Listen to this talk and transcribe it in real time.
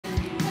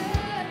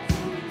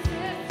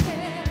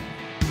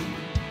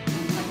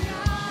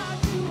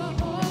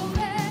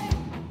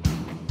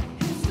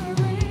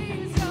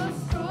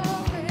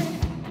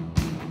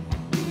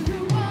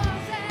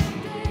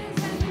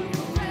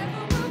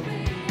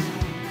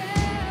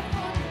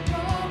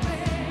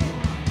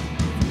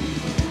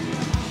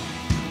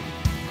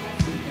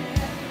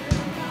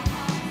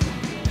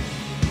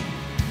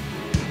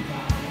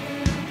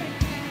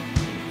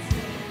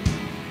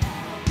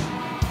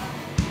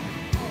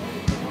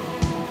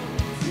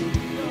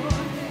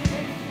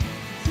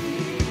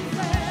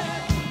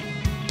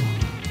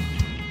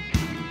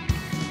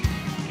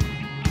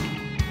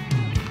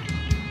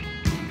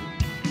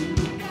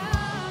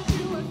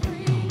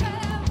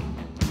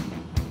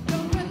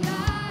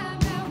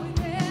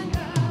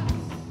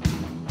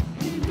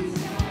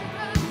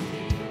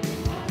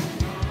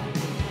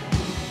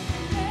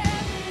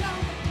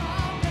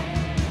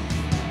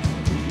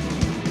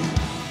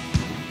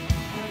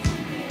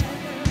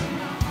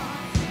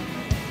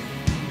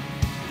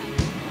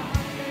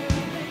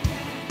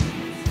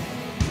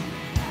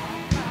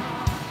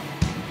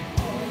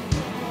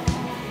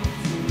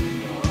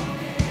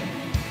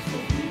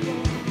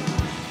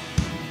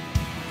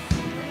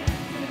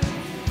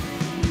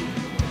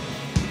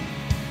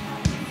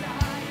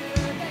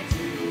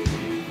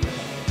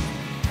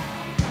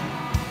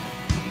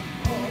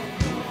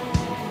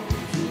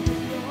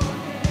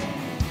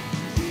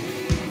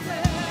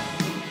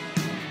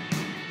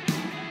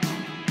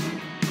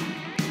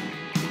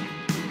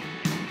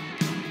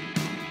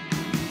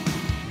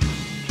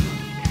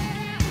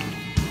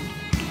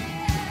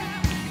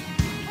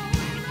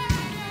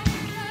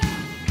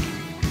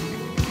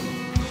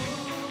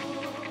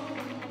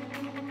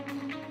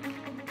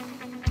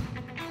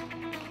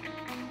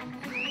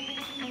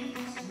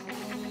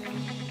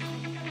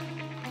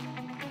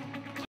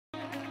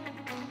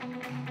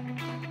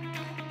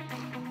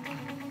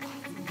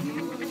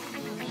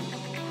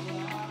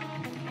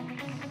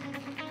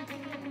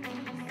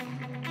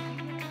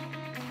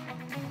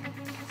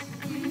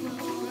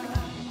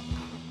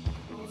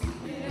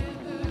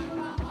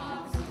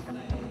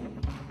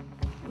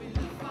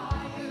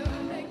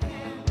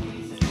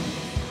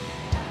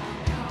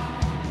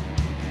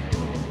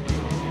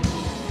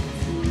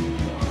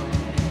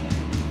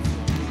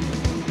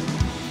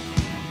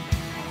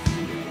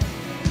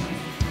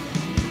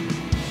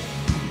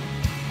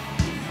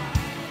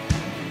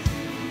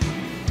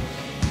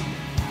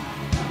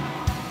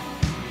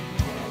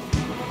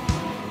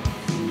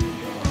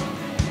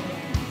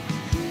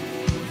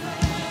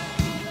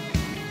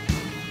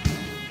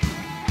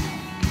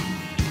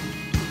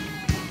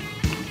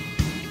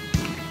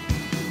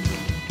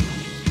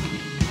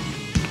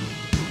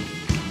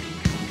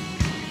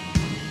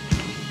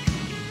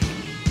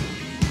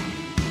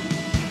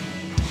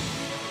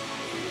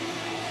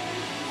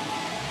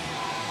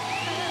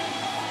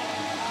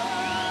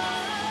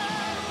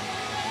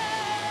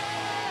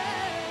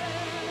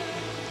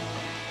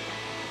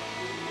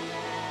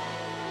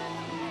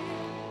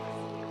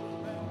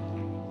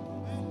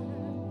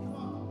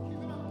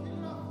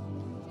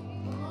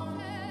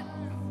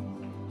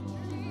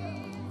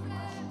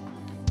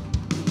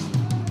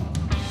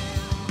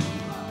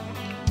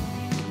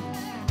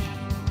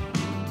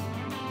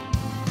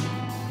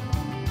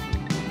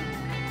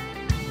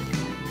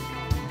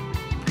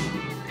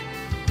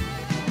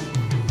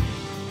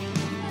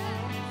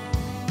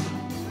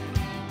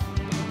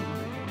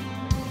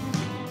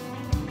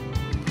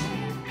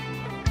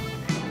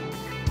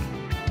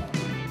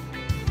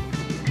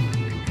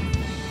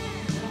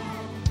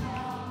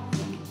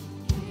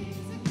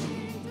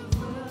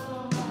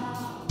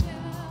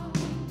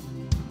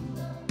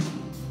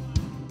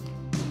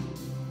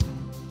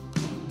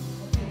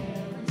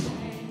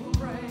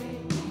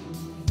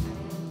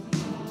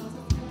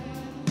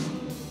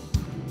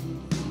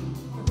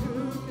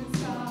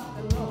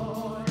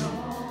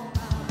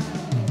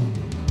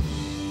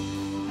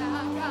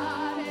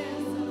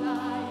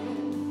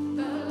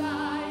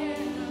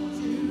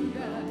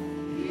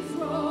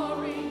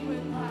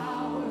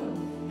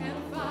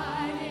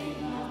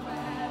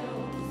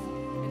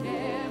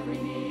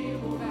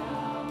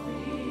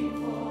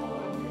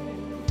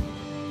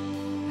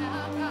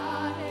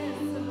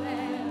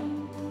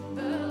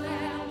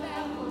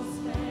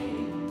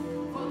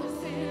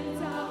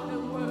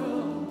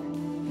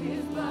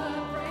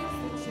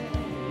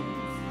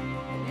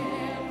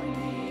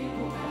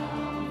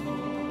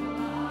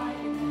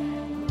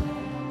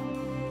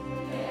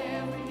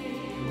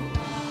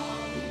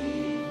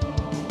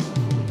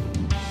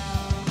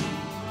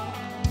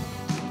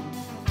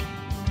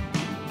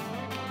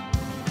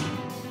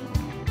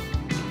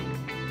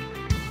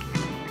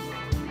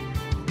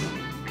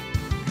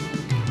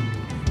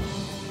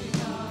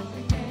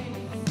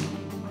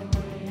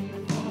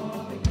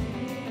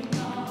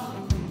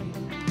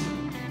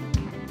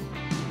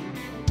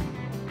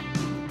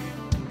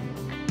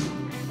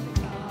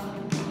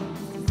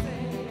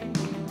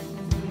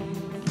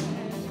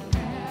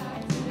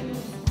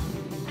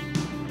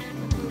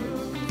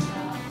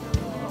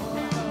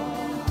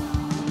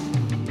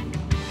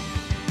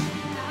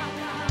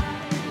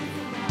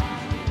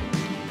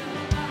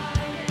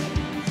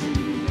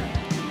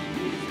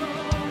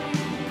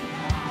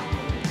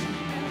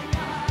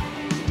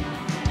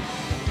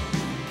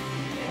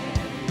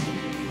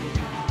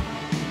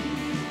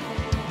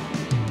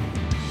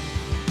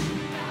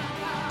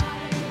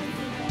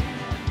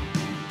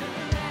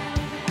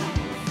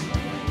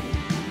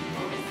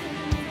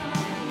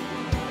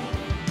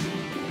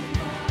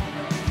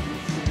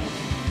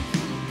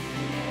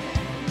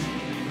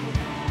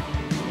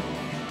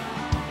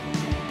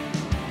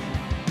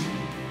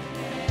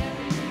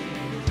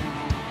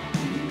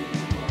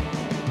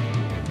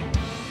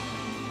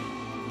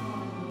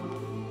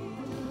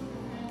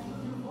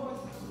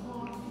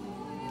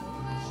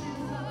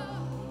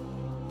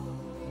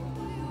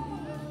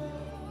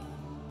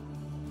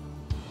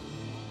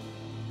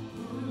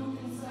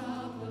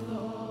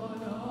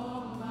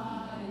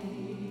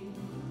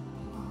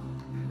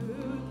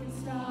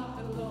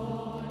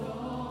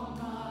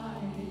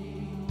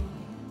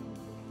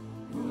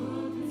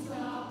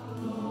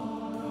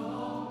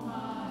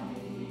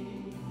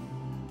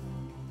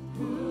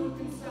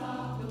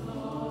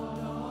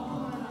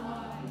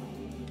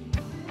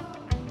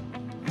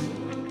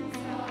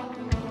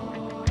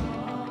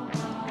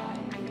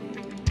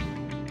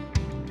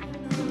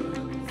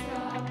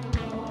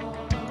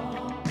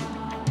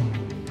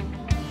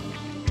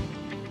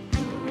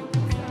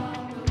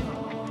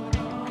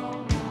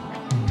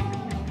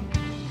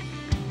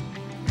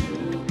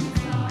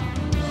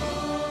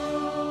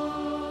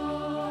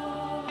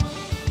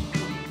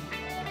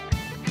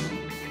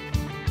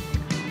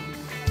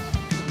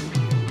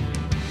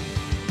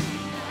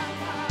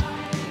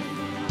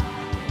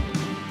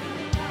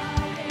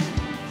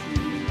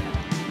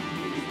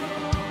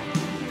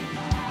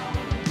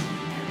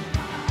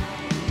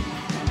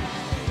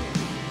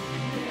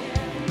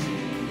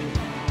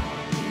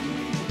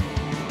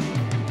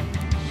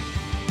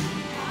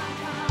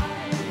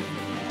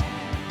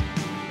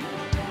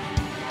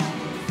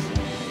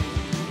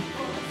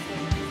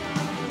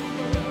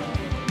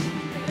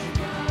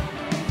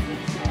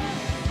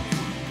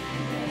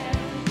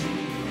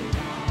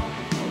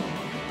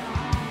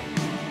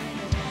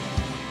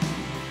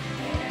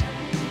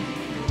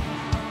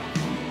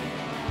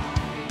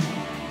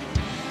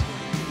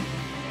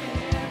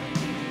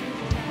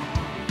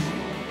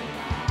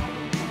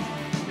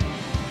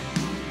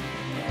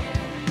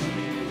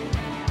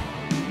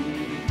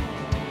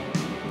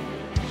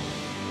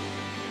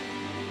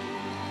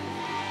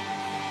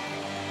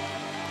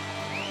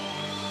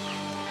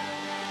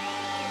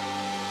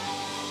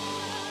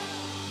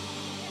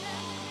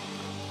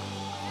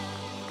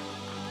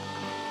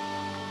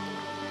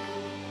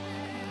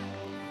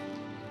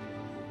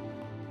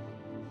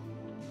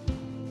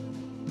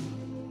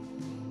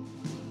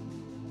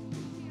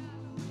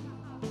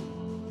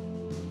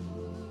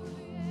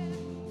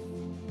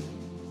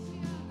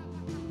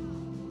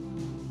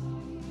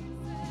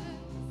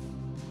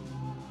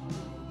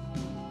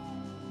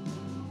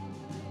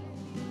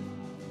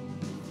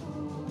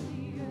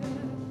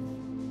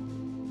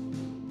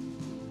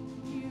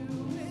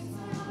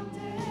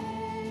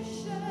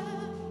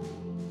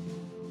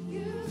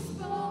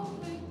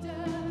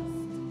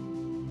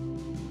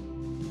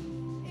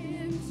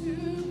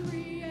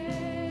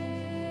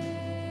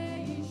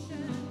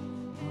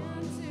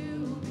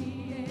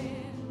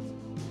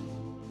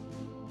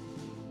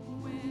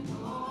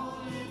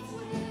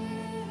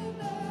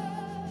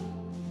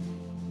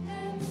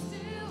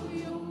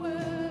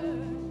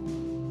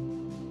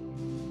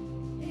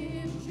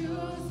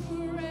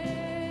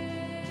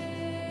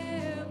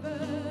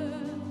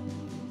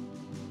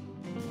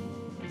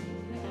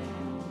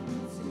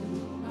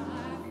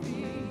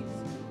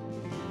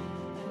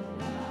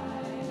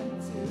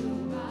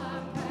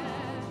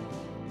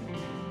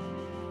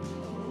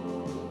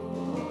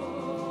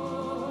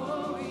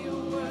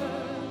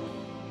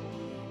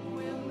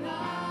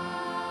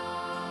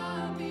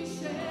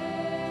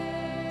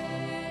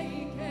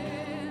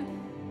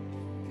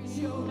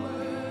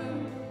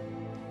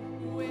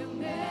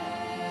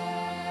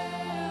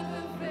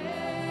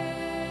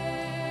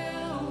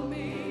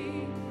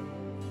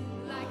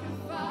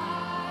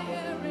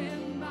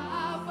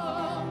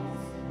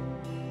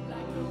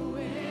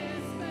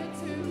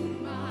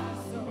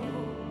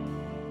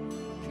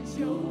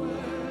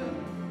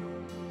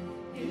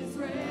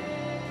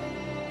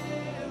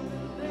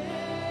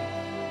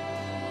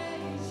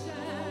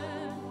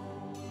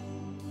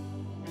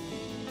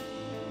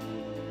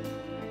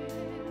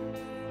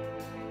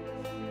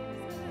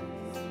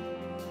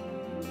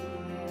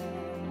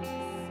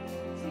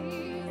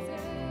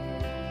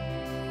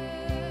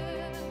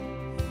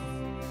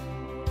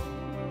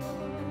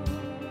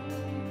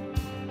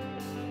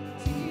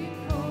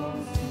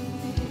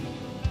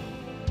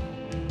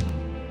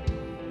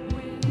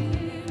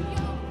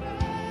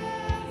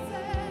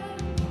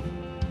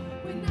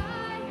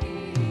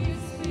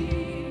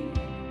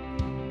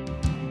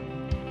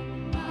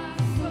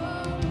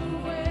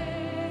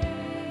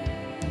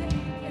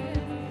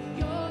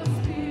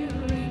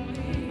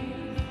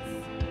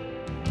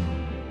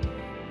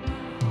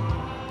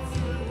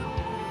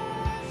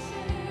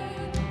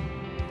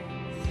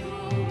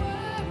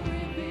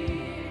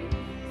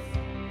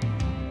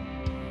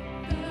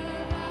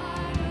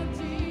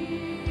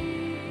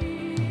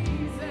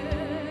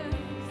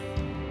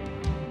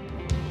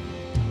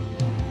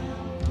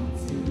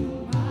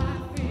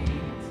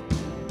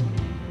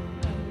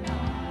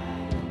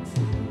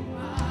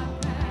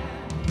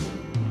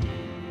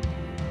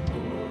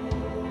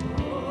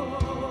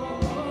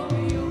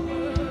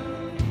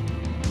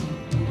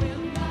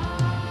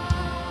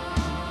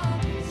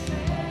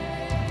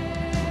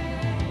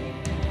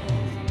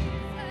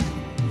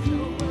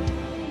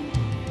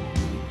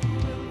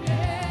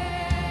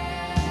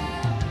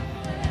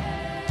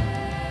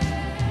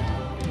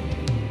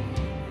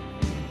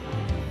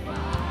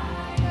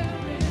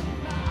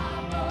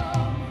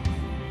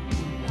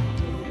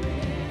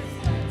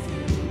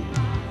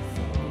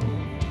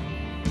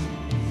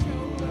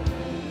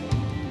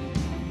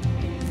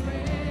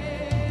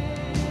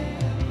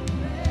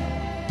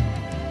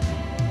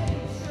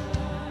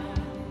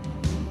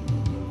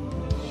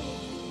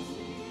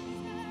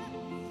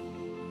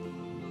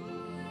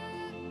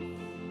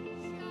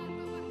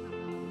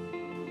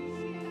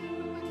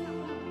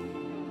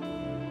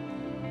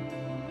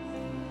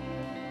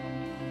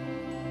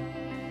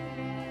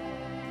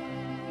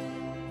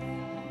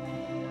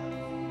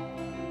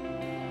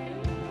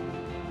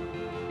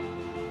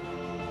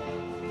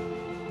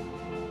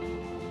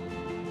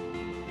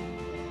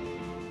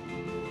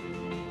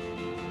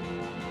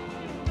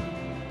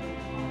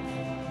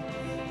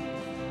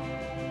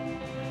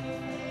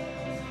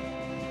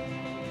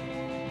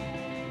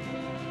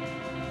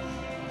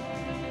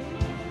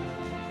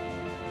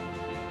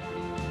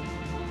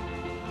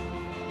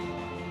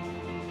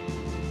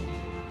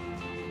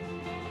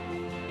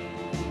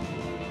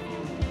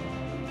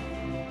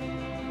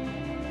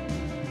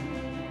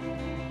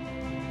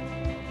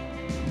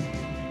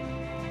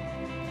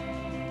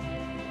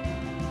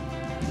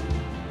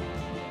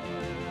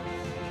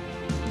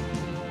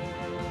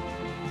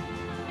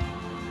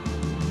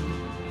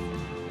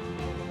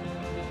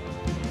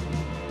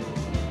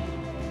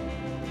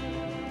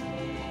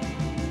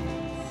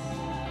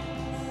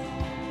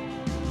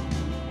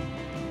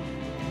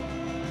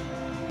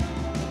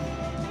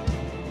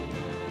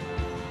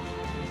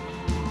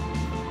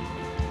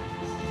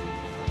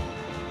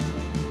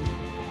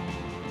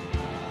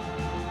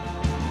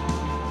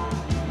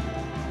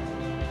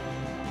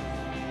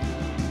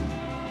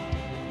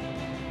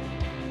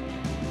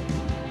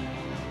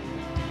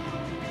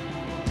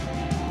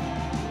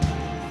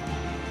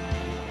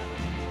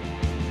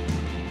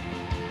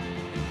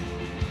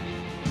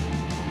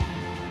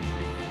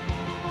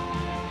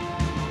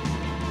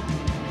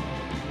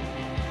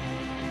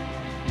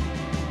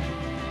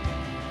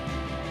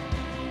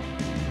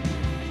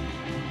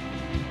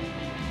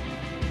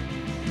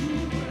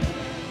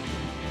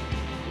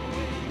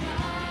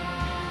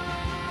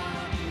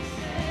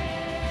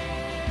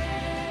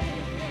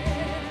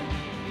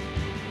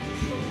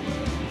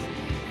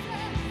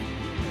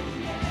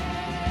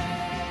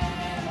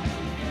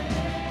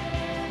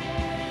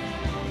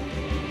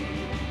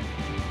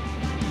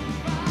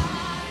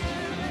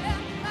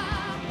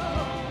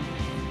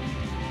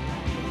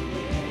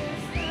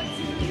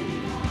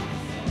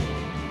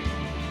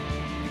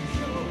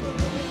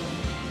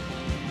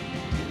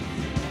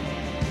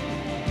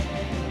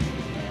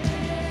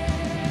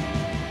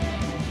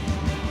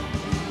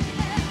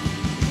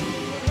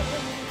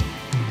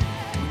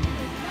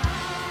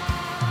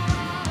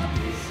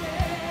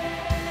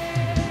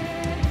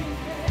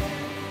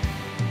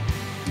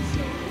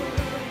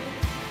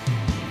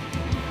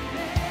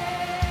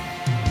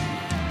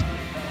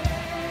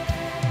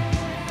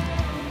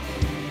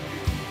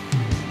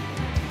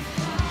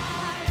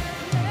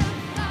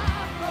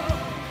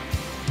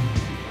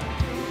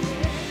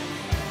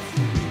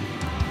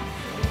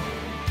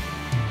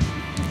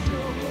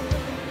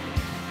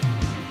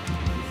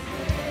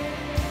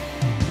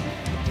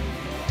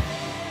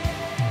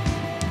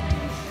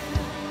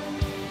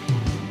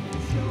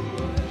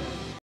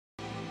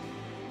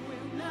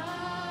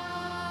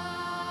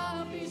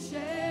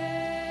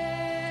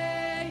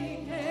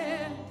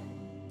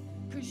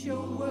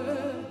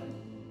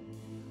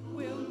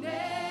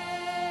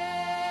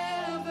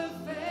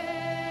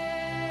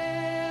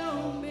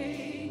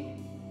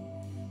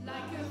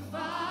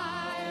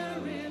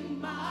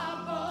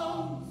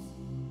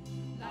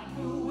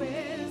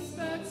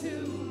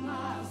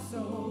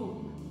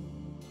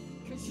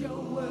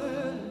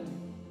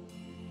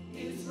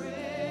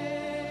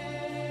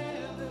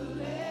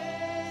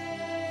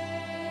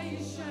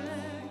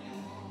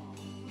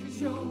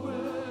your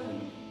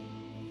word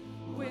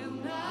will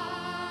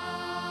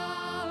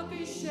not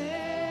be shaken,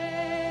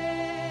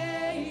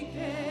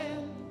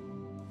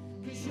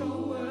 'cause your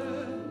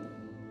word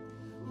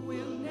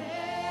will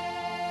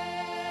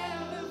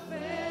never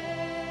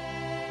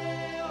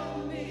fail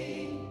me.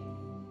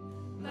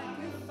 Like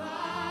a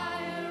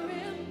fire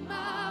in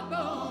my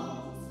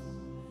bones,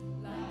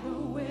 like a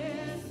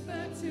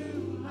whisper to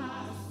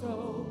my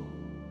soul,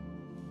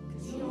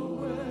 'cause your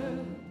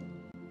word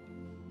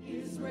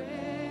is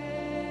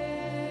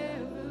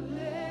reverence.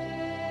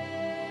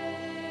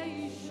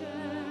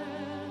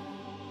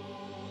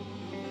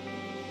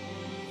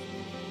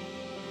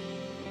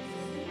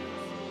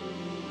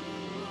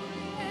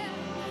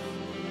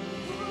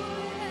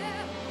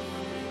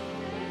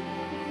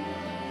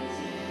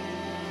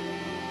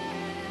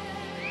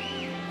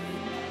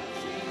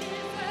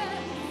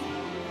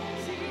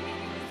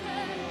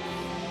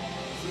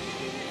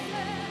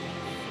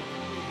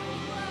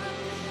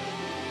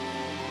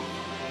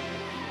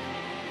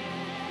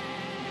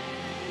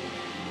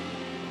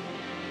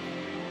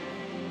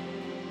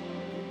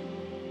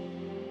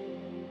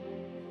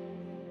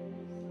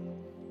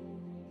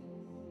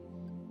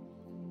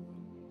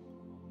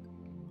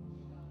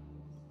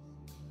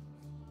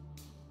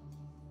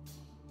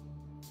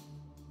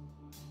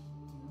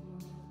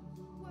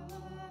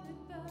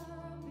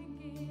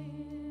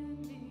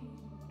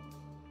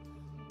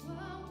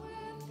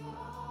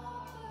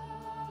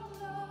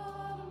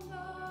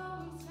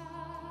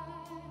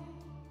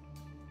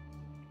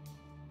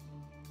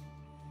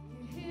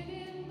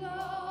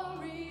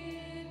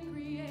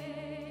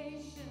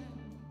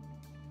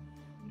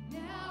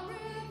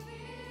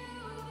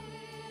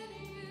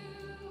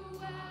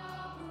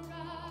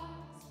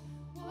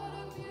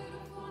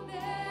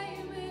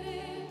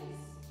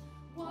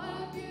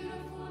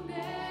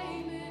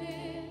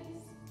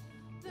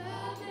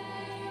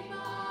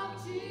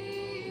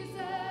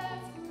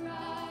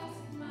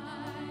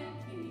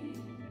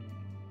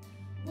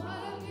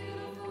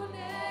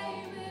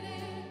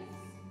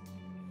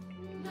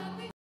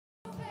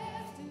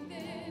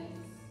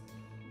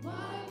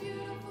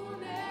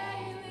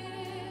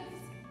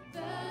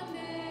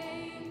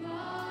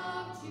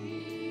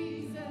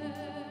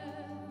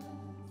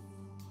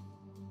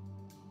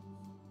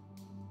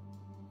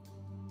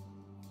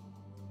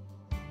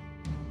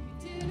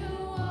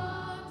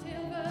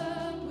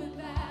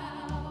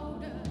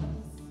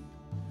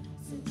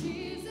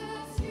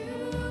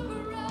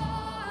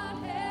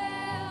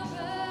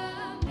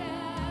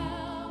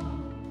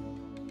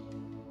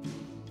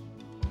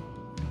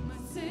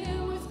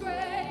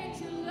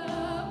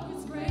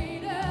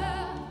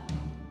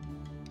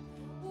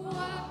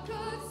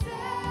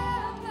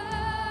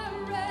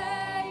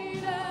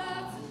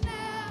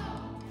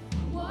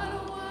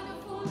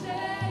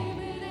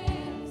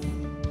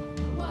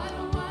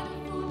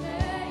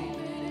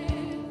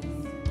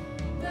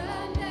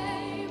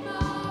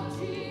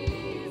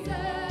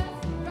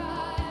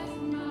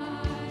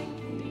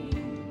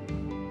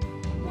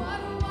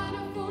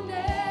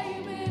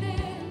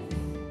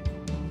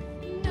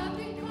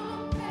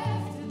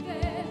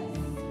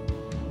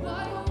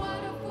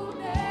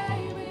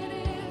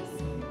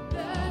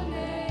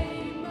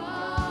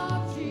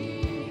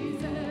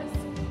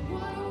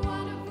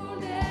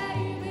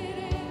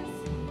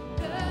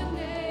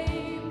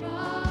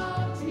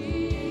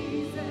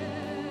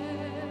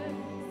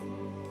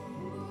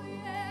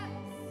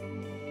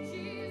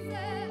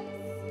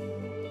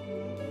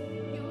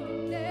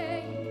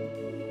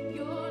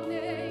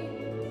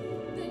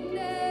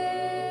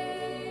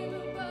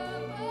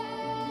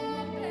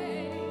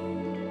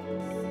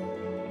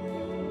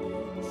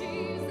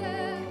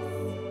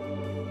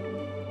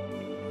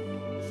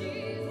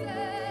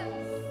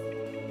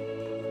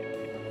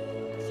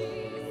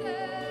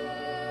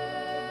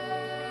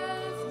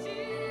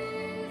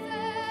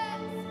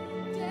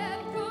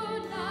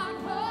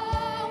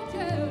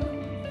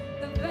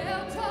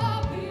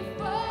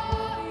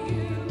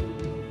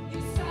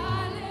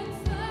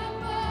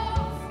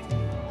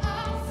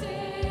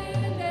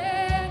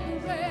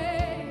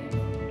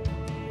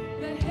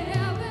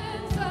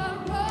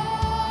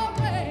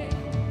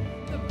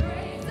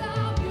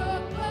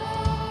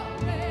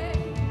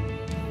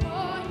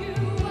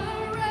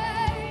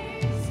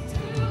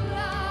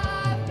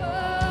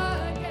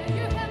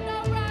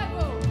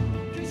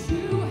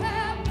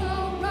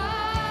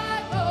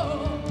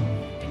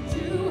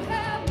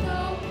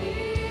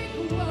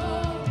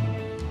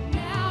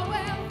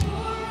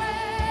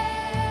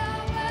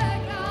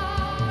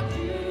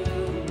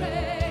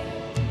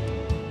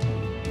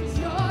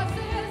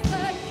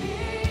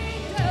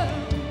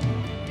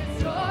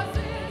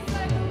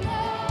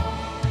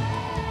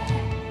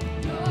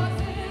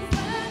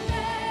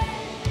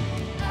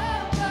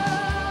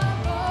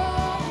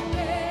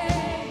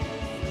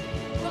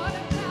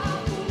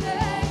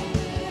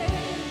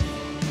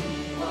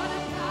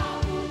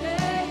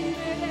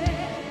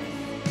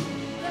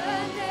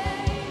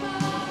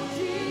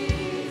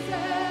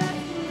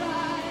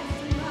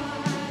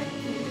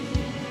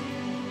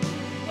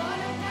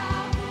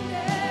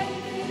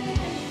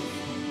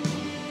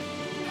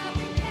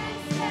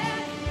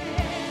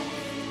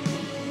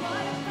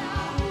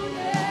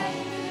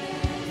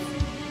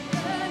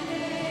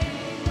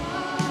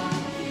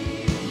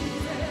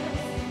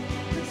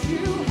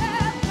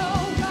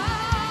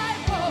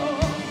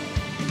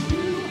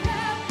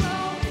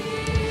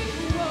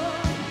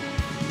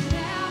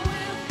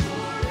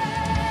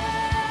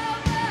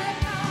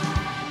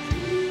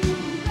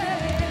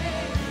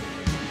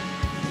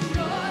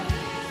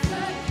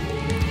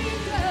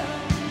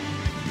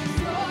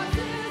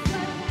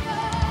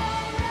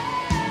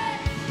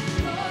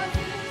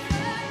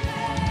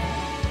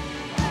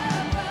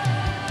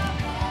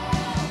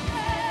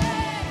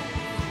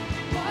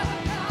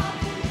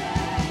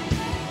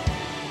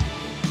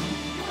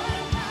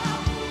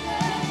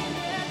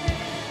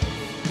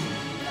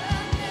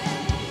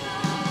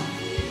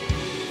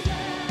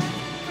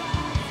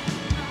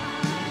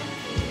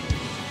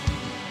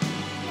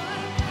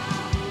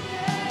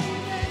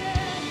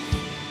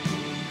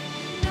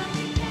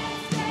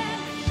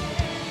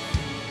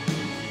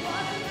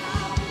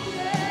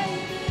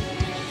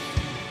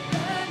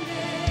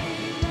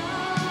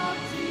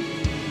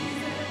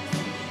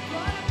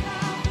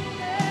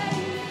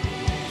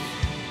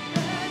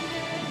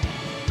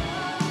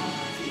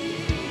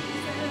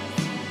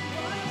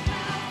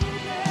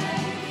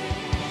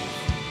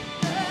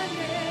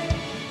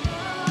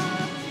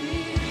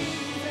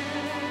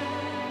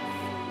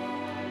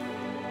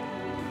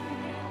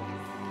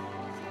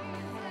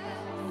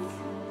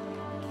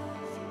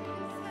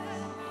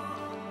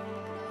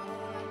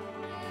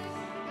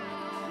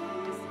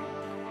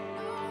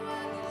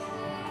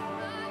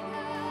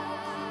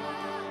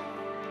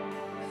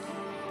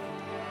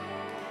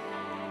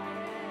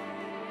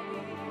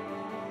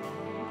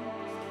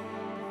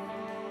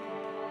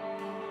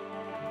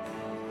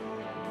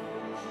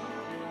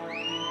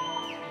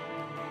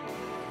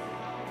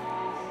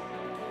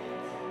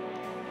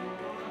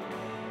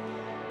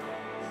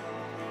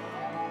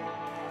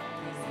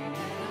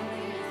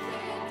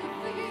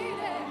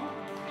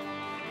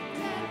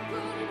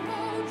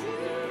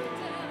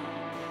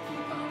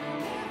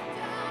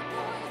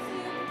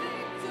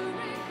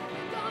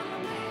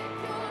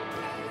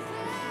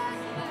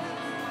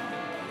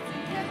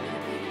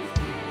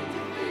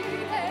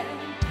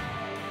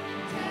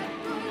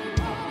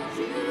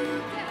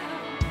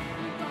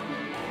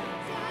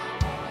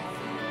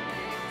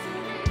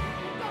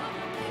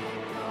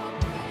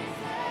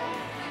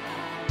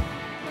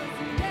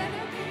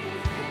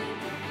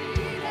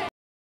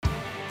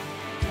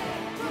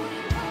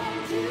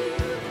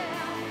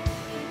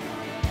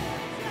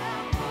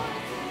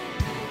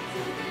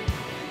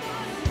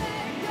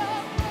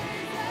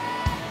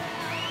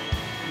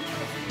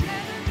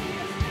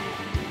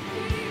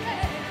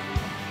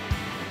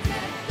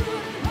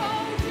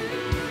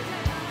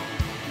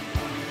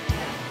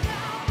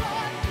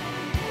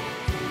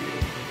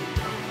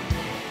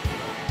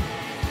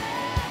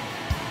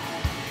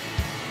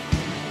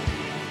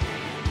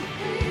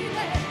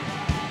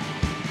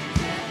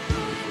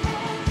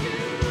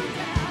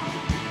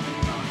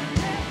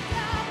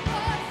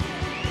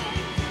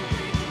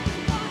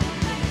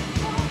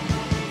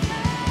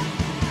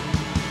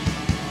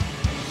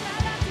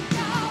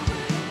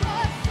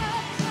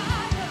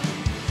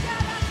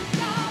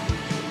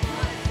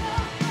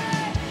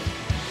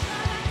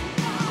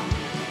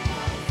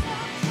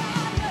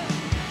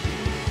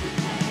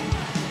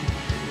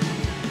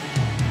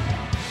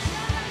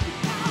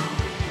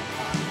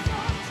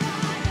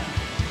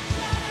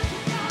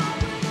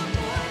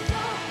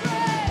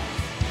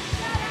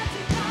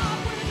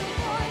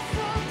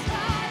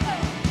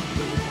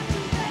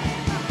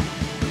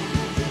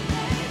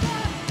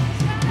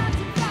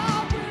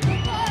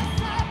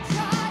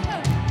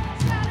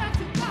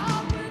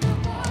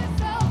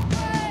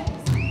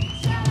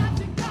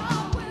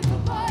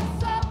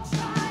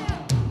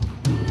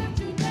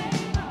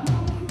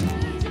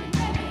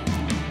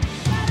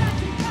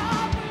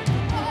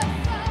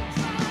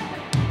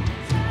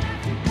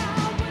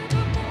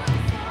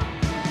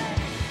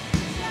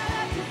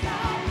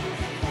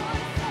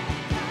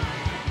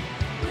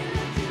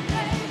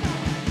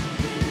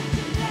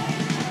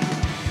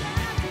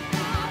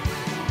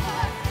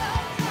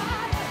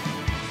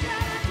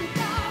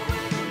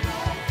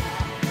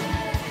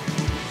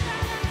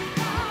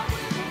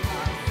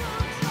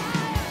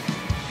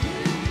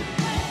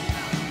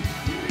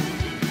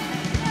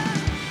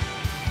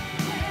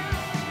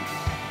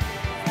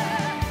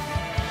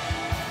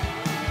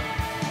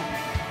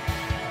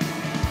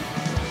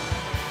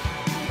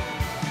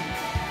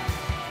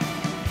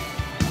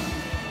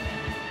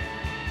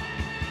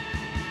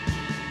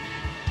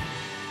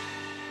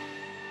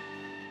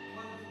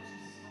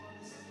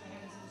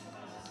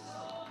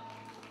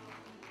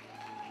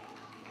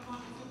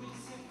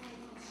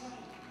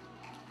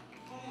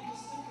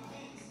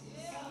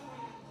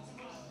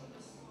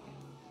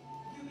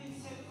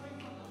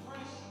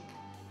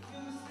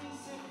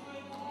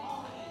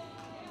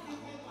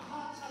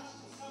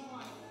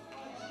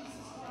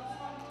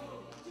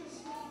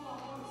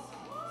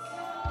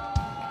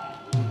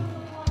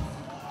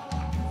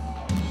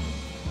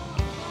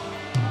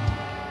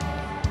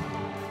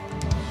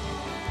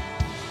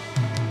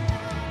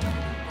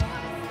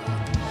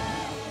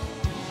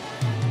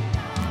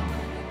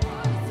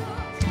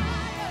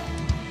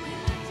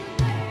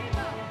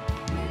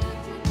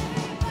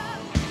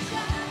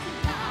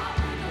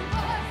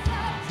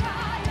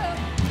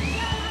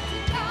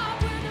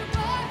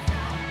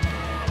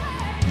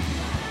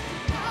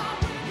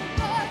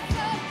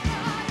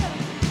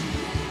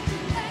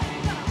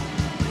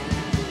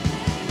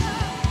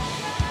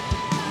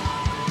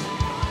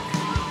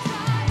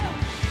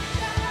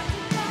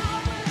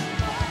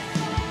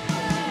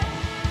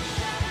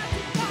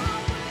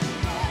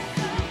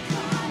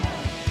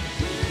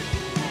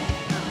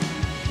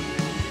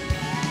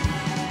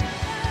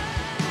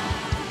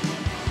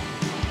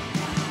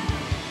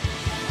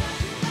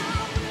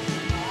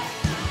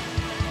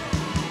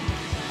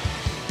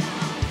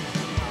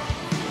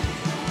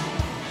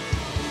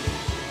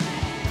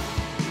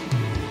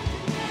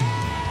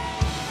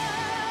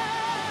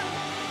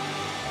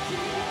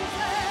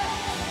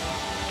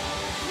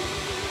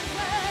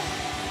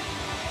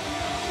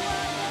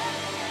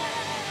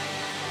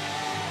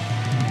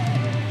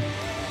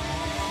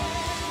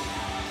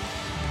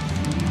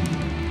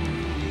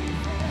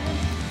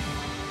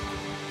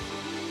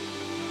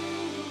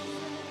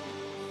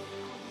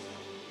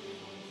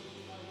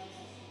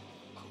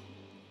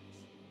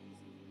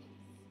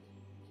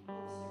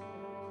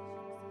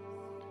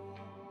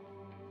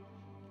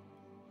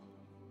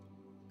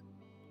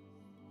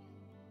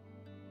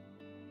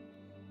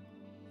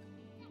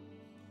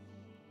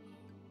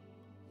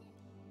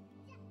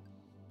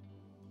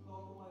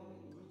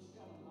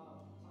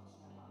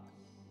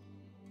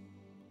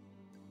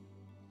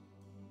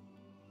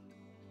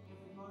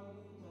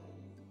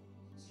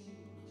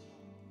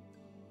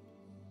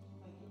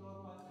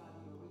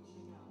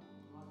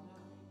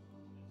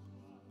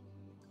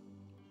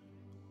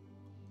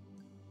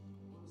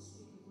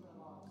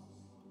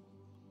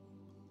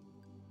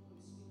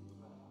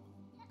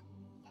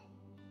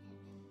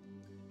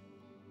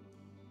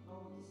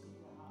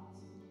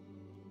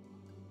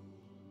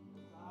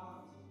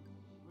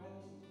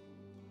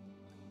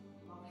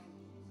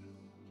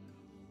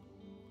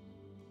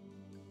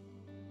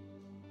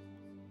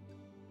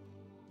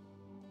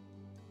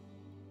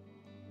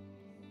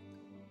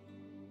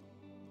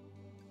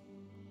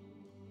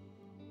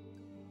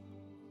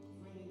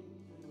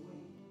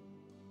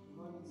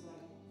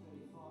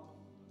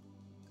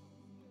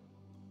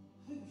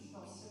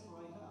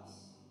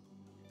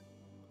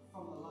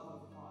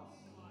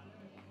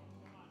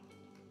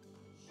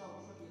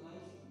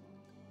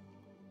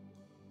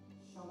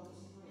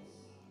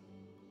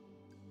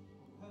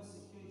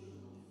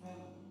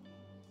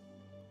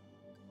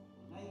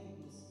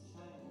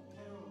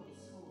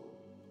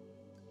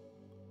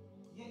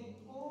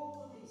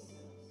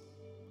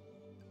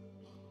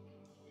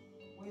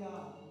 We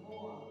are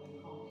more than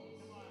conquerors.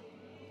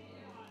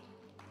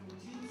 Through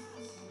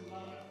Jesus who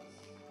loved us.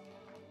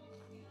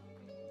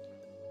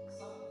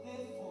 So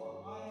therefore,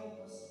 I am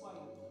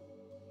persuaded.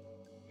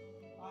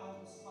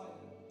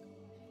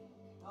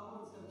 No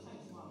one's going to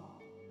change my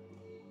mind.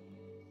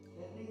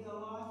 That neither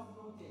life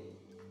nor death,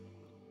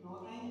 nor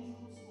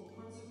angels, or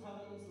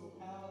principalities, nor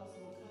powers,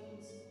 nor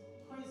things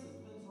present,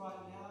 things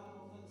right now,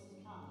 nor things to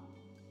come,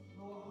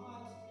 nor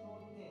height,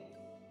 nor depth,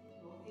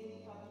 nor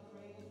any other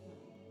created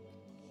thing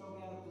shall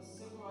be able to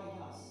separate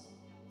us,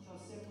 shall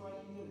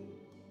separate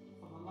you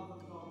from the love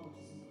of God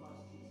which is in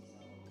Christ Jesus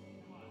our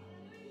Lord.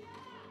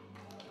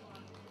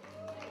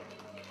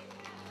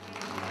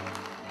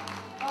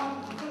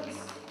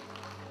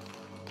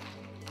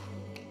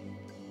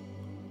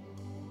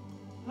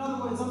 In other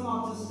words, I'm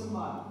not just in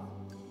my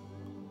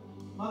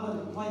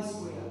little place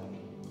where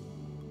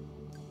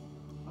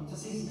I'm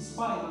just easy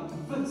swayed. I'm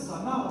convinced. I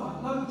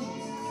know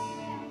Jesus.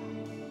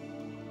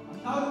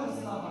 I know His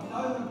love. I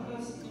know Him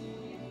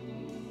personally.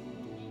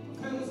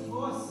 I've heard His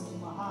voice in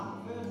my heart.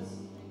 I've heard His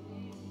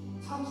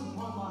touch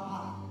upon my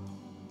heart.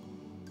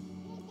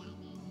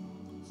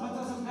 So it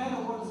doesn't matter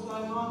what is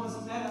going on. It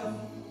doesn't matter if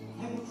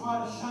people try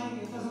to shame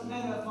me. It doesn't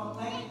matter if I'm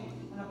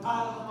lacking in a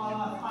part of my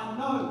life. I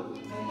know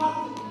that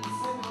nothing can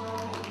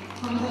separate me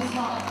from His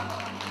love.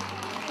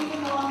 Even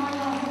though I may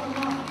not have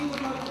enough, even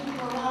though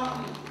people around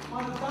me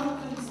might have done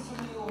things to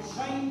me or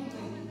shamed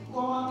me,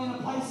 or I'm in a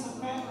place of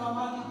famine, I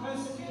might be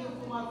persecuted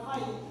for my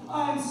faith,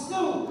 I am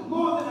still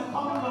more than a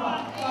conqueror.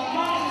 The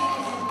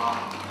righteousness of God.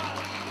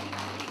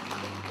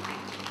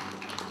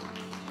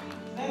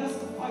 That is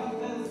the faith,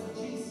 that is the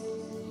Jesus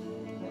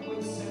that we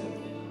serve.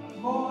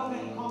 More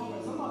than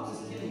conquerors. I'm not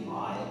just getting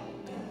by.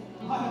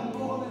 I am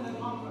more than a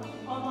conqueror.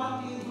 I might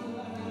be in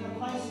a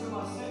place where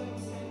my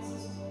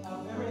circumstances are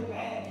very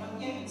bad, but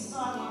yet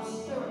inside my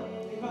spirit,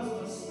 because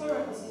the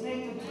Spirit is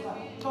connected to the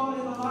God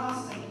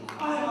everlasting,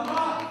 I am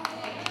alive.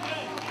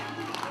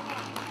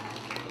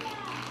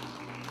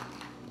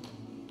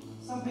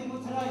 Some people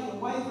today, you're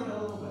wavering a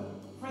little bit.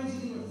 Friends, you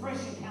need a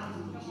fresh encounter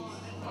with Jesus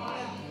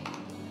Christ.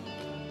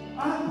 I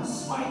am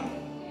persuaded.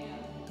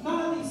 None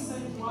of these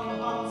things, why the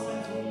Bible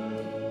says we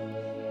move.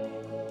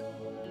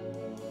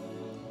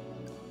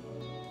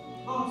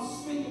 Lord,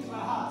 speak into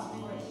our hearts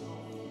afresh,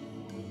 Lord.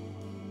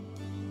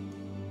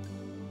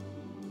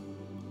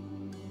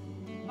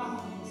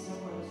 Nothing can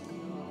separate us from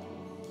your love.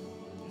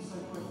 We're so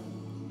grateful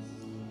for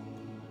Jesus.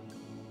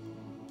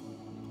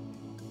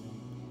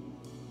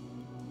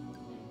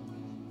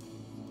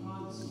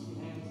 Mind just your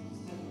hands,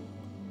 just take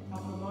a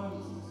couple of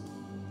moments.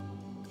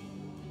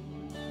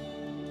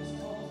 Just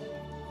talk to Him.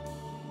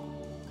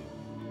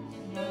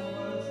 No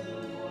words, no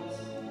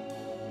voice.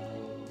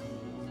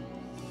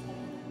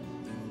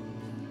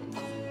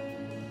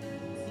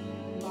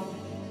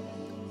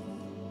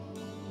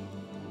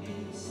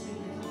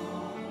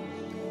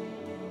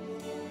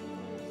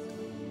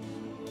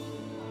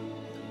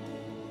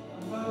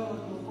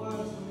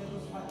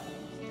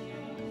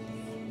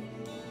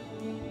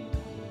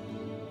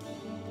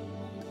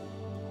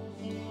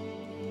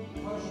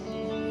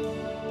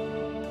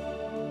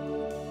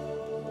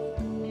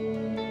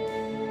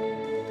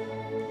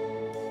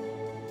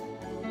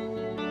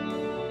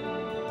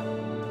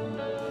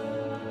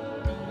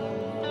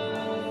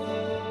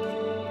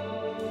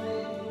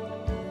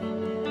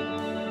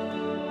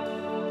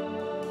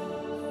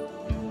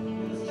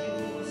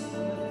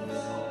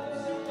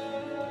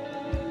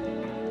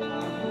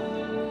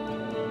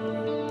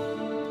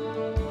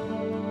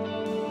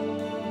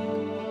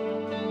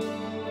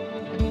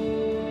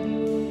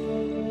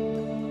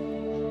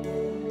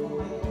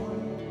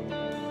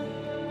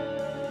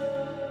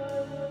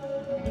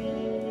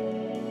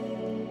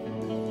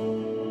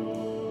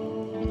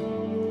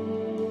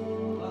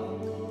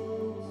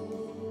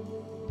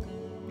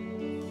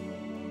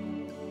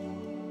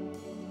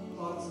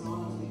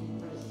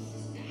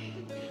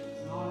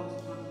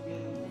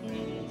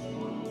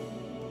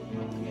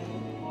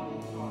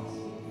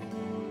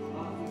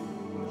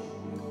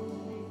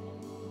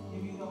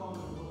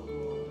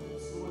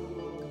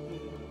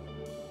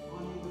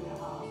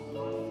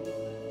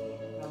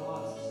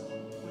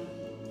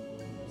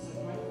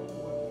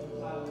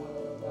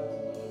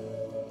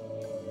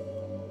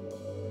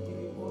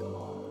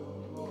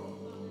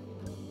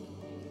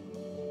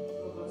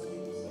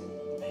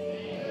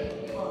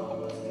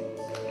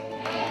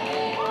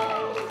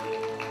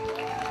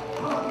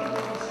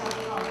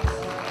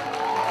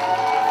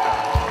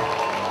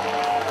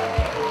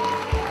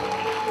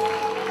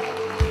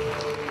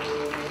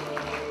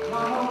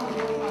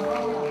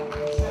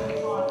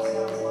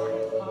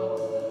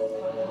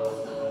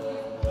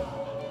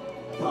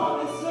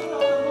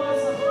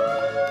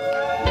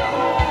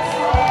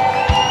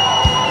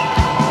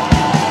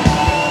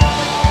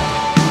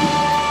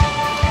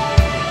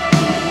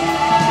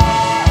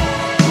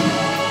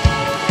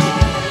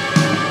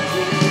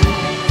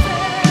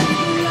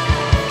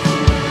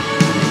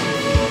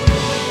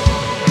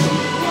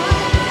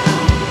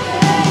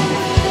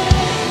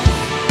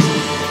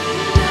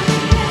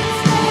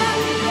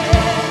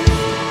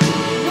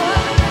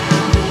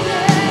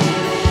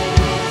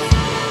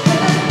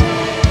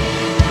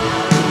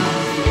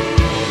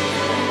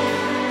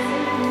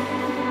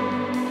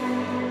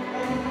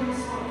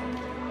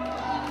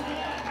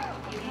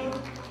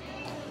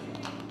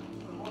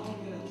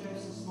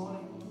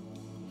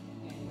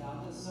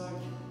 So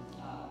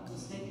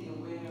just need to be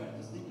aware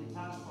and just need to be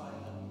touched by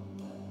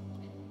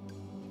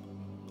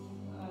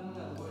I don't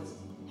know the words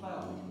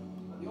fail.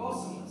 But the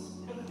awesomeness,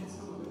 it's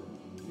good.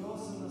 The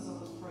awesomeness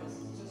of his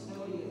presence, just who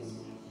he is.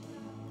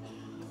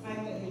 The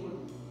fact that he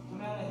would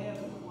come out of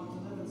heaven and want to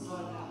live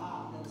inside our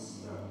heart, that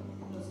spirit.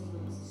 The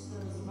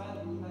spirit is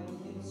available. You may be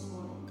here this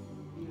morning.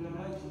 You don't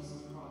know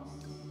Jesus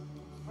Christ.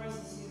 His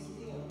presence is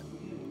here for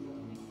you to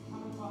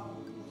come and find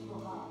into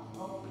your heart,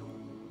 help you,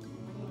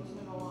 bring you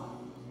eternal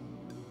life,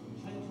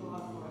 change your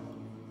life forever.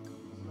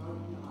 So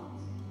open your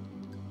hearts.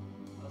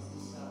 I was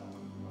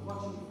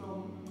watching the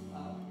film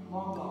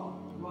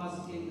Mongol, The Rise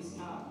of Genghis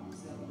Khan,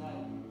 the other day.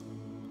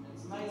 And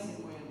it's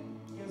amazing when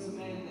here's a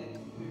man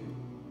who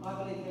I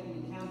believe had an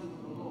encounter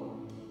with the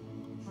Lord,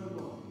 true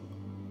Lord.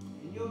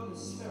 He knew it in the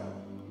spirit.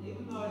 And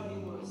even though he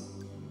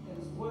was at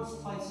his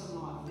worst place in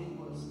life, it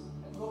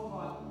looked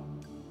like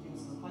he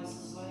was in a place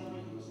of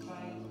slavery, he was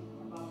chained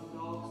above the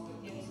dogs,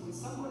 but yet when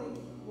somebody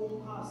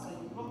walked past,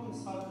 they could look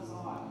inside his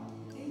eye.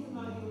 Even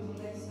though he was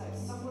in that state,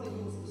 somebody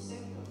who was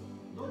receptive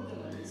looked at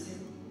him and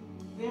said,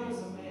 there is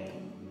a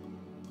man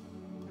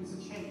who's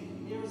a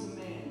champion. There is a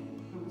man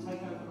who will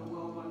take over the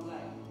world one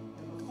day.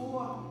 And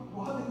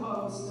while the guy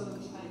was still in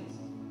chains,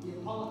 he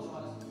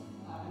apologized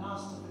and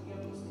asked for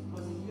forgiveness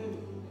because he knew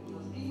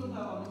that even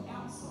though on the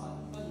outside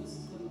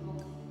things didn't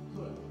look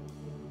good,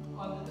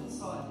 on the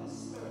inside his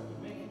spirit would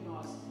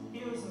recognize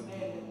here is a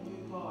man that knew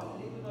God.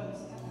 And even though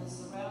his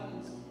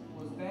surroundings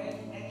was bad,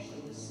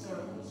 actually his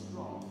spirit was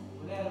strong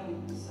without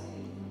him even saying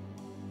anything.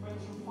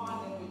 Friends, you'll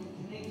find that when you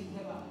connect and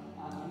have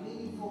a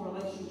meaningful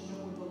relationship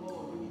with the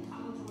Lord, when you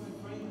come into an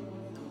agreement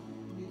with him,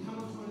 when you come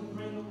into an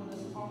agreement with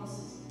his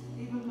promises,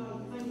 even though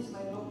things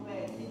may look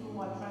bad, people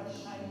might try to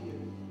shame you,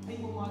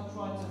 people might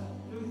try to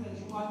do things,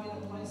 you might be in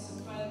a place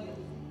of failure,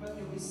 but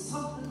there'll be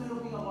something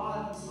that'll be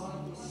alive inside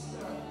of your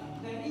spirit.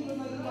 That even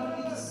though you don't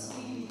need to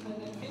see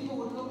anything, that people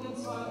would look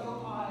inside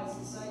your eyes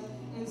and say,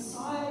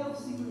 inside of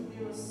you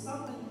there is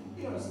something,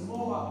 there is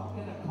more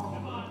than a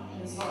compliment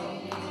inside of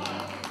you.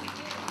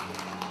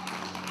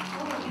 I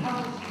want to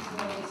encourage you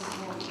today this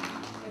morning.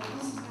 It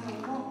doesn't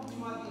matter what, you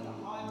might be at a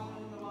high point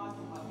in your life,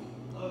 you might be at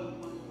a low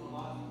point in your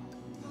life.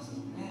 It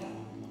doesn't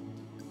matter.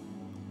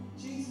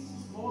 Jesus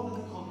is more than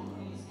a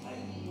compliment. He's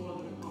taking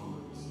more than a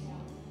compliment this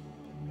morning.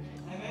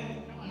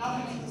 Amen?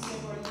 Nothing can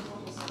separate you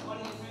from yourself. Why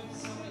do you turn to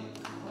somebody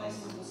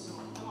bless them this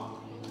morning? Come on.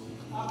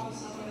 Love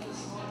somebody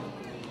this morning.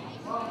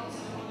 Welcome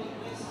somebody,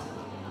 bless them.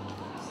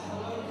 Say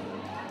hello to them.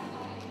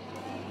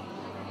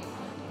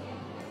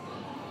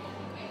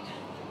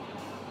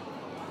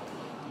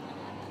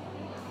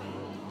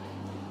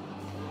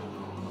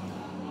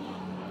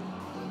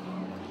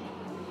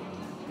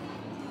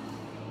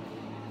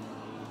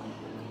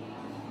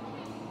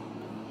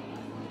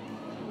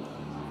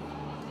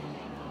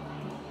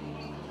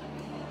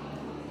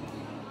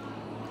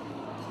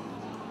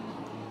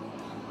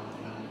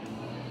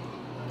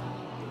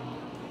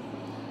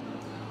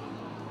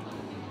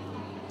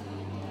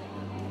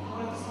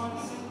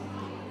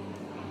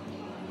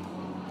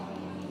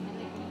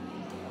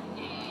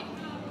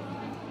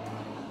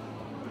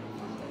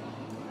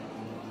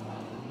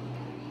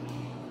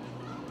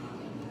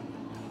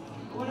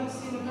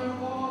 A very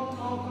warm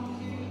welcome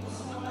to you this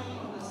morning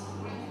on this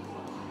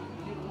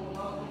beautiful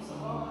welcome. So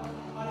welcome.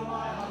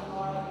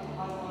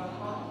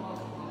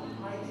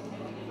 Great to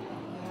have you in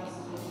the house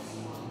of this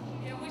morning.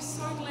 Yeah, we're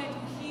so glad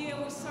you're here.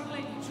 We're so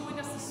glad you joined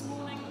us this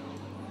morning.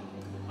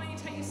 Why don't you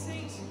take your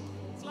seat?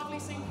 It's lovely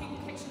seeing people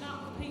catching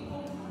up with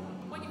people.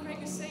 Why don't you grab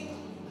your seat?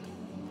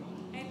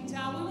 And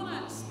we want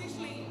to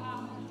especially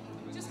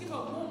just give a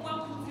warm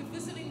welcome if you're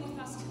visiting with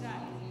us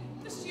today.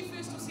 If this is your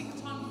first or second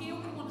time here,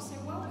 we want to say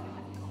welcome.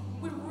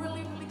 We're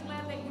really, really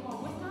glad that you are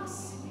with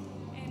us,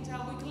 and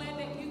we're glad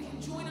that you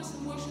can join us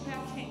and worship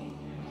our King.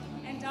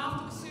 And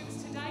after the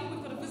service today,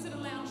 we've got a visitor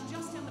lounge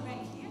just down the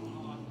back here,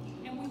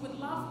 and we would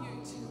love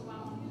you to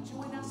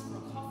join us for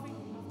a coffee.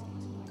 We'd love to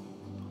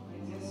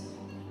get to know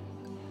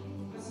you.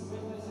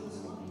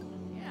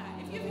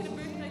 Yeah, if you've had a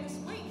birthday this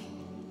week,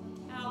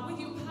 whether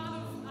you're part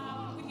of,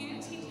 whether you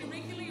attend here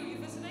regularly or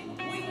you're visiting,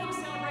 we want to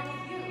celebrate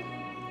with you.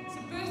 So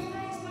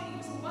birthdays, mate,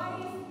 give us a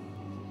wave.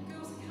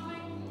 Girls are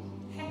coming.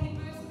 Happy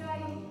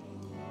birthday.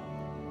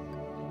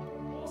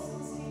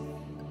 Awesome, Steve.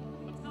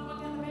 Another one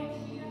down the back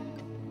here.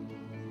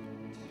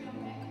 Two down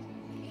the back.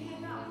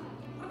 And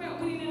what about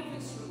wedding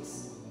anniversaries?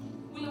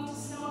 We love to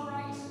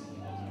celebrate.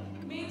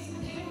 Megs and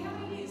Peter, how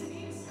many years,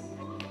 Megs?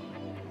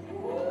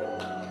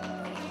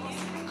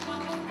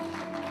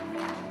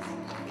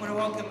 I want to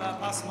welcome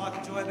Pastor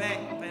Michael Joy back.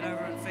 Been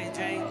over in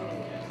Fiji.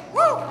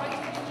 Woo!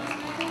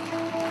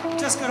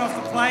 Just got off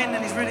the plane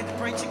and he's ready to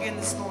preach again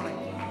this morning.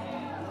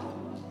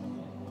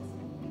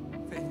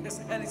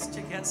 Let's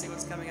check out and see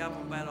what's coming up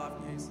on Bay Life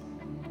News.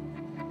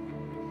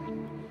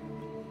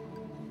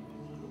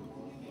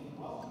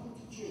 Welcome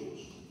to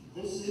church.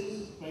 This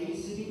is Bay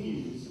City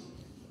News.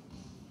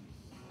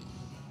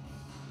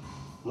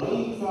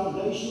 Laying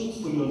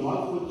foundations for your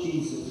life with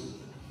Jesus.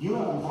 You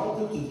are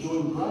invited to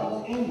join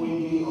Grant and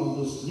Wendy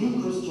on this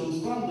New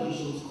Christians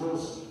Foundations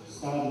course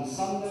starting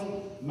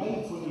Sunday,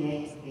 May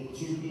 28th at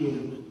 2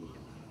 p.m.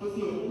 If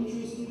you are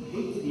interested,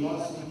 head to the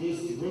RC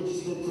desk to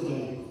register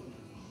today.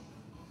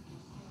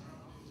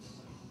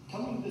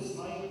 Coming this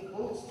May,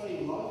 Hawke's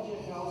Bay Elijah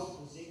House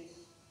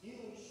presents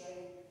Healing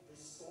Shame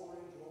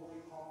Restoring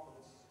Glory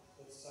Conference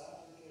with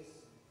Sandra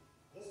Kirsten.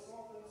 This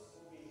conference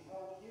will be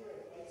held here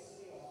at Bay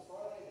City on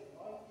Friday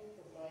the 19th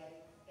of May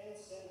and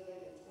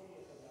Saturday the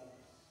 20th of May.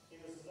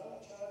 There is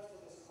no charge for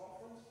this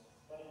conference,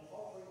 but an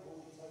offering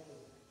will be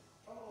taken.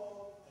 Come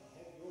along and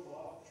have your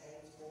life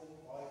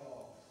transformed by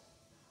God.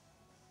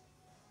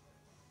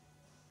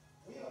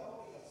 We are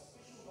holding a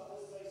special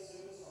Mother's Day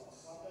service on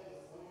Sunday the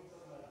 14th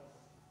of May.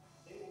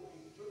 There will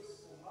be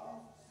gifts for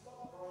mum,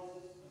 stock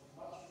prizes, and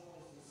much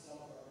more as we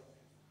celebrate.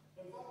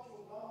 Invite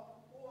your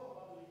mum or a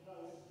mother you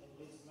know, and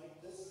let's make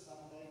this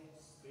Sunday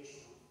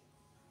special.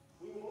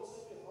 We will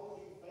also be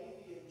holding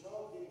baby and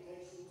child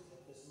dedications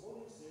at this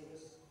morning's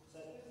service, so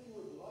if you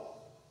would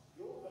like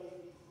your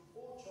baby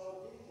or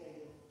child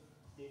dedicated,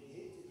 then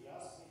head to the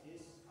Ask Me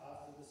desk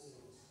after the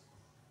service.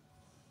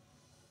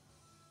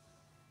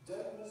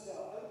 Don't miss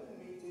our open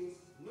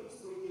meetings next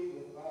weekend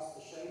with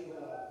Pastor Shane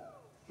Willard.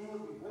 He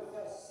will be with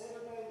us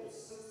Saturday the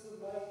 6th of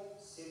May,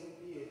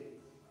 7 p.m.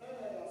 and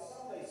at our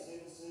Sunday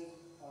services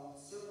on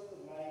 7th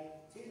of May,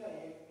 10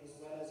 a.m. as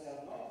well as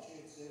our night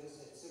church service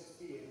at 6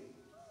 p.m.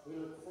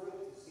 We look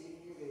forward to seeing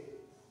you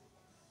there.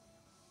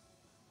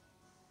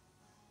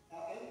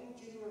 Our annual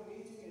general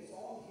meeting is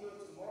on here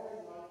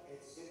tomorrow night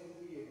at 7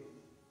 p.m.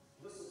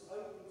 This is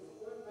open to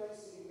all Bay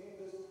City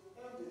members and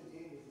intended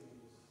members.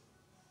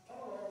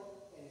 Come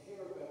along and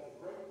hear about the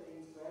great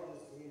things God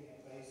is doing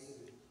at Bay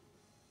City.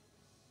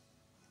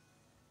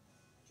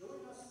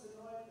 Join us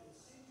tonight in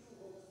Central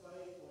Hawke's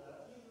Bay for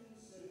our evening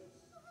service.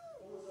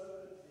 Doors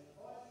open at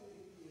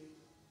 5:30 p.m.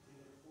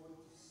 We look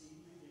forward to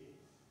seeing you there.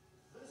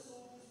 This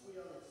August we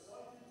are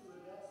excited to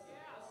announce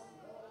that Pastor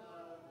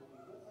Maldonado will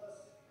be with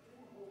us in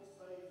Hawke's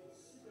Bay for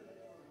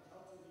Supernatural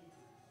Encounter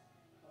meetings.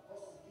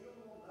 Apostle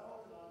Guillermo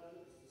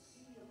Maldonado is the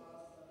senior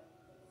pastor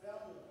and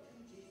founder of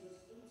King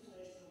Jesus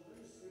International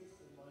Ministries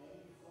in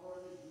Miami,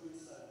 Florida,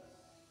 USA.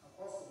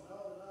 Apostle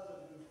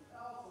Maldonado moved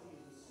powerfully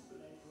in the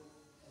supernatural,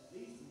 and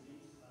these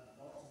meetings are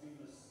not to be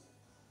missed.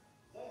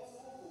 That's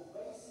all for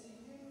Bay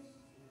City News.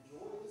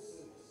 Enjoy the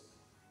service.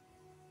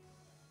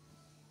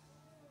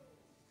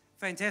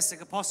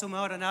 Fantastic. Apostle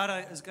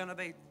Maldonado is going to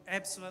be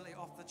absolutely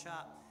off the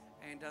chart.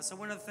 And so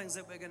one of the things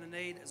that we're going to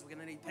need is we're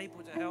going to need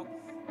people to help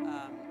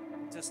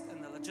just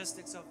in the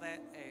logistics of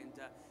that. And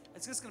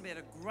it's just going to be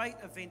a great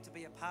event to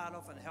be a part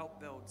of and help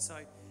build. So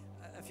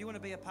if you want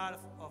to be a part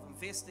of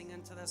investing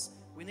into this,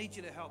 we need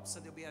you to help.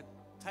 So there'll be a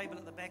table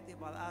at the back there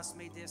by the Ask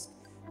Me desk.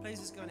 Please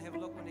just go and have a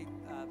look. We need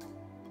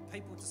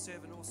people to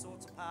serve in all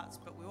sorts of parts,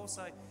 but we're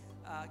also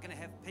going to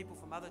have people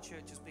from other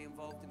churches be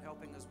involved in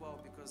helping as well,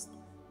 because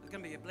it's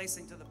going to be a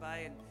blessing to the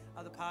Bay, and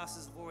other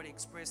pastors have already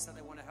expressed that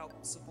they want to help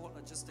support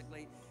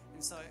logistically.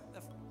 And so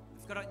if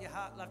you've got it in your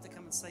heart, love to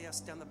come and see us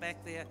down the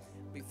back there.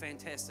 It'll be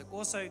fantastic.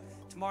 Also,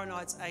 tomorrow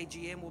night's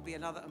AGM will be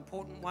another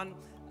important one.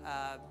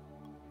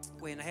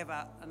 We're going to have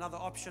another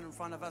option in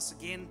front of us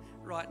again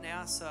right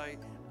now, so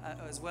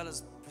as well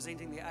as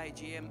presenting the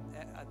AGM,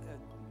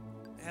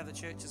 how the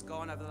church has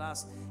gone over the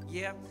last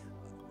year,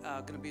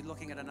 going to be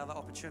looking at another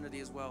opportunity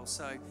as well.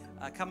 So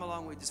come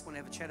along, we just want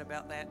to have a chat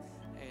about that,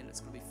 and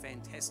it's going to be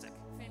fantastic.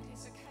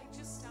 Fantastic. Hey,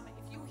 just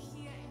if you're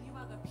here and you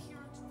are the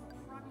parent of a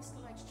primary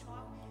school age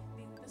child,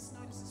 then this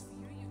notice is for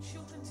you. Your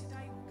children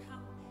today will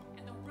come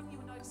and they'll bring you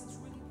a notice that's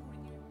really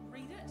important. You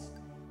read it.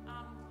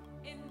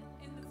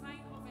 In the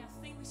vein of our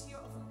theme this year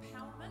of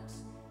empowerment,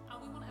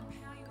 we want to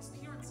empower you as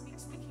parents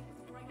next weekend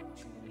with a great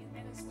opportunity, and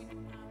that is when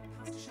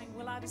Pastor Shane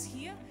Willard is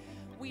here.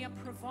 We are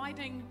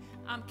providing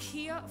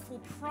care for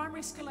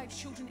primary school age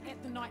children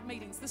at the night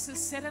meetings. This is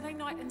Saturday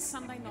night and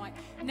Sunday night.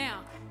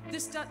 Now,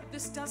 this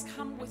does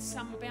come with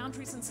some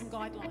boundaries and some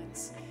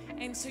guidelines.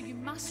 And so you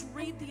must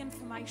read the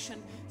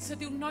information, so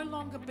there'll no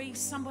longer be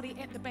somebody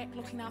at the back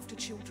looking after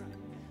children.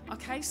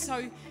 Okay,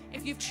 so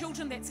if you have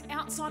children that's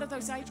outside of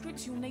those age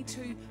groups, you'll need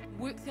to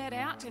work that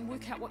out and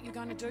work out what you're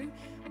going to do.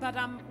 But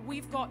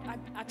we've got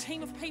a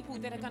team of people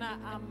that are going to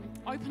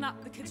open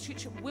up the kids'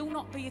 church. It will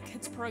not be a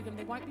kids program.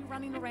 They won't be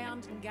running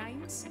around in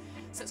games.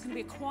 So it's going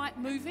to be a quiet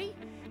movie.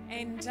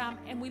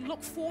 And we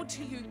look forward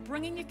to you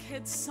bringing your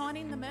kids,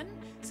 signing them in,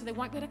 so they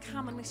won't be able to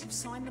come unless you've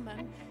signed them in.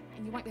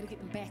 And you won't be able to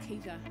get them back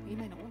either. You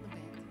may not want them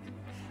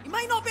back. You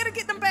may not be able to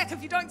get them back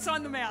if you don't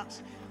sign them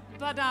out.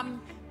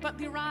 But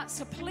there are,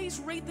 so please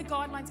read the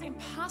guidelines and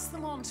pass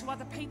them on to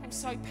other people.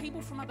 So people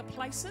from other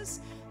places,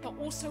 but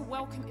also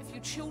welcome if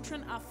your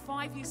children are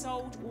 5 years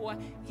old or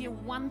year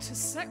 1 to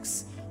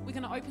 6. We're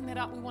going to open that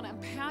up. We want to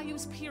empower you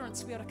as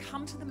parents to be able to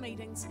come to the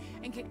meetings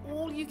and get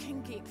all you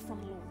can get from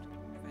the Lord.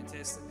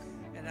 Fantastic.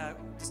 And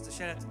just a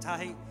shout out to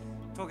Tahi,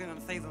 talking on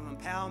the theme of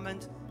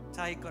empowerment.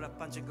 Tahi got a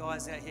bunch of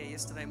guys out here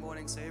yesterday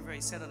morning, so every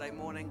Saturday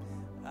morning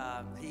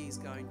he's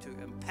going to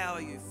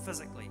empower you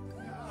physically.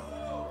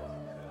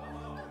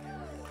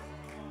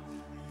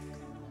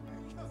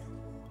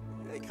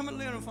 Come and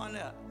learn and find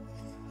out.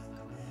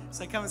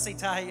 So come and see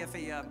Tahi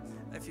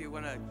if you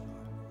want to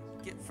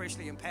get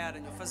freshly empowered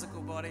in your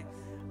physical body.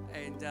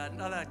 And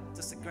another,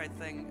 just a great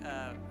thing,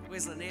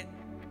 where's Lynette?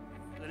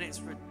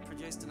 Lynette's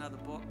produced another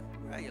book.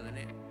 Where are you,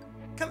 Lynette?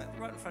 Come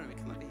right in front of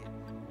me, come over here.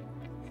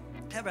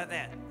 How about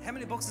that? How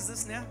many books is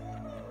this now?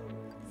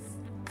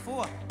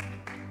 4.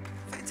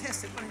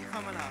 Fantastic, why don't you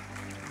come on up?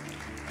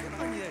 Good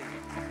on you.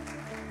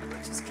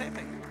 She's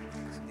clapping.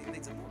 She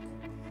needs a book.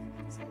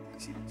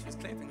 She was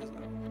clapping as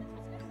well.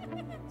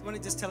 Why don't you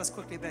just tell us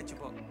quickly about your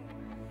book?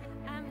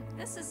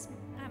 This is,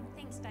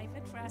 thanks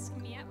David for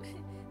asking me up.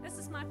 This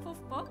is my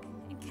 4th book,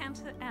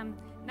 Encounter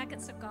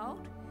Nuggets of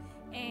Gold,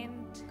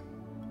 and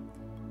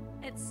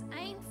it's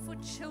aimed for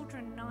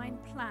children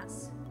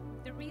 9+.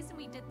 The reason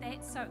we did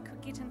that so it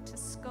could get into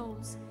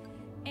schools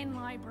and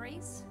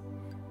libraries,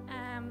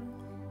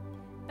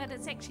 but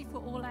it's actually for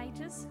all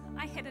ages.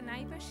 I had a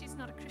neighbour, she's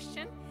not a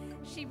Christian,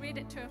 she read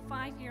it to her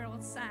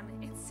 5-year-old son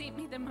and sent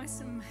me the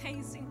most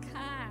amazing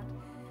card.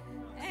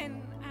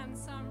 And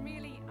so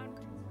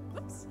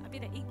whoops, I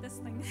better eat this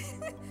thing.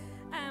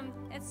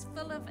 It's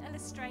full of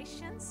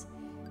illustrations,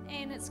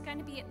 and it's going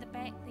to be at the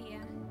back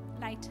there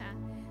later.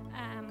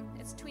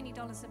 It's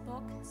 $20 a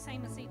book,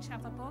 same as each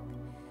other book.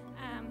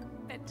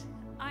 But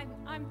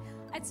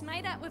it's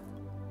made up with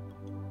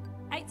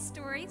 8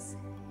 stories,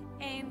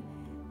 and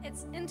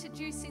it's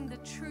introducing the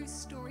true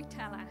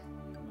storyteller.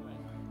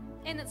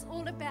 And it's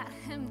all about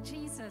him,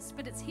 Jesus,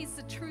 but he's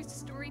the true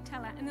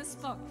storyteller in this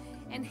book.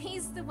 And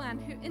he's the one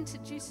who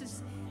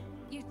introduces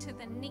you to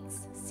the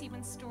next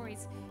 7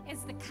 stories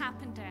as the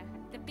carpenter,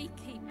 the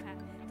beekeeper,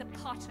 the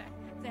potter,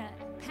 the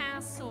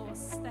power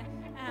source, the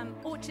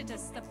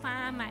orchardist, the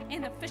farmer,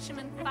 and the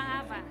fisherman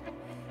father.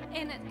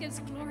 And it gives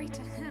glory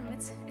to him.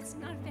 It's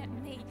not about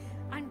me.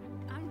 I'm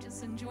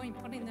just enjoying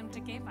putting them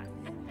together.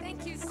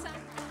 Thank you so much.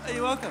 Oh,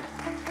 you're welcome.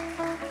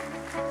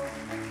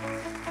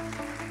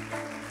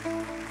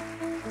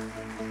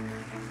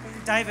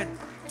 David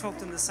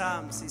talked in the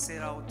Psalms. He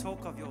said, I will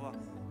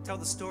tell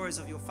the stories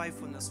of your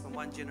faithfulness from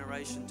one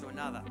generation to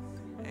another.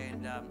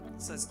 And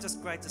so it's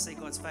just great to see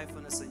God's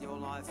faithfulness in your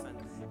life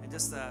and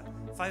just the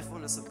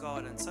faithfulness of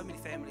God and so many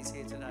families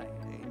here today.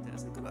 And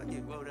so good on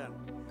you. Well done.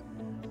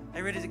 Are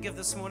you ready to give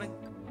this morning?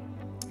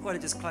 Why don't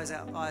you just close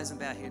our eyes and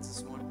bow our heads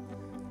this morning?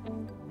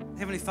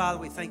 Heavenly Father,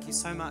 we thank you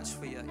so much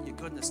for your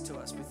goodness to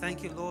us. We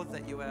thank you, Lord,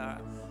 that you are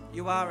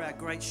our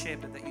great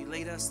shepherd, that you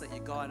lead us, that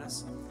you guide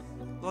us.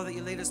 Lord, that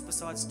you lead us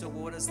beside still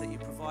waters, that you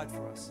provide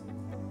for us.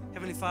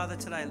 Heavenly Father,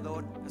 today,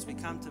 Lord, as we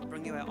come to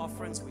bring you our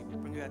offerings, we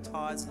bring you our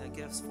tithes and our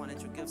gifts,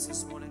 financial gifts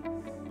this morning.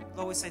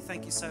 Lord, we say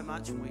thank you so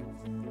much, and we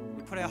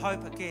put our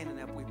hope again,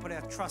 and we put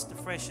our trust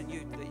afresh in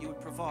you, that you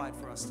would provide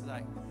for us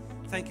today.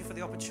 Thank you for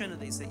the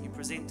opportunities that you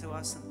present to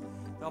us and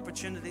the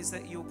opportunities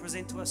that you will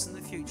present to us in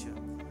the future.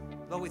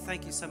 Lord, we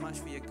thank you so much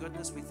for your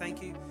goodness. We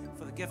thank you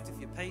for the gift of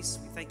your peace.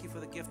 We thank you for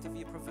the gift of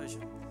your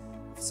provision.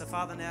 So,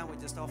 Father, now we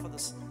just offer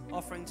this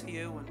offering to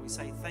you, and we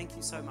say thank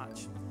you so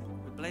much.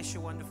 We bless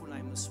your wonderful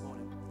name this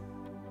morning.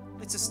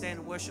 Let's just stand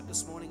and worship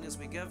this morning as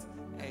we give,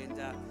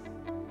 and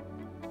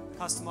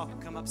Pastor Mike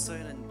will come up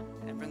soon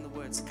and bring the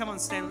words. Come on,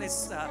 stand.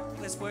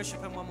 Let's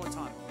worship him one more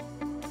time.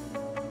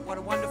 What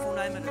a wonderful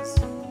name it is.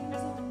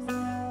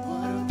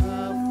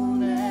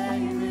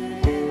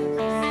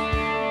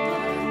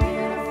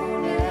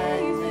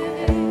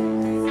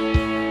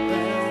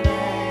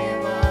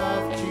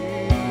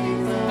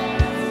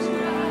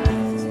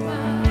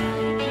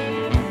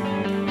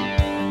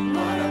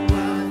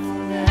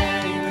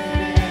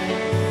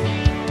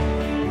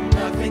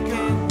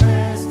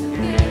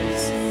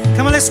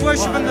 Let's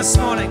worship him this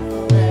morning.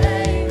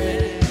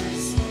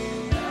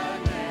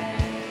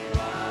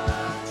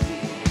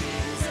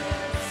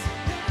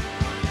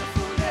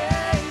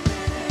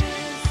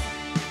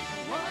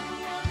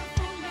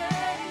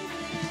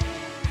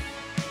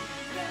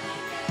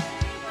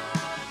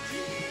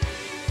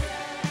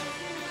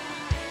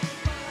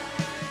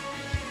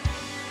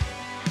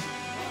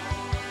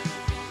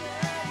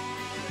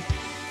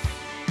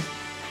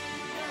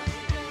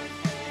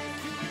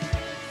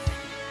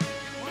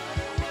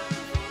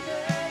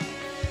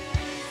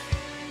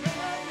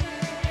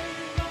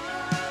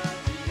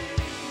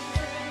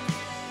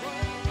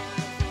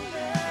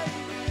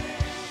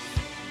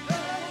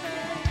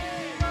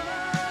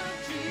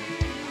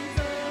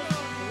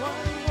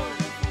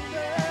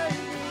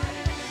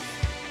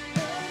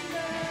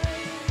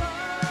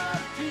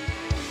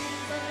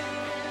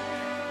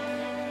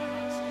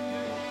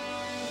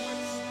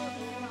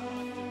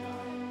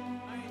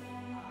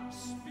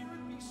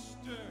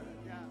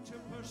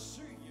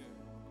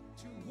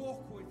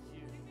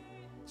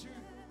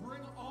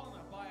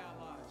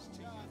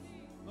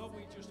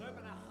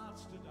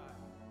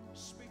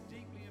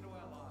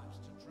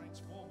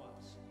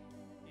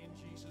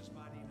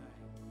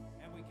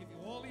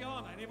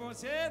 Everyone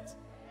said,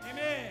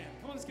 amen.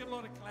 Come on, let's give a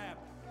lot of clap.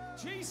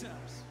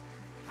 Jesus,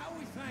 how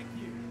we thank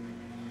you.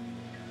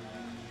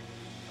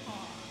 Come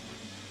on.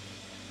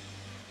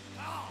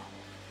 Oh.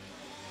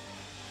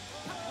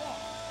 Come on.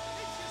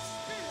 Let your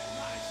spirit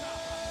rise up.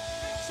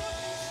 Let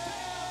something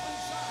stand up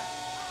inside.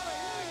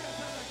 Hallelujah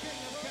to the King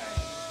of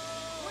Kings.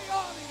 We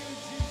honor you,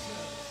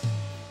 Jesus.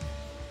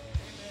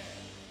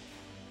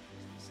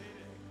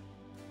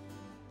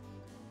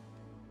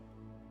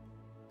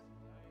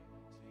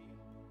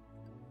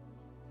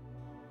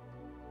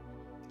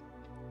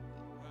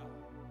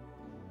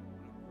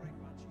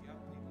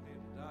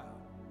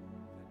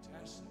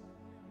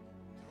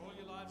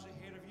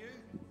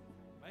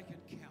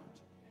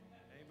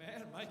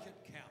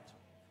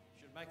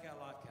 make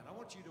our life count. I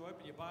want you to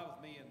open your Bible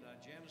with me in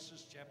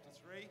Genesis chapter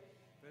 3,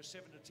 verse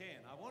 7 to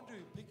 10. I want to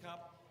pick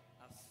up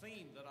a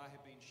theme that I have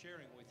been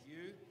sharing with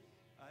you.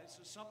 This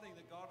is something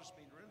that God has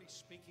been really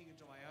speaking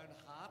into my own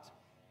heart,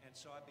 and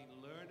so I've been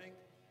learning,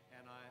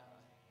 and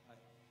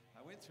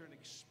I went through an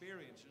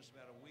experience just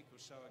about a week or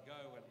so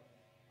ago, and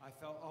I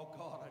felt, oh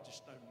God, I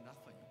just know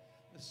nothing.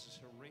 This is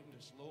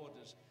horrendous, Lord.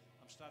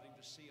 I'm starting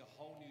to see a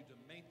whole new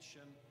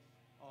dimension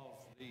of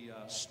the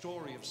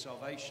story of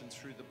salvation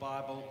through the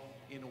Bible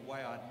in a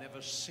way I'd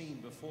never seen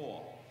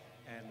before.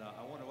 And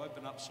I want to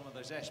open up some of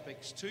those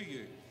aspects to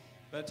you.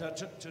 But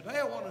today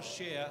I want to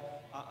share,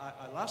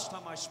 last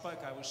time I spoke,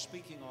 I was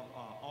speaking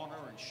on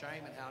honor and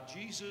shame and how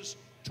Jesus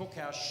took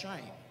our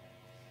shame.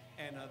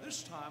 And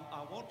this time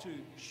I want to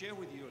share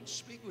with you and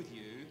speak with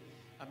you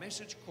a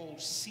message called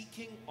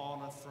Seeking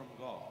Honor from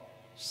God.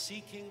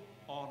 Seeking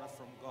honor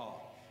from God.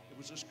 It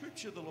was a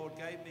scripture the Lord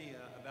gave me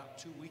about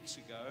 2 weeks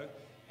ago,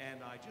 and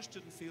I just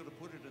didn't feel to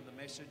put it in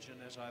the message, and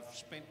as I've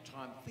spent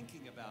time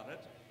thinking about it,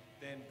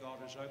 then God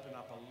has opened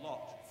up a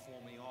lot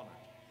for me on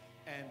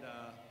it.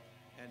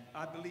 And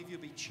I believe you'll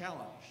be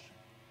challenged.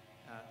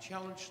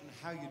 Challenged in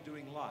how you're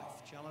doing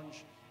life.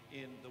 Challenged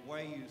in the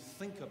way you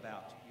think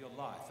about your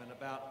life and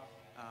about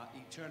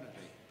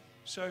eternity.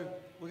 So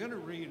we're going to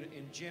read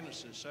in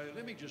Genesis. So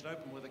let me just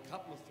open with a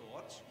couple of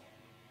thoughts.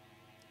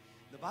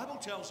 The Bible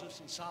tells us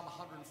in Psalm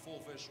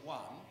 104 verse 1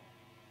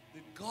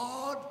 that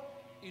God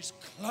is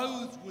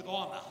clothed with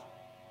honor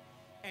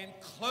and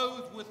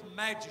clothed with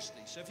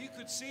majesty. So if you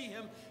could see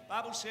him, the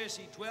Bible says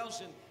he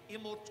dwells in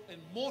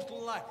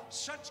immortal light.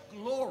 Such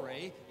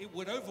glory, it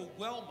would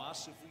overwhelm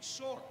us if we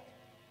saw it.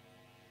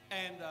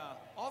 And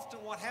often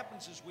what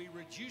happens is we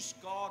reduce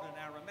God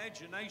in our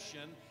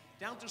imagination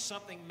down to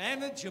something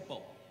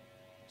manageable,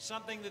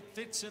 something that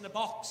fits in a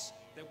box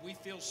that we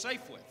feel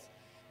safe with.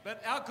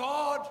 But our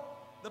God,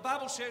 the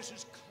Bible says,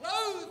 is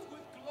clothed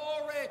with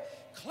glory,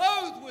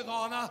 clothed with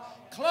honor,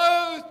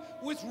 clothed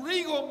with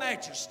regal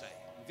majesty.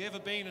 Have you ever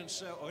been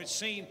or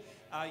seen,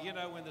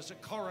 when there's a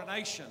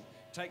coronation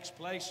takes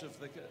place of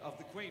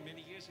the Queen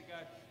many years ago?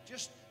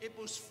 It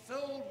was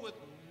filled with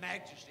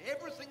majesty.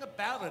 Everything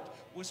about it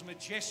was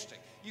majestic.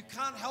 You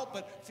can't help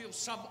but feel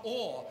some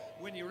awe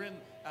when you're in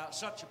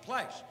such a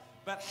place.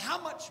 But how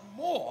much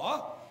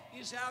more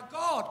is our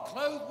God,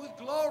 clothed with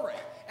glory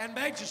and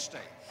majesty?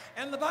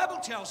 And the Bible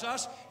tells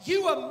us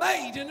you are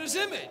made in his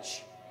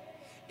image.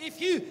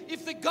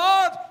 If the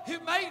God who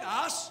made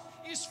us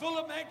is full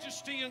of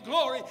majesty and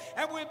glory,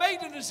 and we're made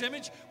in his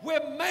image,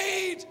 we're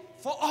made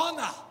for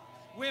honor.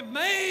 We're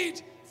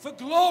made for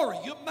glory.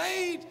 You're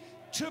made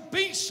to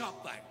be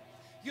something.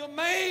 You're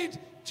made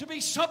to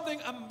be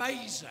something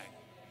amazing.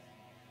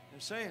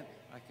 You're saying,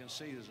 I can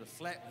see there's a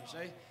flatness,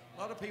 eh?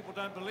 A lot of people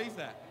don't believe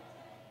that.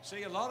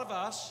 See, a lot of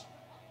us,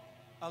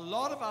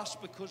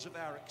 because of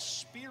our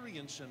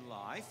experience in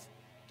life,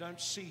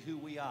 don't see who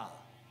we are.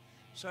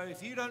 So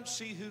if you don't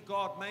see who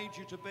God made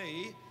you to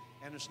be,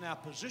 and is now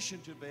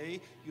positioned to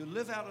be, you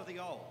live out of the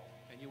old,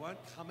 and you won't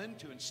come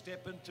into and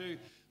step into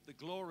the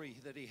glory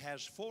that he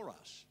has for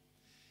us.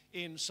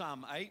 In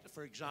Psalm 8,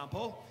 for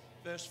example,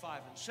 verse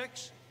 5 and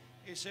 6,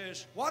 it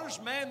says, what is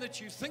man that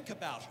you think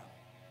about him,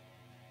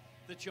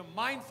 that you're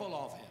mindful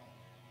of him?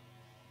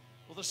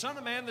 Well, the Son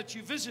of Man that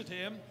you visit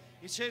him,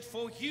 he said,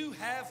 for you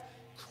have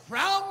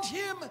crowned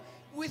him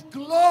with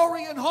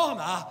glory and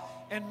honor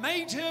and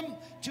made him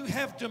to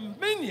have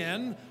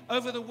dominion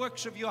over the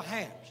works of your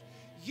hands.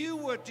 You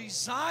were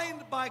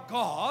designed by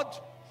God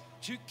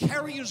to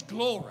carry his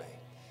glory.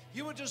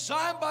 You were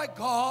designed by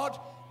God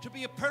to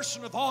be a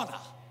person of honor,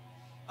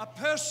 a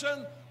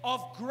person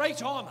of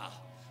great honor,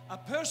 a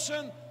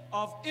person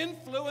of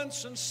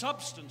influence and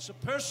substance, a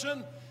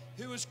person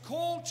who is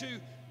called to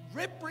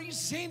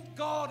represent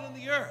God in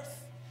the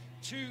earth,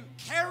 to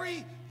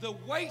carry the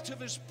weight of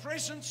his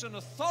presence and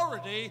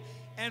authority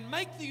and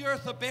make the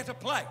earth a better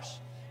place.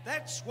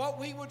 That's what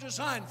we were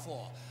designed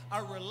for,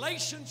 a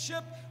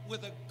relationship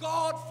with a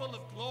God full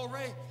of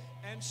glory.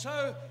 And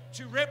so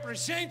to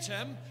represent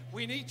him,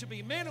 we need to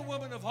be men and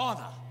women of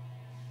honor.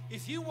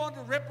 If you want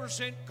to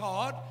represent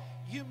God,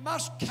 you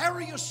must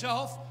carry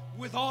yourself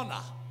with honor.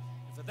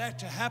 And for that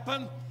to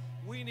happen,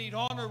 we need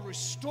honor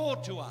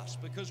restored to us,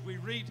 because we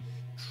read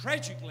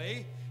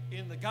tragically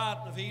in the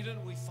Garden of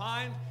Eden, we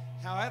find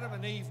how Adam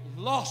and Eve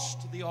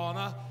lost the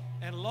honor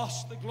and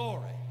lost the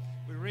glory.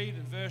 We read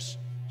in verse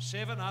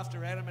 7,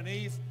 after Adam and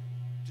Eve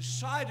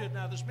decided,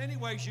 now there's many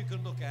ways you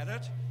can look at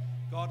it.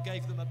 God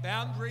gave them a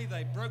boundary.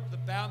 They broke the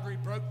boundary,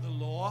 broke the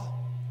law.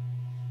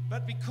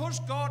 But because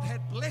God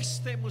had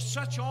blessed them with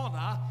such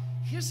honor,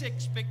 his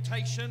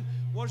expectation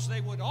was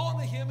they would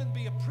honor him and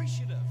be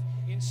appreciative.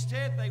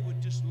 Instead, they were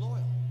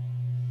disloyal.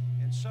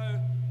 And so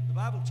the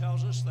Bible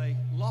tells us they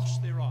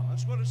lost their honor.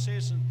 That's what it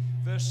says in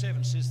verse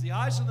 7. It says, the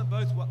eyes of them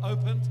both were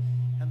opened,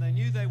 and they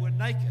knew they were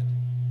naked.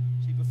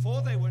 See,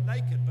 before they were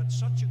naked, but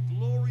such a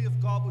glory of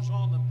God was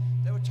on them,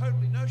 they were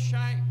totally no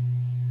shame.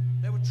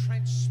 They were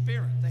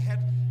transparent. They had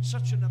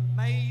such an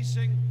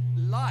amazing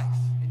life.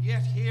 And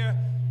yet here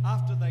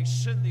after they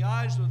sinned, the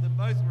eyes of them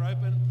both were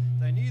open.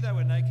 They knew they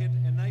were naked,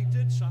 and they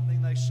did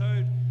something. They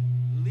sewed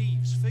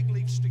leaves, fig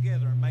leaves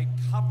together, and made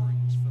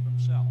coverings for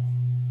themselves.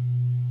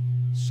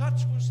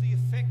 Such was the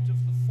effect of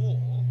the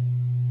fall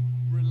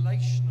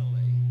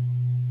relationally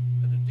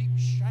that a deep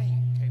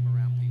shame came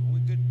around people.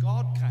 When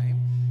God came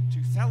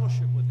to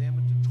fellowship with them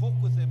and to talk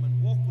with them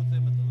and walk with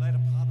them in the latter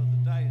part of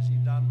the day, as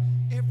he'd done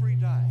every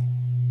day,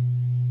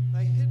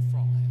 they hid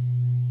from him.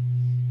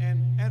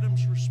 And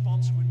Adam's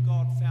response when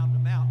God found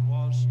him out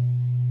was,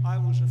 I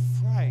was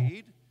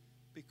afraid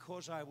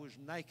because I was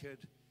naked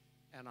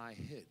and I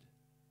hid.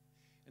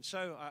 And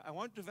so I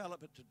won't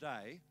develop it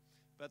today,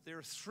 but there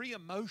are three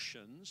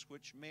emotions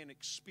which men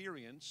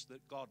experience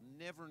that God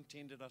never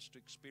intended us to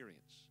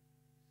experience.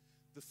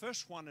 The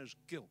first one is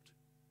guilt.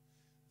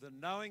 The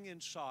knowing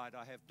inside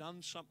I have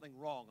done something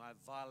wrong, I've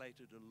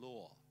violated a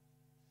law.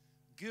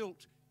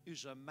 Guilt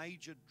is a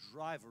major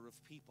driver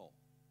of people.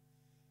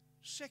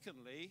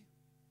 Secondly,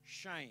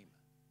 shame.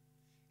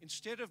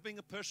 Instead of being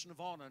a person of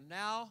honor,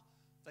 now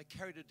they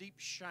carried a deep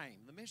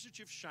shame. The message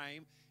of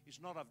shame is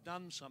not I've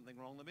done something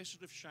wrong. The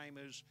message of shame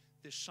is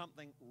there's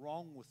something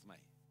wrong with me.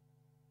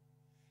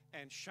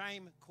 And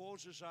shame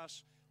causes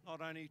us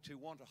not only to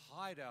want to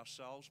hide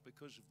ourselves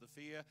because of the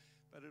fear,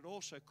 but it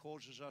also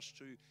causes us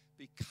to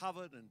be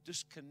covered and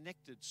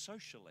disconnected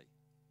socially.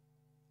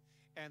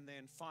 And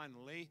then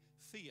finally,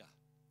 fear.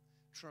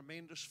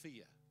 Tremendous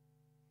fear.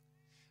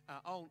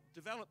 I'll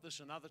develop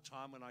this another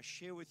time when I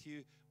share with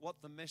you what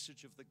the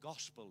message of the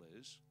gospel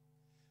is.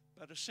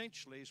 But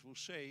essentially, as we'll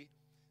see,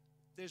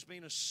 there's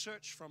been a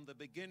search from the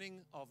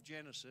beginning of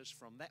Genesis,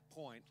 from that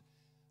point,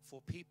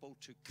 for people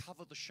to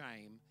cover the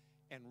shame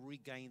and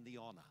regain the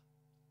honor.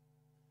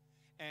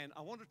 And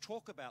I want to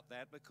talk about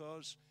that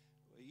because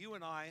you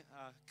and I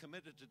are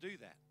committed to do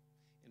that.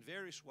 In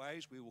various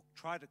ways, we will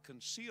try to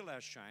conceal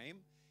our shame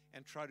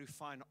and try to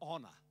find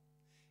honor.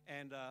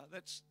 And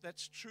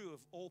that's true of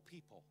all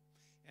people,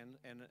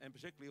 and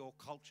particularly all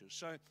cultures.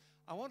 So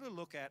I want to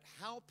look at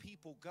how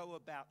people go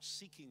about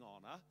seeking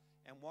honor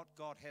and what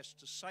God has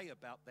to say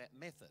about that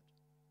method.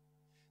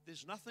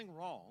 There's nothing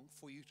wrong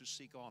for you to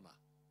seek honor.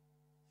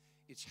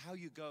 It's how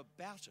you go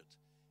about it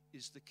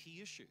is the key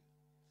issue.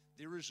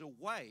 There is a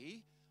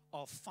way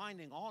of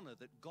finding honor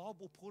that God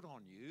will put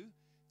on you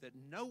that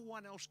no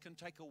one else can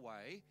take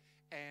away,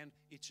 and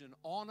it's an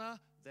honor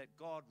that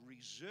God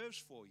reserves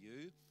for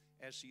you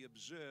as He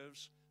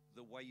observes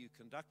the way you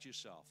conduct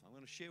yourself. I'm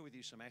going to share with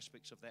you some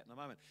aspects of that in a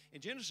moment.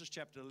 In Genesis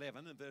chapter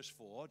 11 and verse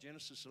 4,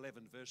 Genesis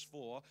 11 verse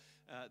 4,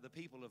 the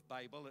people of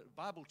Babel, the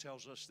Bible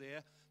tells us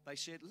there, they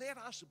said, let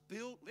us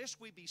build,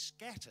 lest we be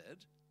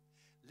scattered,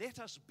 let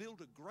us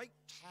build a great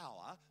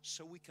tower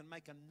so we can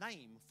make a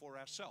name for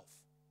ourselves.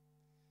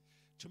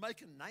 To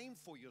make a name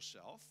for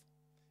yourself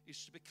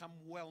is to become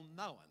well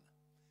known.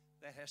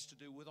 That has to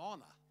do with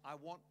honor. I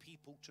want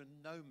people to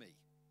know me.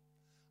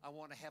 I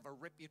want to have a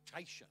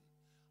reputation.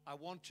 I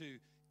want to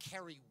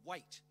carry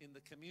weight in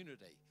the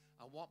community.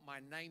 I want my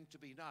name to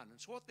be known. And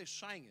so what they're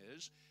saying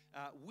is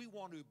we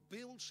want to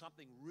build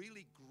something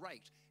really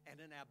great. And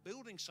in our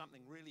building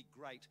something really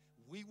great,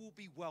 we will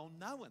be well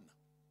known.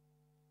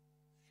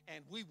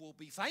 And we will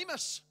be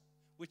famous,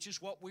 which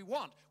is what we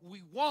want.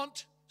 We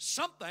want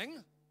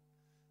something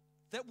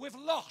that we've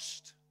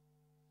lost.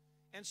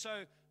 And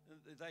so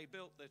they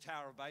built the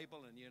Tower of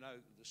Babel, and you know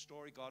the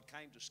story, God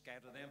came to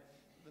scatter them.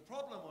 The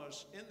problem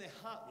was, in their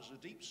heart was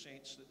a deep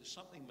sense that there's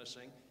something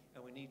missing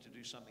and we need to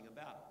do something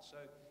about it. So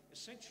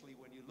essentially,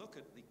 when you look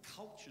at the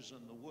cultures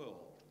in the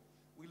world,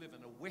 we live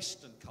in a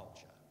Western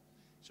culture.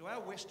 So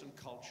our Western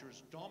culture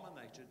is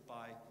dominated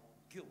by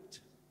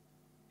guilt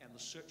and the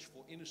search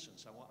for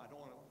innocence. I don't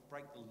want to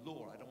break the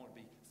law. I don't want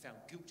to be found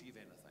guilty of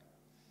anything.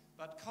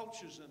 But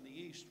cultures in the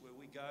East, where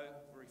we go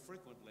very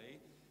frequently,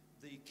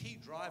 the key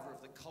driver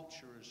of the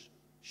culture is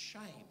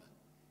shame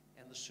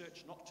and the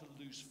search not to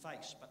lose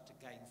face, but to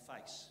gain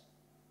face.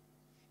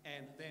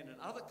 And then in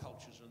other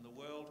cultures in the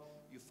world,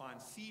 you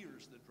find fear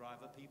is the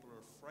driver. People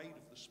are afraid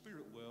of the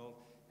spirit world,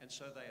 and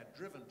so they are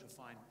driven to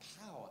find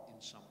power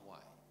in some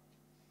way.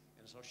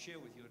 And as I'll share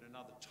with you at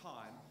another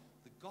time,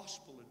 the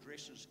gospel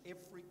addresses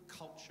every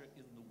culture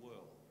in the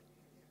world.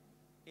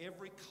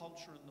 Every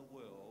culture in the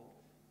world,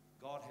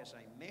 God has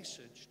a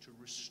message to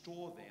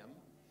restore them,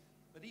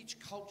 but each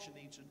culture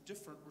needs a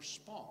different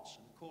response.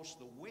 And of course,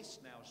 the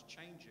West now is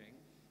changing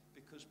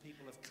because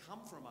people have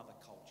come from other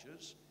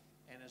cultures,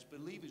 and as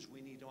believers,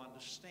 we need to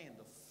understand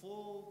the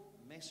full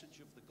message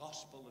of the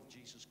gospel of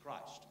Jesus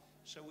Christ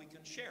so we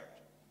can share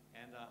it.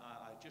 And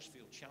I just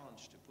feel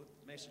challenged to put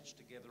the message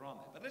together on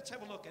that. But let's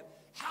have a look at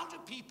how do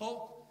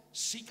people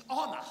seek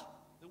honor.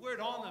 The word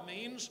honor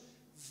means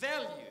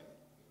value,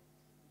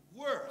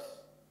 worth.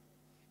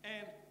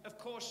 And of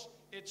course,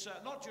 it's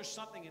not just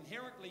something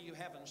inherently you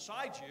have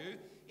inside you,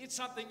 it's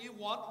something you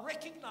want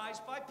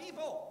recognized by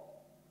people.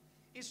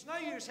 It's no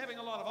use having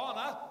a lot of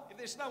honor if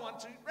there's no one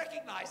to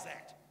recognize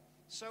that.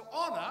 So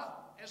honor,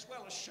 as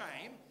well as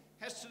shame,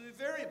 has to do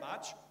very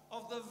much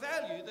of the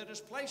value that is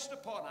placed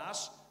upon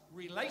us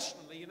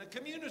relationally in a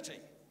community.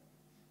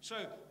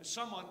 So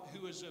someone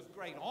who is of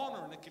great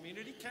honor in the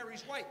community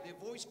carries weight. Their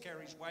voice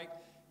carries weight.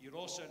 You'd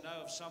also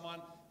know of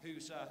someone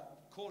who's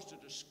caused a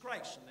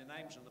disgrace, and their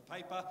name's in the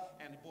paper,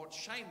 and brought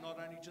shame not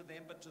only to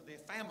them but to their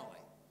family.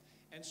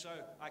 And so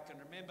I can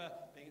remember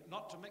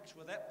not to mix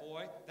with that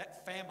boy.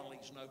 That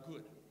family's no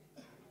good.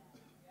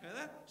 You know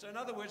that? So in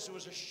other words, there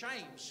was a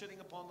shame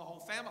sitting upon the whole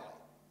family.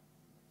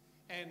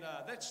 And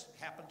that's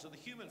happened to the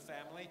human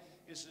family,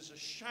 is there's a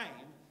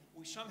shame.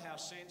 We somehow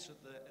sense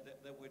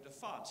that we're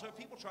defiled. So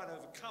people try to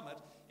overcome it,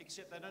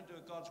 except they don't do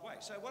it God's way.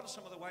 So what are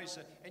some of the ways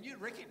and you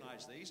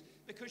recognize these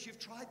because you've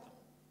tried them.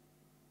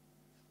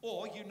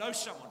 Or you know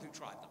someone who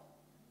tried them.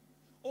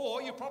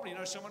 Or you probably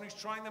know someone who's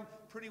trying them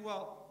pretty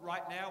well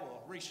right now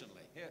or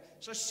recently. Yeah.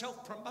 So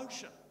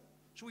self-promotion.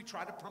 So we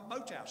try to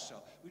promote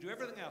ourselves. We do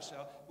everything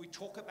ourselves. We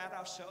talk about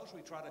ourselves.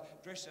 We try to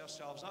dress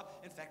ourselves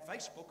up. In fact,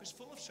 Facebook is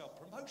full of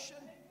self-promotion.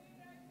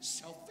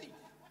 Selfie.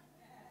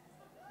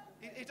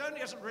 It only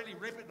doesn't really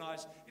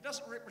recognize, it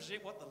doesn't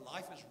represent what the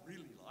life is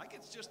really like.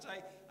 It's just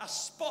a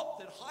spot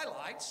that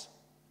highlights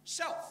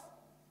self.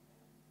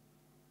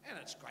 And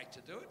it's great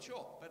to do it,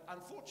 sure. But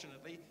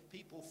unfortunately,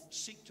 people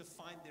seek to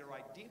find their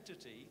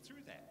identity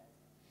through that.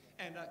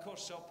 And of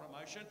course,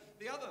 self-promotion.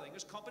 The other thing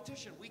is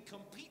competition. We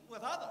compete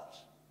with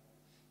others.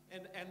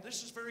 And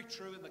this is very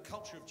true in the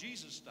culture of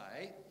Jesus'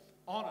 day.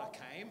 Honor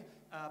came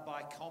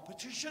by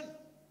competition.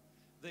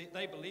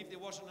 They believed there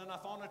wasn't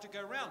enough honor to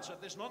go around. So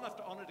if there's not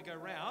enough honor to go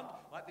around,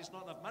 like there's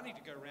not enough money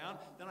to go around,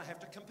 then I have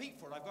to compete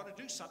for it. I've got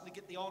to do something to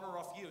get the honor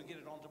off you and get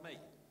it onto me.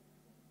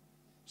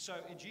 So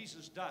in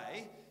Jesus'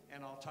 day,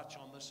 and I'll touch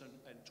on this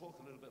and talk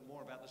a little bit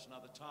more about this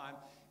another time,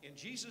 in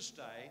Jesus'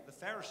 day, the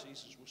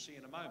Pharisees, as we'll see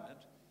in a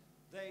moment,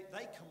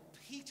 they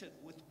competed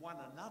with one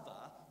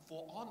another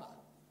for honor.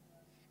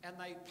 And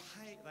they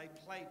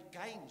played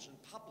games in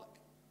public.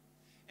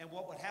 And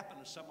what would happen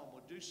is someone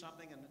would do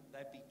something and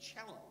they'd be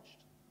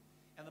challenged.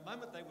 And the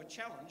moment they were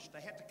challenged, they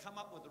had to come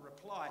up with a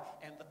reply,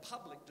 and the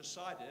public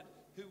decided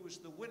who was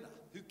the winner,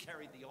 who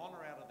carried the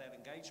honor out of that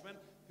engagement,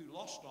 who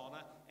lost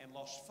honor and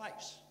lost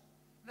face.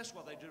 And that's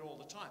what they did all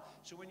the time.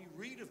 So when you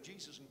read of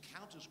Jesus'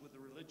 encounters with the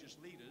religious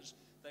leaders,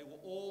 they were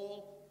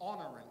all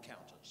honor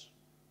encounters.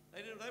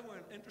 They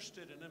weren't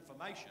interested in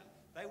information.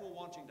 They were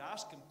wanting to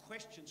ask him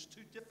questions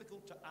too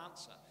difficult to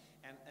answer.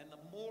 And the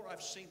more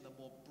I've seen, the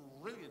more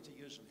brilliant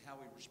he is in how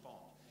he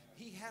responds.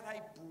 He had a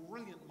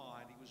brilliant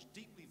mind. He was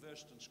deeply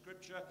versed in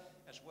Scripture,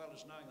 as well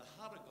as knowing the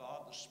heart of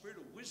God. The spirit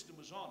of wisdom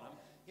was on him.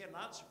 He had an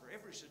answer for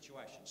every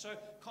situation. So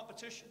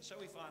competition. So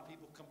we find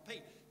people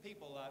compete.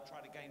 People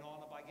try to gain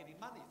honor by getting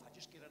money. If I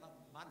just get enough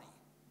money,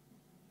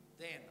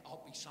 then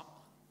I'll be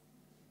someone.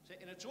 So,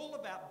 and it's all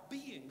about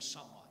being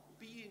someone,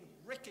 being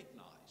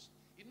recognized.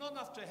 It's not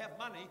enough to have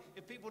money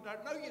if people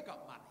don't know you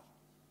got money.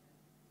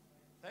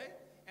 Okay?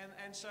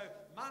 And so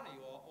money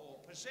or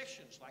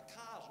possessions like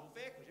cars or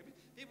vehicles,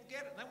 people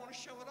get it and they want to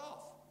show it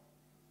off.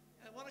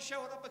 And they want to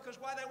show it off because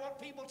why? They want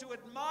people to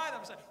admire them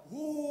and say,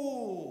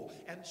 ooh,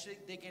 and see,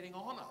 they're getting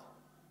honor.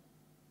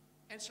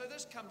 And so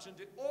this comes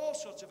into all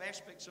sorts of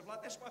aspects of life.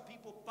 That's why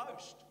people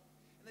boast.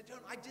 And they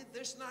don't, I did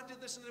this and I did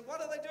this. And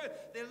what are they doing?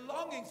 They're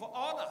longing for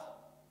honor.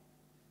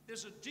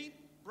 There's a deep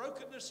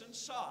brokenness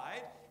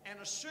inside and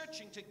a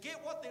searching to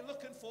get what they're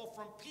looking for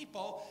from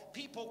people.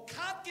 People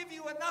can't give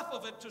you enough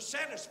of it to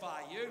satisfy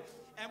you.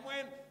 And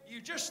when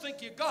you just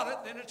think you got it,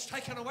 then it's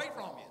taken away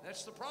from you.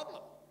 That's the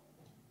problem.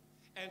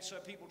 And so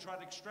people try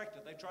to extract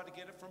it. They try to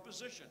get it from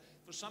position.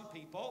 For some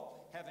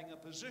people, having a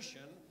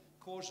position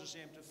causes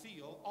them to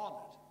feel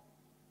honored.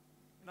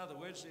 In other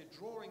words, they're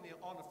drawing their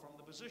honor from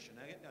the position.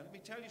 Now let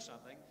me tell you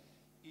something.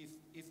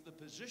 If the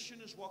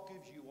position is what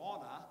gives you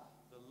honor,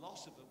 the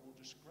loss of it will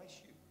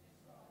disgrace you.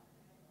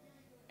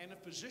 And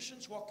if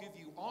position's what give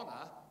you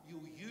honor,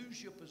 you'll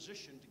use your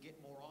position to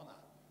get more honor.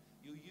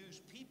 You'll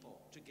use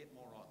people to get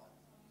more honor.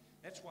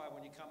 That's why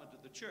when you come into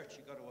the church,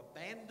 you've got to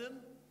abandon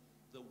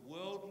the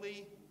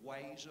worldly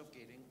ways of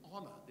getting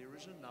honor. There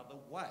is another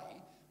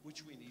way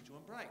which we need to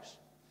embrace.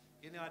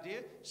 Get the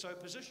idea? So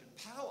position,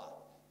 power.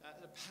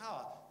 The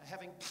power,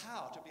 having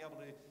power to be able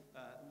to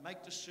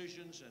make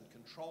decisions and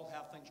control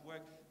how things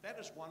work, that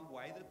is one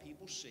way that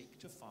people seek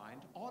to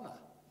find honor.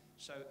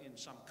 So in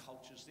some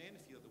cultures then,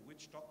 if you're the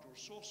witch doctor or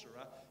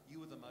sorcerer,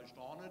 you are the most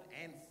honored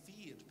and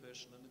feared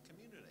person in the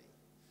community.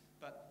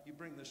 But you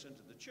bring this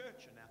into the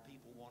church and now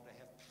people want to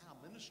have power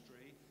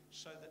ministry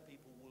so that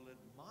people will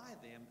admire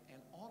them and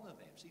honor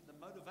them. See, the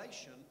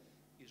motivation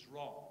is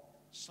wrong.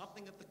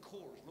 Something at the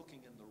core is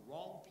looking in the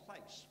wrong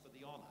place for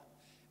the honor.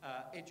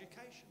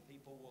 Education,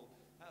 people will,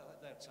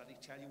 they'll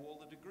tell you all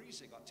the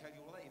degrees they got, tell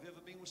you all that. You've ever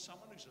been with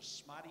someone who's a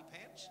smarty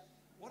pants?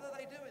 What are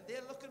they doing?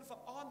 They're looking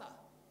for honor.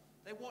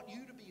 They want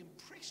you to be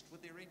impressed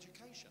with their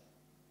education.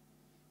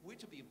 We're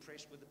to be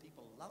impressed with the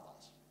people who love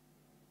us.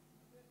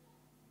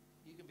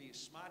 You can be a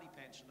smarty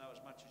pants and know as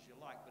much as you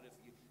like, but if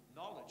your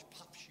knowledge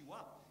puffs you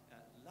up,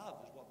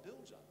 love is what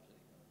builds up.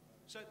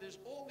 So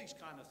there's all these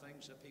kind of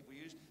things that people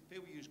use.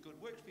 People use good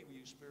works, people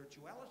use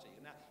spirituality.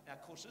 And now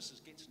of course, this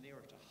gets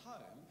nearer to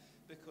home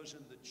because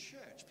in the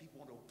church,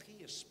 people want to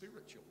appear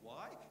spiritual.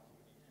 Why?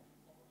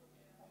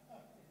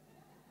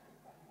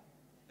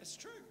 It's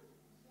true.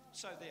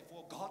 So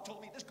therefore, God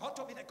told me this, God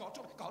told me that, God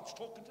told me, God's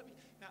talking to me.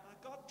 Now,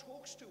 God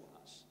talks to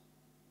us,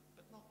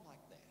 but not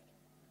like that.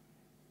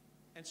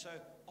 And so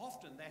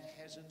often that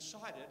has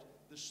inside it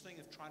this thing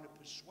of trying to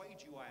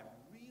persuade you I am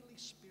really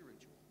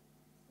spiritual.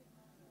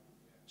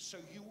 So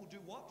you will do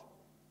what?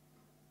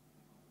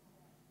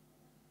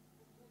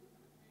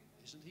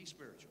 Isn't he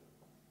spiritual?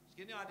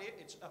 You get the idea?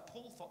 It's a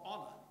pull for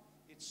honor.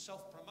 It's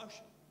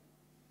self-promotion.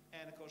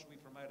 And of course, we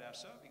promote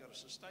ourselves. We've got to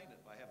sustain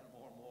it by having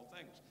more and more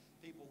things.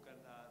 People can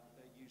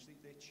use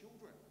their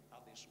children are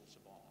their source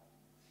of honor.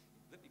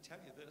 Let me tell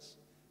you this,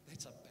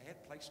 that's a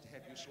bad place to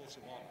have your source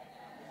of honor.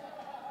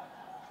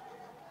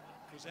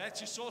 Because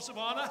that's your source of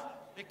honor,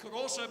 it could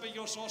also be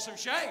your source of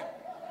shame.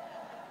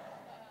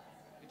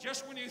 And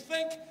just when you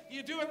think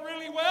you're doing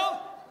really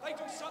well, they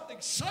do something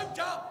so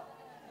dumb.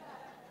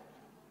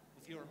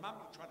 If you're a mum,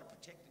 you try to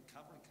protect and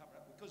cover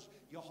up because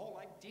your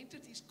whole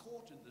identity's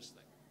caught in this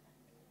thing.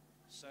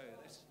 So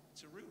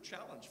it's a real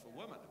challenge for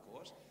women, of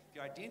course. If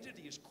your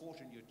identity is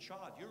caught in your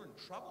child, you're in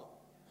trouble.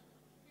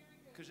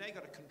 Because now you've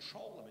got to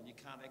control them and you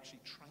can't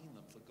actually train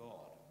them for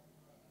God.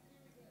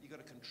 You've got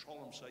to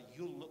control them so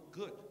you'll look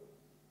good.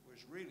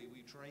 Whereas really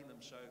we train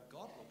them so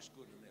God looks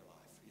good in their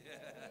life.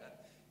 Yeah.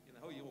 You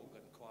know, you're all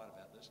getting quiet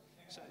about this.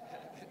 So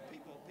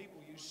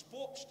people use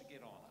sports to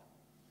get honor.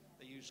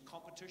 They use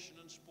competition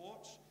in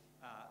sports.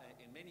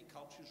 In many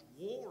cultures,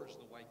 war is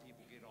the way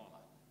people get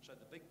honor. So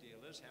the big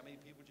deal is how many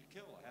people did you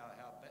kill?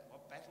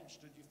 What battles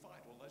did you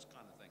fight? All those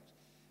kind of things.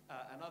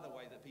 Another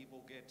way that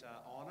people get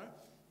honor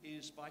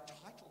is by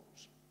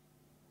titles.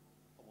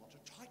 I want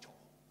a title.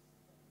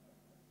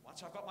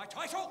 Once I've got my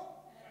title,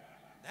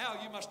 now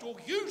you must all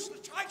use the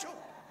title.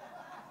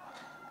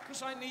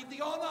 Because I need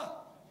the honor.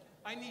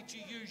 I need to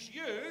use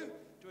you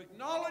to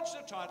acknowledge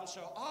the title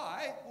so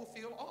I will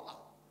feel honor.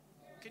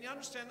 Can you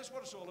understand this?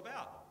 What it's all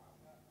about?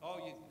 Oh,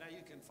 now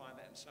you can find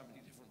that in so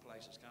many different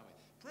places, can't we?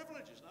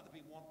 Privileges, and other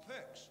people want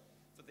perks.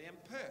 For them,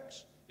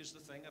 perks is the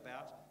thing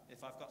about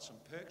if I've got some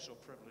perks or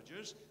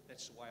privileges,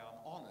 that's the way I'm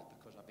honoured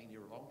because I've been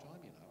here a long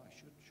time, you know. I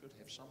should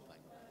have something.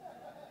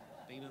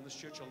 Been in this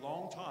church a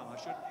long time.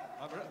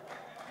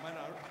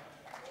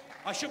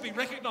 I should be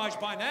recognised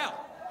by now.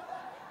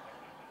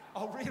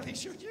 Oh, really?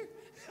 Should you?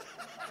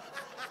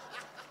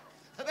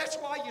 That's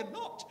why you're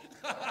not.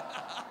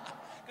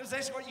 Because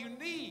that's what you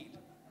need.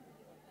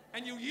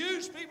 And you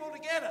use people to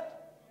get it.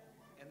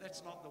 And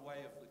that's not the way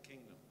of the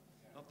kingdom.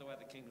 Not the way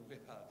the kingdom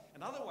works.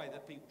 Another way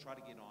that people try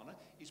to get honor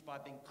is by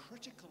being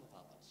critical of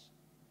others.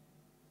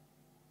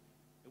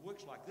 It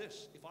works like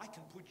this. If I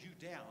can put you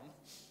down,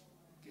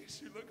 guess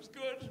who looks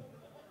good?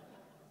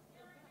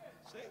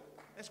 See?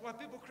 That's why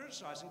people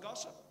criticize and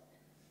gossip.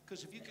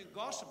 Because if you can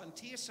gossip and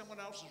tear someone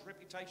else's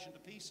reputation to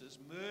pieces,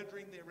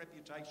 murdering their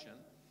reputation,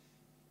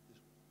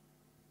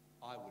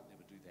 I would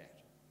never do that.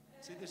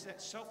 See, there's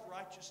that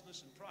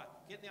self-righteousness and pride.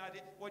 Get the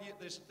idea? Well,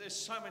 there's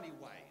so many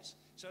ways.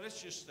 So let's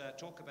just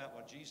talk about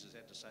what Jesus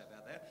had to say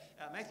about that.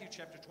 Matthew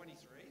chapter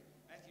 23.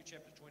 Matthew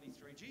chapter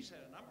 23. Jesus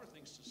had a number of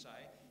things to say.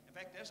 In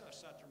fact, as I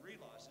start to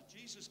realize that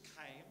Jesus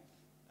came,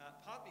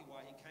 partly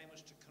why he came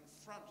was to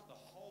confront the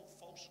whole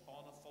false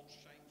honor, false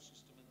shame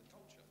system in the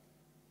culture.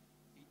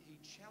 He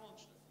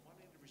challenged it from one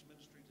end of his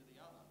ministry to the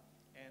other.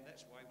 And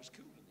that's why he was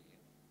killed in the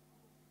end.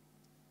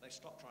 They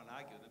stopped trying to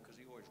argue with him because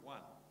he always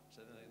won.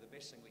 So then the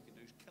best thing we can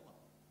do is kill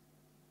him.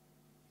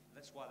 And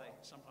that's why they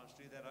sometimes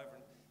do that over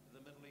in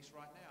the Middle East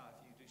right now.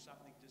 If you do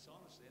something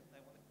dishonest there,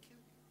 they want to kill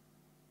you.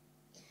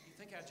 You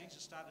think how Jesus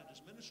started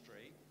his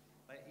ministry,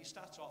 he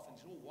starts off and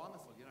he's all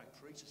wonderful, you know,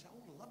 preaches, oh,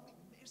 lovely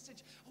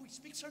message. Oh, he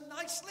speaks so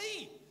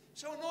nicely,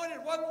 so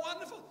anointed,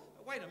 wonderful.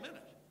 But wait a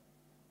minute.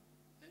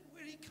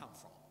 Where did he come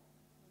from?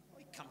 Well,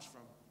 he comes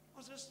from,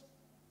 what's this?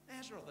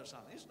 Nazareth or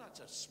something. It's not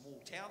a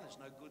small town, there's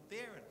no good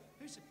there. And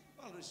there's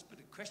a bit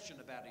of question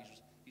about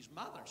his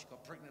mother. She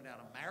got pregnant out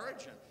of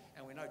marriage,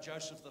 and we know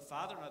Joseph the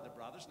father and other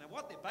brothers. Now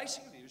what they're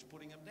basically doing is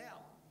putting him down.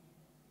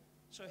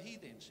 So he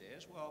then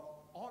says,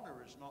 well,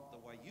 honor is not the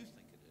way you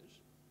think it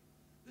is.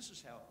 This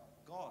is how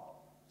God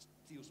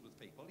deals with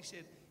people. He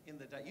said, in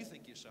the day, you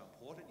think you're so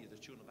important, you're the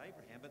children of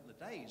Abraham, but in the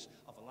days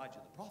of Elijah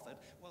the prophet,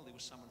 well, there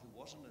was someone who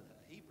wasn't a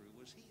Hebrew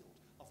who was healed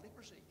of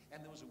leprosy. And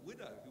there was a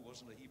widow who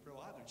wasn't a Hebrew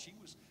either, and she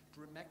was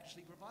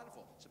miraculously provided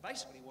for. So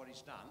basically what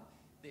he's done,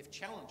 they've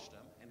challenged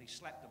him and he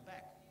slapped them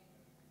back.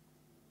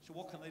 So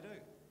what can they do?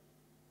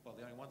 Well,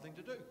 the only one thing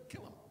to do,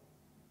 kill him.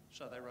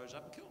 So they rose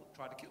up and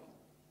tried to kill him.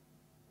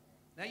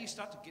 Now you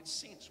start to get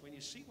sense when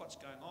you see what's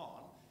going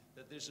on,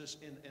 that there's this,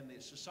 in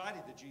the society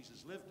that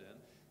Jesus lived in,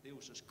 there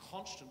was this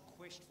constant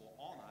quest for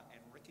honor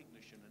and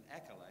recognition and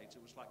accolades.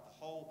 It was like the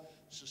whole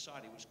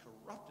society was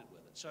corrupted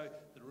with it. So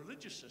the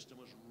religious system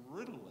was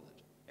riddled with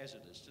it, as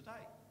it is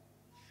today.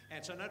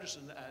 And so notice,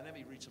 let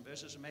me read some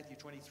verses in Matthew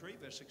 23,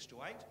 verse 6 to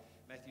 8.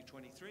 Matthew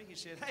 23, he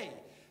said,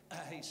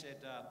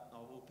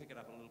 we'll pick it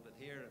up a little bit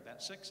here at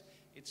about 6.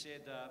 It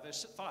said,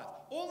 verse 5,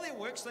 all their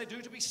works they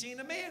do to be seen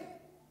of men.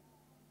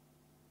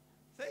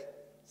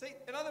 See,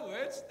 in other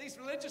words, these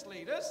religious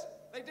leaders,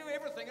 they do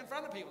everything in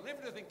front of people. They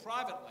never do anything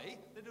privately,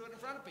 they do it in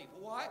front of people.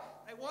 Why?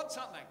 They want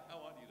something. I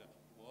want you to,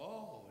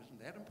 whoa, isn't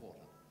that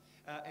important?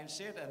 And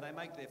said, and they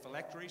make their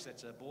phylacteries,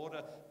 that's a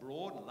border,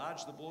 broad,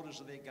 enlarge the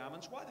borders of their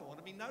garments. Why? They want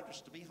to be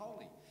noticed, to be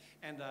holy.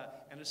 And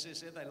it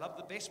says there, they love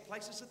the best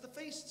places at the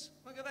feasts.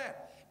 Look at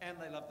that. And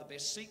they love the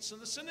best seats in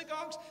the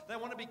synagogues. They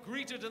want to be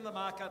greeted in the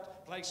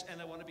marketplace, and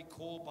they want to be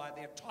called by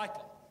their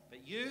title.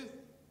 But you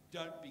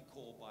don't be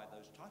called by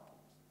those titles.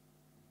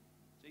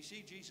 So you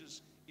see,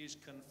 Jesus is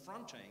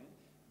confronting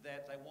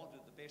that they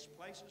wanted the best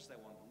places, they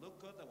want to look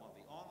good, they want to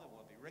be honored, they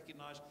want to be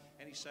recognized,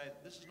 and he said,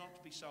 this is not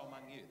to be so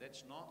among you.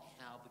 That's not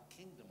how the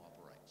kingdom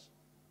operates.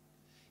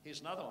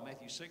 Here's another one,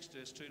 Matthew 6,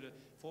 verse 2 to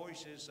 4. He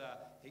says,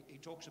 he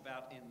talks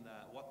about in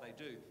what they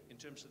do in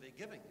terms of their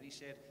giving. And he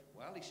said,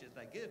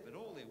 they give, but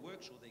all their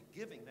works or their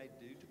giving they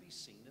do to be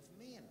seen of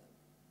men.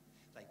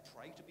 They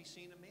pray to be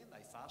seen of men,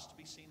 they fast to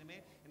be seen of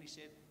men. And he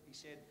said,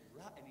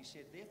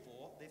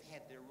 therefore, they've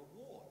had their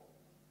reward.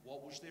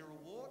 What was their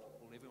reward?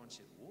 Well, everyone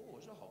said, whoa,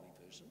 is a holy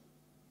person.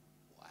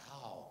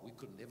 Wow, we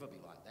could never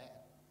be like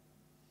that.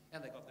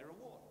 And they got their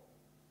reward.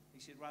 He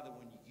said, rather,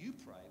 when you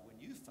pray, when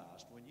you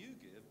fast, when you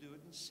give, do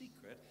it in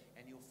secret,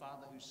 and your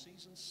Father who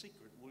sees in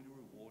secret will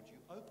reward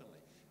you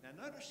openly. Now,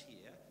 notice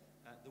here,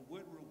 the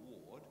word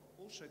reward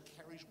also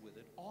carries with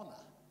it honor.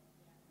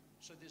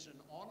 So there's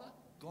an honor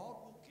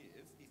God will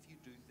give if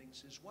you do things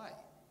his way.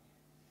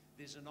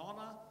 There's an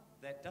honor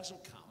that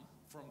doesn't come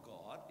from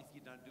God if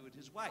you don't do it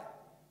his way.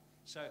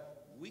 So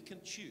we can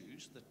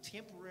choose the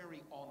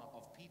temporary honor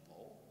of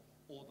people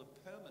or the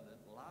permanent,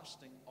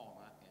 lasting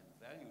honor and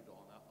valued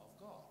honor of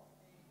God.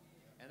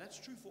 And that's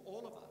true for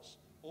all of us.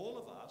 All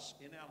of us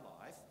in our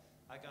life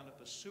are going to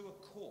pursue a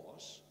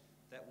course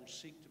that will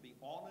seek to be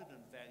honored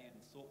and valued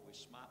and thought we're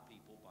smart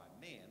people by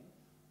men,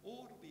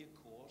 or to be a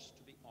course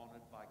to be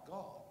honored by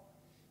God.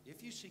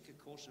 If you seek a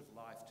course of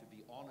life to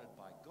be honored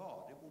by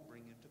God, it will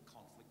bring you into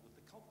conflict with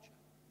the culture.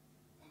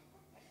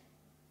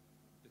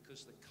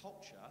 Because the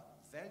culture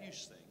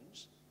values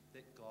things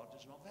that God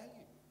does not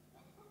value.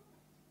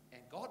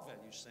 And God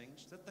values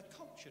things that the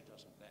culture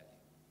doesn't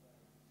value.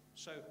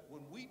 So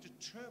when we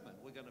determine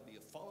we're going to be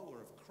a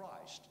follower of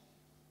Christ,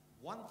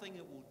 one thing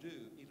it will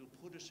do, it'll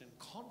put us in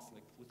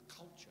conflict with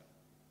culture.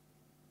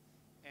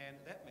 And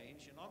that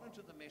means you're not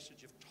into the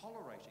message of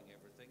tolerating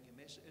everything, you're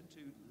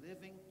into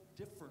living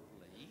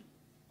differently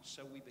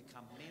so we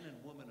become men and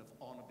women of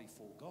honor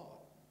before God.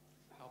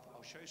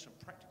 I'll show you some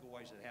practical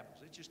ways that happens.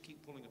 Let's just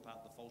keep pulling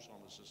apart the false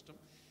honor system.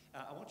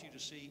 I want you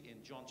to see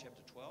in John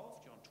chapter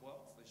 12, John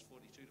 12, verse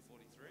 42 to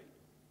 43.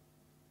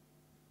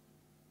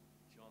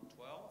 John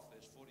 12,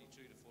 verse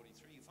 42 to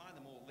 43. You find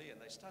them all there, and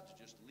they start to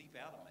just leap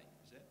out at me.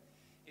 Is that?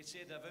 It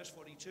said, verse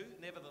 42,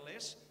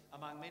 nevertheless,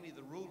 among many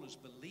the rulers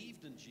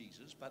believed in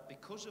Jesus, but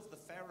because of the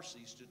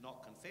Pharisees did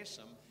not confess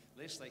him,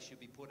 lest they should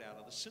be put out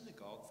of the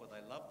synagogue, for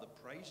they loved the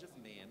praise of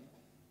men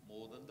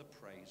more than the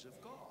praise of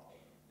God.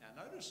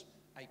 Now notice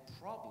a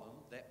problem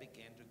that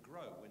began to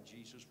grow when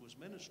Jesus was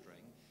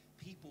ministering.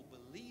 People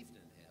believed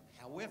in him.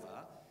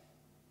 However,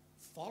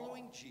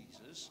 following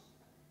Jesus,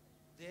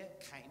 there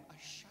came a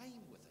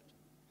shame with it.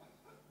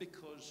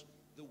 Because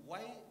the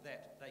way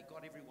that they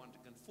got everyone to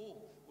conform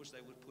was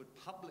they would put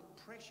public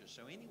pressure.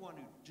 So anyone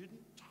who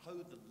didn't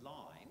toe the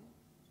line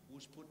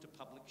was put to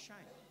public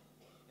shame.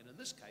 And in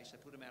this case, they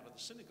put him out of the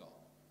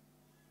synagogue.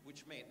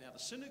 Which meant, now the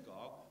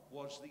synagogue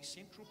was the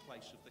central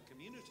place of the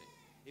community.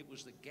 It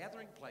was the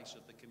gathering place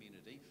of the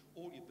community.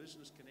 All your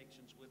business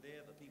connections were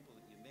there. The people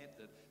that you met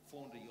that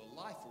formed your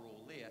life were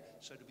all there.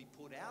 So to be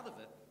put out of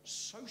it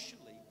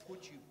socially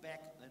put you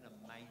back in a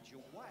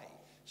major way.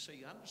 So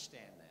you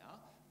understand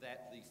now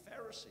that the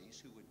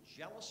Pharisees, who were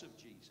jealous of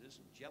Jesus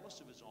and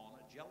jealous of his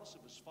honor, jealous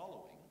of his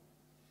following,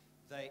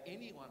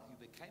 anyone who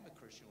became a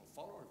Christian or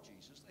follower of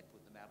Jesus, they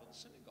put them out of the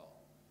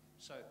synagogue.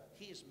 So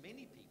here's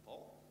many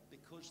people,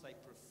 because they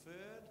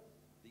preferred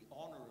the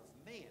honor of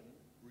men,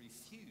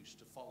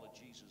 refused to follow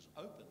Jesus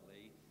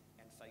openly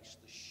and face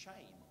the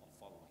shame of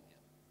following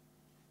him.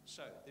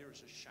 So there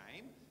is a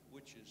shame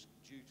which is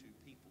due to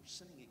people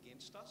sinning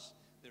against us.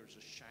 There is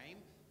a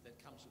shame that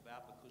comes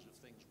about because of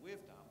things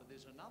we've done, but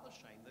there's another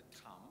shame that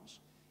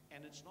comes,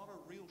 and it's not a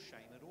real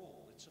shame at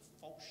all. It's a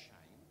false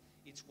shame.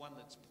 It's one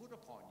that's put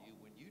upon you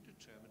when you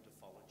determine to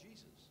follow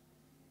Jesus.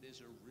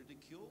 There's a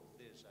ridicule,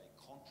 there's a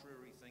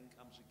contrary thing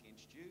comes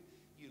against you.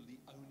 You're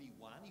the only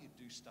one, you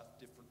do stuff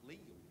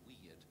differently, you're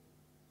weird.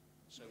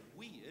 So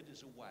weird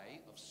is a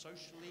way of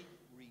socially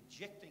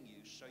rejecting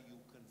you so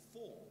you'll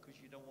conform because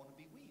you don't want to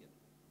be weird.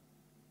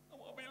 I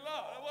want to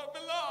belong, I want to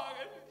belong.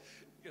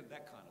 You know,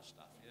 that kind of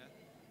stuff, yeah?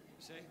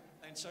 See?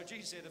 And so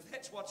Jesus said, if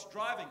that's what's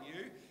driving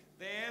you,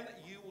 then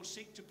you will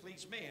seek to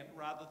please men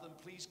rather than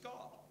please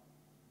God.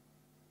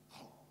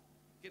 Oh,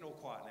 getting all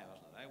quiet now,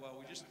 isn't it? Eh? Well,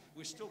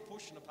 we're still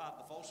pushing apart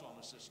the false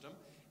honor system,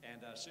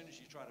 and as soon as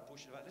you try to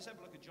push it apart, let's have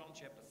a look at John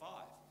chapter 5.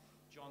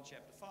 John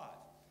chapter 5.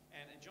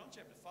 And in John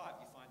chapter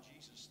 5, you find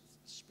Jesus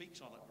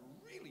speaks on it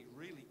really,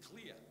 really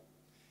clear.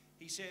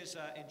 He says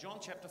in John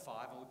chapter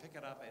 5, and we pick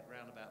it up at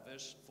round about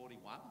verse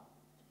 41,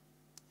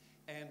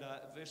 and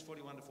verse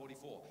 41 to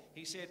 44,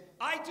 he said,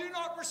 I do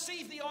not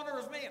receive the honor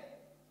of men.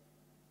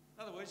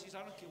 In other words, he says,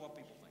 I don't care what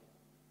people think.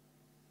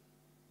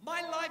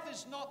 My life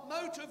is not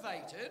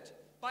motivated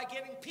by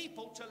getting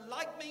people to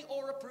like me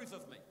or approve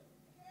of me.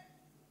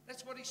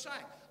 That's what he's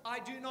saying. I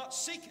do not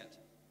seek it.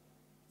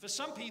 For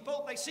some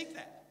people, they seek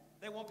that.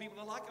 They want people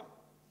to like them.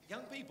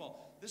 Young people,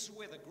 this is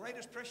where the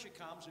greatest pressure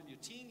comes in your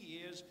teen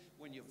years,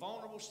 when you're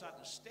vulnerable,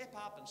 starting to step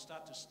up and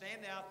start to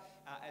stand out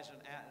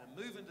and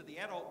move into the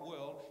adult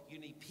world. You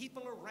need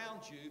people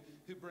around you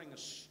who bring a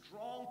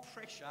strong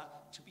pressure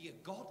to be a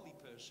godly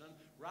person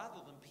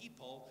rather than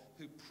people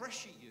who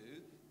pressure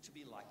you to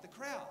be like the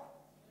crowd.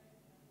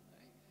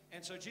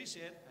 And so Jesus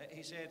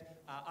said,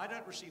 I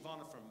don't receive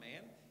honor from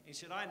man. He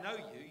said, I know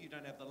you. You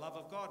don't have the love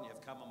of God, and you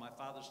have come in my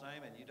Father's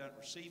name, and you don't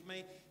receive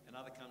me.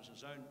 Another comes in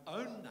his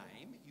own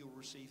name, you'll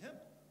receive him.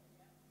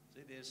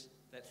 See, there's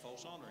that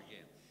false honor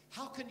again.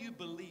 How can you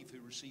believe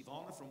who receive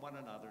honor from one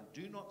another and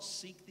do not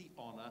seek the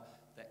honor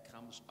that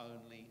comes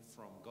only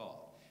from God?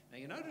 Now,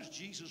 you notice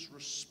Jesus'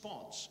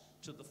 response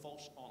to the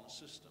false honor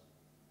system.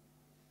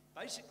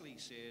 Basically, he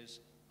says,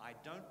 I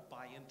don't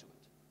buy into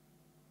it.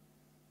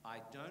 I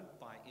don't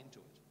buy into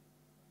it.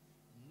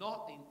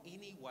 Not in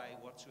any way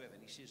whatsoever.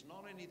 And he says,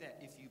 not only that,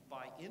 if you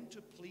buy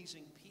into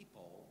pleasing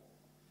people,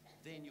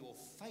 then your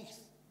faith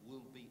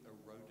will be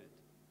eroded.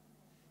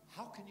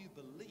 How can you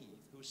believe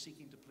who are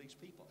seeking to please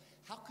people?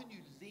 How can you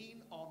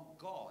lean on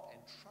God and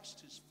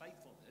trust his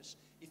faithfulness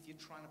if you're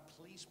trying to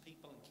please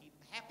people and keep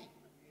them happy?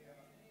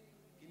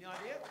 Get the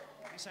idea?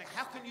 He's saying,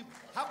 how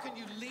can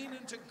you lean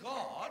into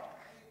God?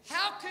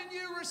 How can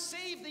you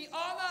receive the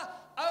honor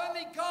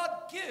only God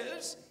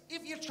gives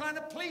if you're trying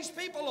to please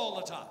people all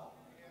the time?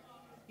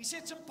 He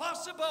said it's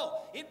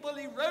impossible. It will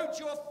erode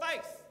your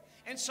faith.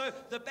 And so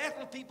the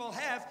battle people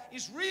have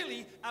is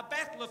really a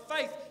battle of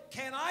faith.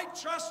 Can I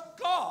trust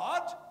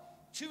God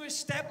to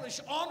establish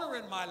honor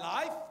in my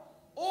life,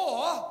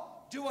 or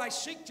do I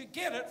seek to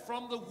get it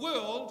from the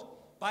world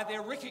by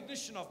their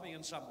recognition of me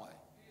in some way?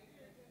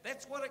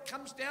 That's what it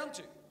comes down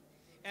to.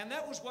 And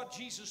that was what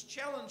Jesus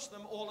challenged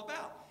them all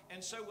about.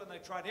 And so when they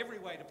tried every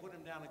way to put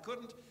him down and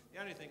couldn't,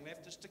 the only thing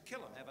left is to kill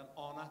him, have an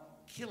honor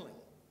killing.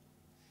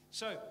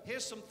 So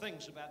here's some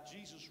things about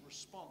Jesus'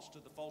 response to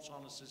the false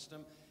honor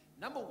system.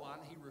 Number one,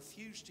 he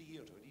refused to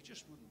yield to it. He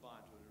just wouldn't buy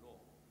into it at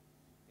all.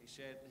 He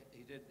said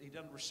he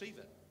didn't receive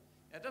it.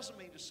 That doesn't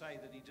mean to say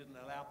that he didn't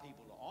allow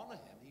people to honor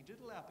him. He did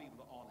allow people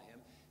to honor him.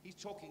 He's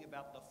talking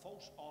about the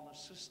false honor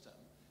system,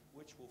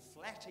 which will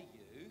flatter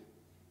you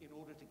in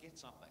order to get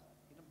something.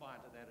 He didn't buy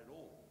into that at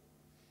all.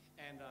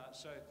 And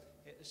so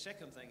the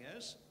second thing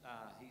is,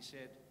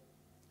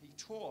 he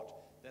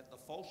taught that the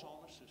false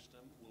honor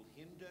system will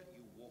hinder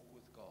your walk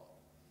with God.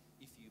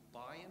 If you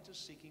buy into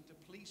seeking to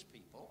please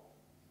people,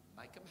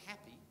 make them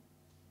happy,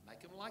 make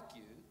them like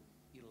you,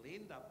 you'll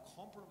end up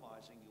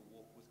compromising your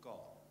walk with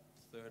God.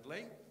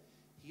 Thirdly,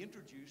 he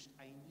introduced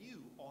a new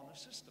honor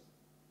system.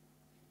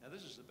 Now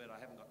this is the bit I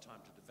haven't got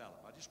time to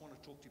develop. I just want to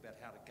talk to you about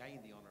how to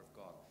gain the honor of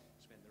God.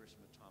 Spend the rest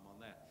of my time on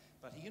that.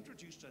 But he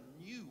introduced a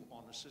new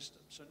honor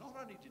system. So not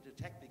only did he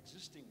attack the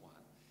existing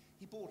one,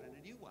 he brought in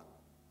a new one.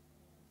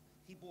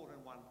 He brought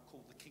in one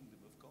called the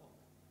kingdom of God.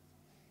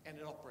 And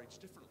it operates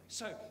differently.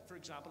 So, for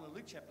example, in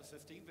Luke chapter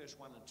 15, verse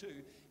 1 and 2,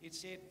 it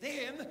said,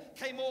 Then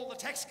came all the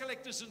tax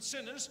collectors and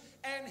sinners,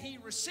 and he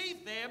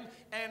received them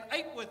and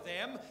ate with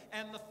them,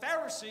 and the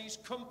Pharisees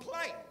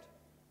complained.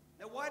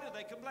 Now, why did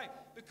they complain?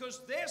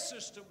 Because their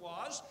system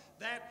was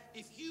that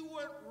if you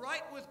weren't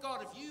right with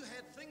God, if you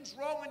had things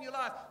wrong in your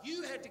life,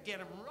 you had to get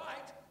them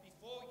right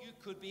before you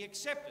could be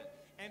accepted.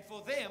 And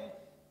for them,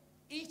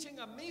 eating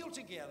a meal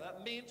together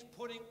meant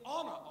putting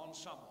honor on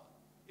someone.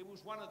 It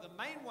was one of the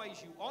main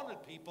ways you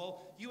honored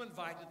people. You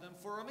invited them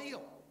for a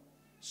meal.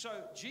 So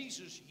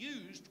Jesus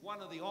used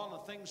one of the honor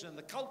things in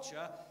the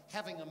culture,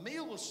 having a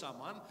meal with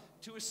someone,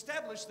 to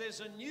establish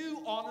there's a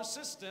new honor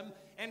system.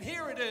 And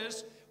here it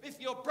is. If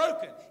you're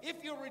broken,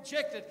 if you're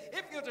rejected,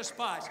 if you're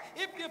despised,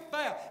 if you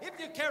fail, if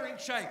you're carrying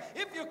shame,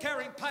 if you're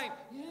carrying pain,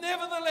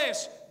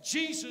 nevertheless,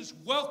 Jesus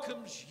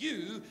welcomes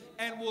you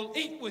and will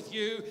eat with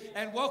you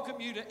and welcome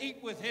you to eat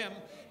with him.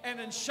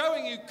 And in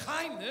showing you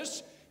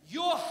kindness,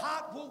 your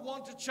heart will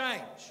want to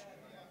change.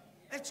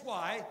 That's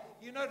why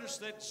you notice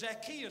that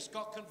Zacchaeus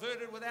got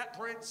converted without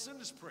praying the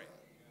sinner's prayer.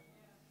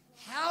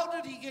 How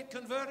did he get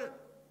converted?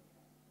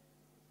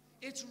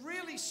 It's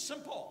really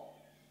simple.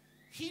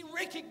 He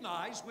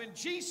recognized when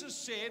Jesus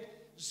said,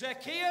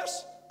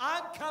 Zacchaeus,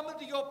 I'm coming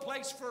to your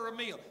place for a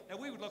meal. Now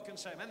we would look and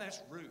say, man,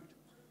 that's rude.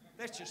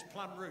 That's just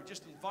plumb rude.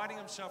 Just inviting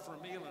himself for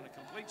a meal and a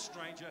complete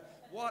stranger.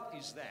 What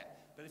is that?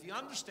 But if you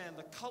understand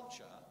the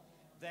culture,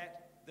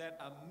 that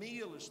a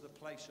meal is the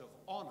place of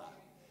honor,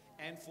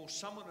 and for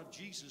someone of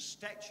Jesus'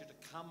 stature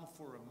to come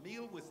for a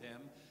meal with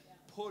him,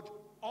 put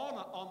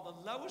honor on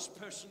the lowest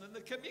person in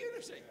the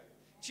community.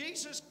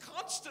 Jesus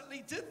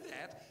constantly did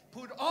that,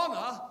 put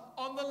honor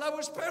on the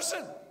lowest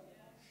person.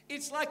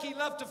 It's like he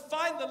loved to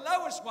find the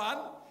lowest one.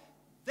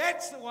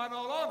 That's the one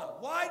I'll honor.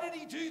 Why did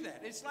he do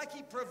that? It's like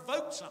he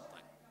provoked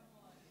something.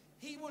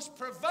 He was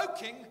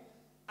provoking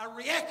a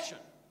reaction.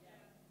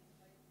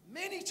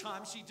 Many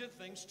times he did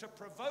things to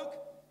provoke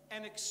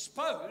and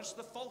expose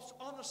the false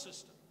honor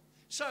system.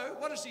 So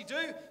what does he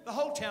do? The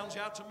whole town's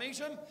out to meet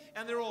him,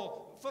 and they're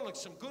all full of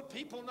some good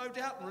people, no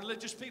doubt, and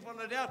religious people,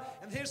 no doubt.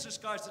 And here's this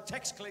guy's the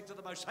tax collector,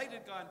 the most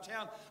hated guy in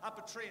town, up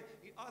a tree.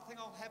 I think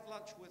I'll have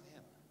lunch with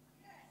him.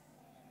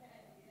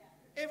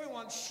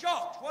 Everyone's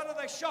shocked. What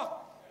are they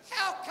shocked?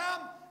 How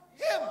come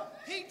him?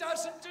 He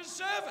doesn't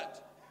deserve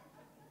it.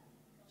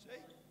 See?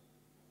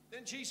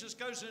 Then Jesus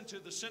goes into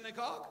the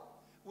synagogue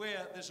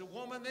where there's a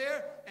woman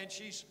there, and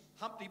she's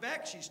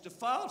humpty-backed, she's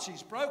defiled,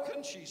 she's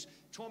broken, she's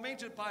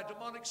tormented by a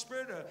demonic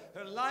spirit,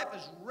 her life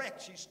is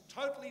wrecked, she's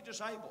totally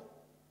disabled.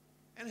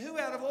 And who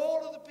out of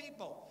all of the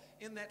people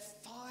in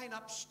that fine,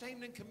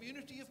 upstanding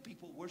community of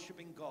people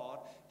worshiping God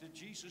did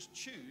Jesus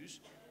choose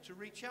to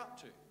reach out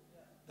to?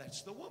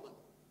 That's the woman.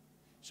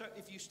 So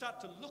if you start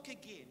to look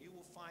again, you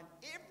will find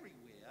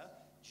everywhere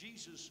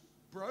Jesus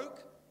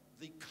broke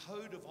the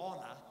code of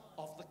honor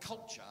of the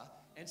culture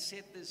and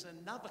said there's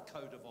another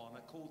code of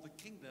honor called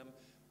the kingdom,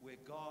 where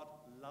God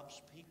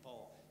loves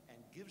people and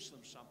gives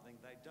them something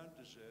they don't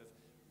deserve.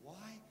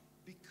 Why?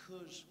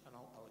 Because, and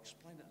I'll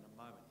explain it in a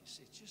moment, you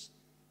see, it's just,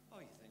 you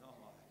think, oh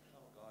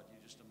God,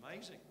 you're just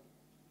amazing.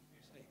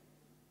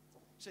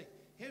 See,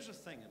 here's a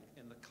thing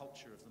in the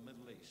culture of the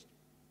Middle East,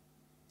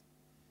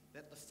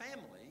 that the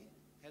family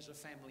has a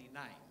family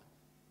name,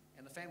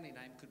 and the family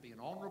name could be an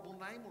honorable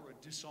name or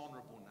a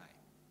dishonorable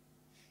name.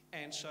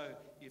 And so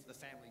if the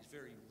family's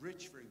very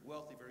rich, very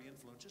wealthy, very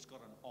influential, it's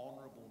got an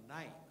honorable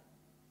name.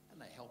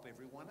 And they help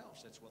everyone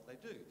else. That's what they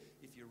do.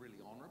 If you're really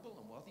honorable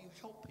and wealthy, you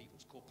help people.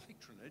 It's called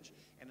patronage.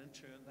 And in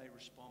turn, they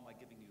respond by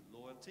giving you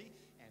loyalty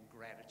and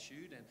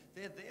gratitude. And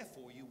they're there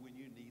for you when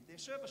you need their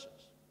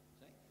services.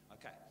 See?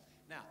 Okay.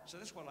 Now, so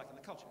that's what I like in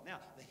the culture. Now,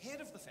 the head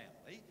of the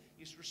family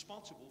is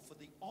responsible for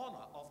the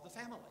honor of the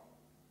family.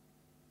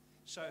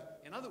 So,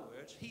 in other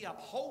words, he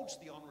upholds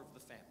the honor of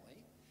the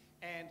family.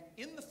 And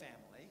in the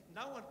family,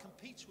 no one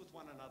competes with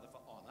one another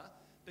for honor,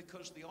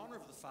 because the honor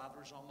of the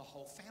father is on the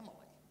whole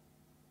family.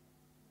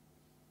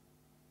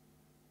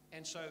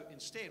 And so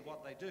instead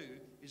what they do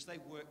is they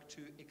work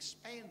to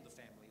expand the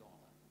family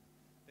honor.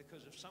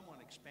 Because if someone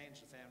expands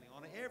the family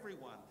honor,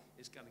 everyone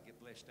is going to get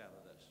blessed out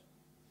of this.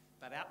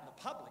 But out in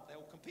the public, they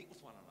will compete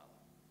with one another.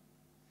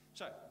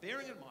 So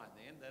bearing in mind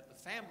then that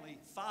the family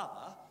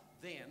father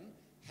then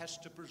has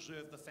to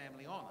preserve the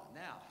family honor.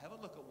 Now, have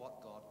a look at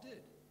what God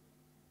did.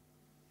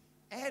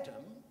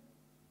 Adam,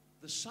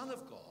 the son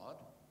of God,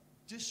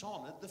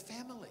 dishonored the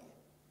family.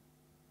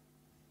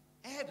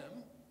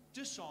 Adam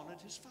dishonored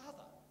his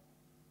father.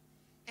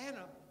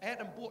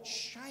 Adam brought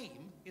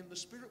shame in the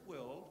spirit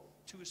world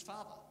to his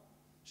father.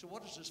 So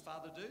what does his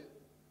father do?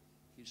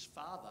 His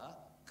father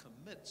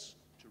commits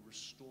to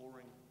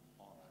restoring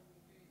honor.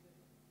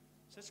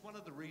 So that's one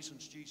of the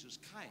reasons Jesus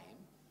came,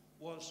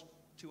 was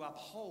to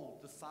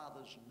uphold the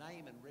father's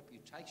name and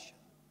reputation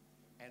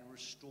and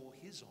restore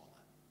his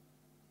honor.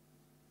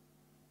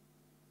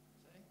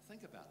 See?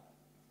 Think about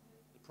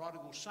it. The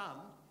prodigal son,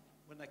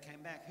 when they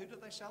came back, who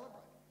did they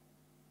celebrate?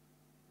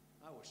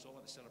 Oh, we saw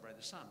they celebrated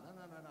the son.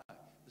 No.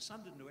 The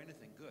son didn't do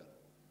anything good.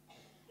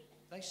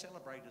 They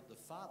celebrated the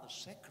father's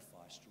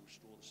sacrifice to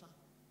restore the son.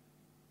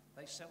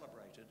 They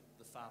celebrated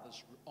the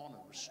father's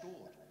honor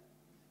restored,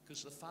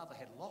 because the father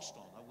had lost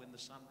honor when the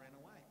son ran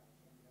away.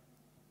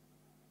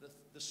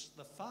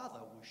 The father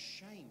was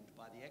shamed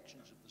by the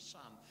actions of the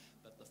son,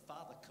 but the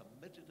father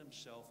committed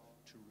himself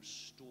to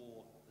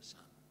restore the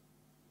son,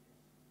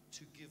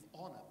 to give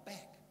honor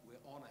back where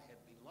honor had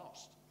been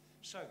lost.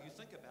 So you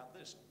think about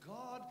this.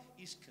 God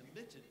is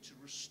committed to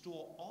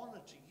restore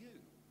honor to you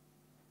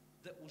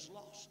that was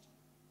lost,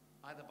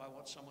 either by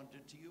what someone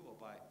did to you or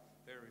by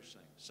various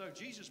things. So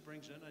Jesus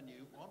brings in a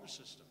new honor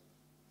system.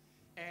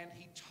 And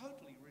he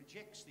totally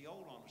rejects the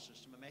old honor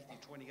system. In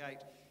Matthew 28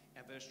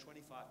 and verse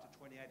 25 to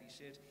 28, he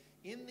says,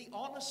 in the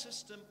honor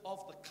system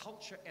of the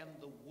culture and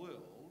the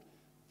world,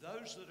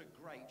 those that are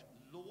great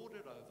lord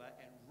it over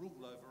and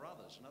rule over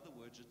others. In other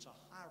words, it's a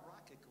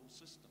hierarchical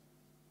system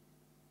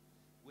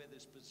where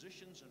there's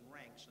positions and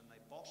ranks and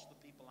they boss the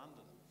people under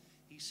them.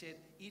 He said,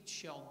 it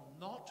shall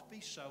not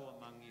be so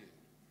among you.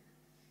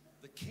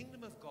 The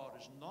kingdom of God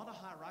is not a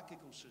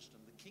hierarchical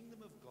system. The kingdom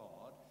of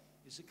God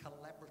is a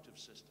collaborative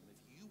system.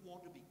 If you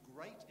want to be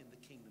great in the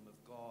kingdom of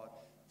God,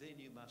 then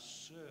you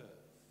must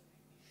serve.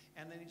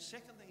 And then the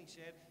second thing he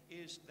said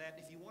is that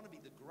if you want to be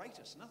the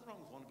greatest, nothing wrong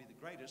with wanting to be the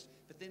greatest,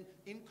 but then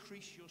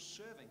increase your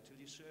serving till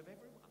you serve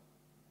everyone.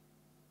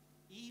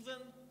 Even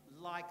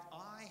like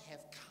I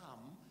have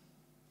come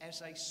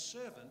as a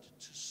servant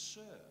to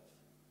serve.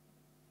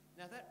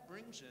 Now that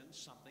brings in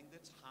something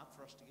that's hard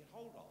for us to get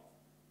hold of.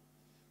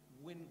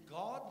 When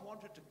God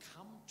wanted to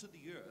come to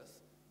the earth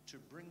to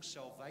bring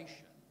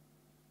salvation,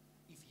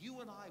 if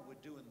you and I were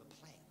doing the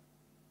plan,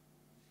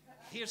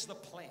 here's the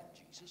plan,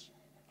 Jesus.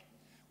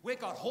 We've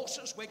got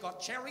horses, we've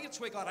got chariots,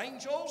 we've got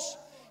angels,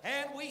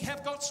 and we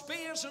have got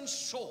spears and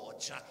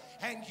swords.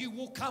 And you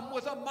will come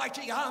with a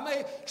mighty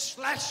army,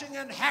 slashing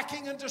and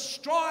hacking and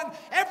destroying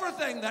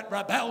everything that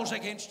rebels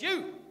against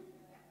you.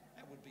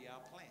 That would be our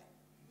plan.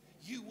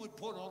 You would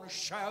put on a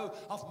show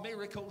of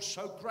miracles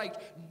so great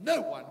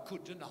no one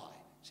could deny.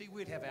 See,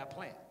 we'd have our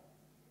plan.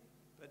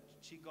 But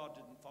See, God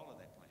didn't follow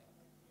that plan.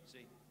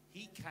 See,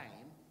 he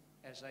came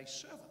as a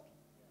servant.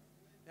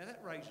 Now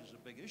that raises a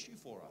big issue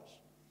for us.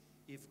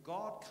 If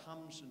God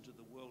comes into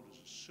the world as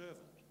a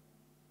servant,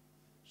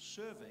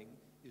 serving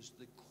is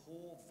the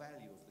core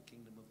value of the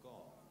kingdom of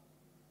God.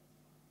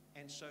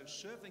 And so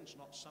serving's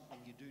not something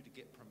you do to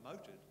get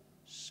promoted.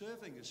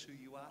 Serving is who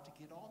you are to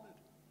get honored.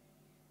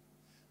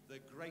 The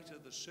greater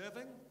the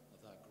serving,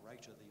 the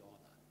greater the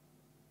honor.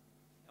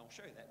 And I'll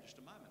show you that in just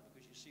a moment,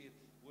 because you see it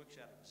works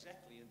out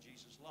exactly in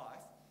Jesus'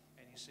 life.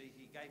 And you see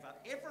he gave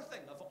up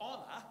everything of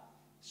honor,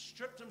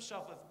 stripped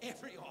himself of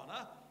every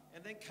honor,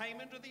 and then came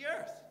into the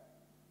earth.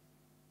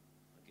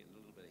 I'm getting a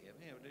little bit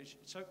ahead.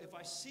 So if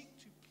I seek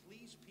to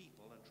please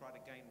people and try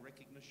to gain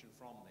recognition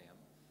from them,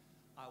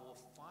 I will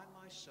find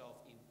myself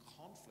in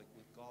conflict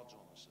with God's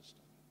honor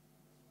system.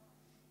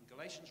 In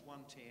Galatians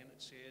 1:10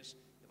 it says,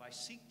 if I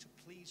seek to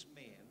please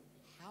men,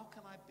 how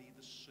can I be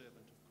the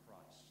servant of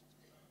Christ?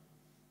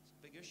 It's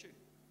a big issue.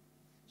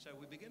 So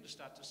we begin to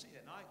start to see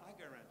that. And I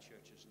go around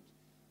churches and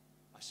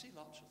I see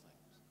lots of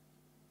things.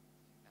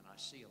 And I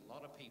see a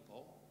lot of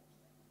people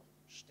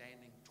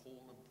standing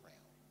tall and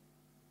proud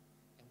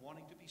and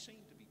wanting to be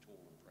seen to be tall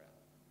and proud.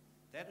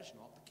 That is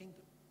not the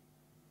kingdom.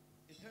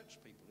 It hurts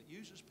people. It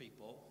uses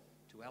people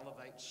to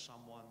elevate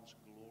someone's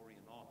glory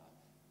and honor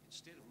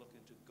instead of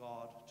looking to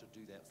God to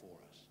do that for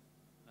us.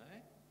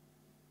 Eh?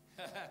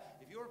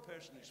 If you're a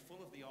person who's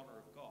full of the honor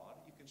of God,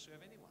 you can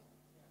serve anyone.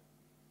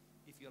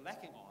 If you're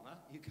lacking honor,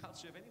 you can't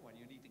serve anyone.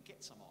 You need to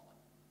get some honor.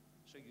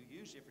 So you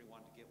use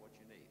everyone to get what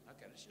you need.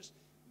 Okay, let's just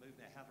move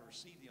now how to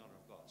receive the honor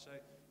of God. So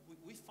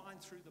we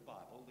find through the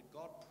Bible that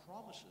God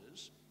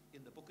promises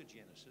in the book of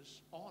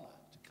Genesis honor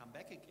to come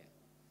back again.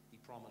 He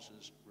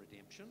promises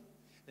redemption.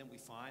 Then we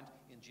find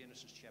in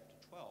Genesis chapter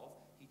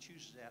 12, he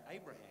chooses out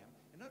Abraham.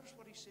 And notice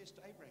what he says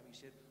to Abraham. He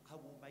said, I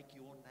will make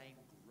your name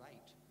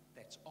great.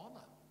 That's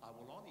honor. I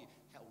will honor you.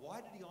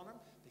 Why did he honor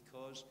him?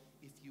 Because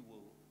if you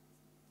will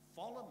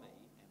follow me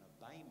and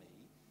obey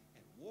me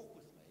and walk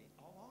with me,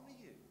 I'll honor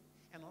you.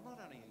 And I'll not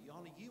only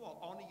honor you, I'll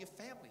honor your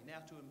family. Now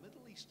to a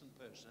Middle Eastern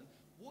person,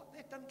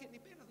 that doesn't get any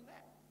better than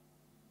that.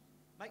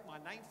 Make my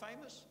name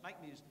famous, make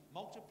me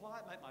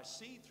multiply, make my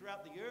seed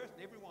throughout the earth,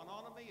 and everyone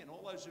honor me, and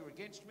all those who are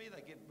against me,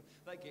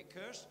 they get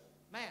cursed.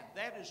 Man,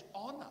 that is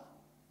honor.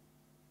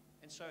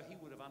 And so he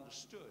would have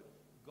understood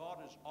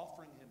God is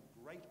offering him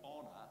great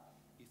honor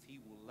if he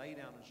will lay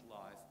down his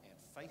life and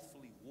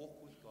faithfully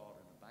walk with God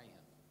and obey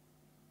him.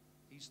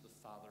 He's the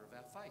father of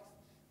our faith.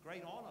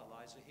 Great honor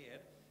lies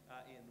ahead.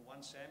 In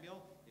 1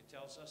 Samuel, it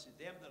tells us,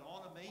 them that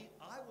honor me,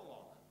 I will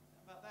honor.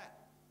 How about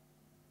that?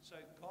 So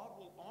God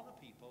will honor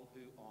people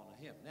who honor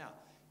him. Now,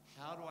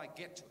 how do I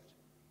get to it?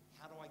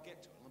 How do I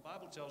get to it? Well, the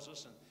Bible tells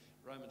us in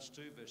Romans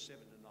 2, verse 7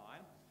 to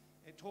 9,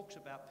 it talks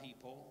about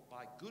people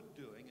by good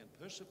doing and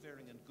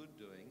persevering in good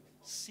doing,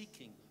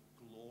 seeking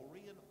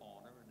glory and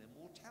honor and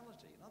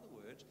immortality. In other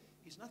words,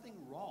 there's nothing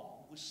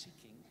wrong with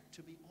seeking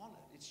to be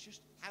honored. It's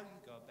just how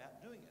you go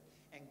about doing it.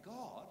 And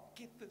God,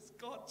 get this,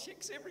 God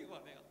checks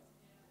everyone out.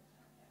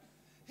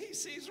 He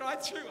sees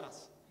right through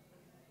us.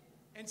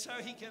 And so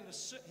he can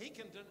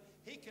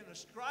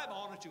ascribe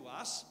honor to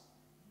us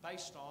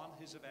based on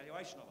his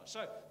evaluation of us.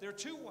 So there are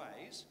two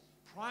ways,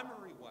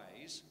 primary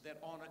ways, that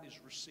honor is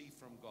received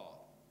from God.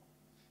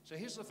 So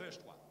here's the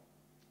first one.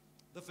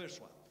 The first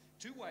one.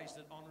 Two ways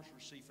that honor is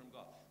received from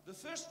God. The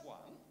first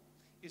one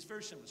is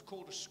very simple. It's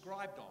called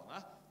ascribed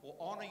honor, or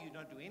honor you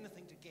don't do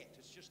anything to get.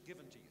 It's just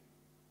given to you.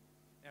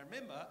 Now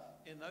remember,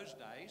 in those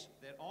days,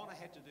 that honor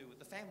had to do with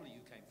the family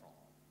you came from.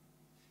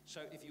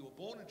 So if you were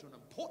born into an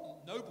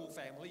important, noble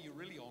family, you're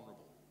really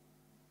honorable.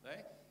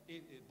 Okay?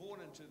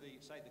 Born into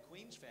say the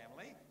Queen's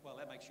family, well,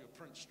 that makes you a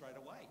prince straight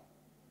away.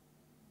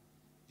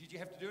 Did you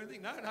have to do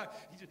anything? No.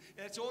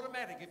 It's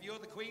automatic. If you're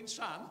the Queen's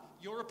son,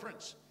 you're a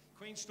prince.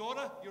 Queen's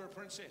daughter, you're a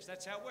princess.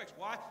 That's how it works.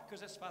 Why?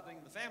 Because that's part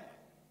of the family.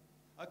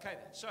 Okay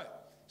then.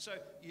 So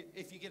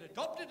if you get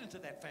adopted into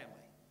that family,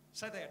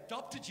 say they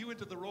adopted you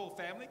into the royal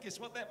family, guess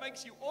what? That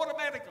makes you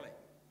automatically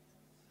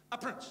a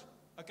prince.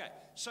 Okay,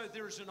 so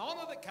there is an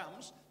honor that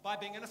comes by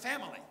being in a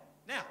family.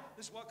 Now,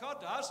 this is what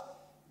God does.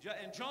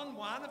 In John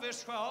 1,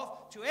 verse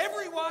 12, to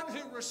everyone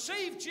who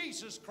received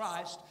Jesus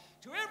Christ,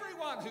 to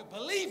everyone who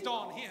believed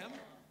on him,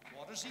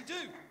 what does he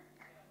do?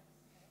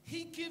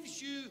 He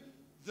gives you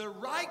the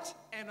right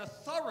and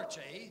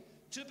authority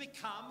to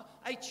become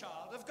a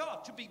child of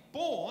God, to be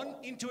born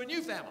into a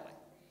new family.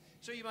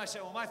 So you may say,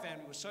 well, my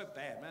family was so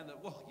bad, man,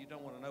 that, well, you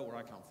don't want to know where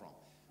I come from.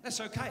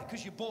 That's okay,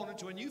 because you're born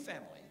into a new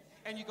family,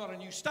 and you got a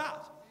new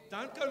start.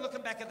 Don't go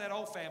looking back at that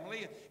old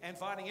family and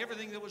finding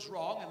everything that was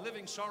wrong and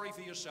living sorry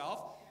for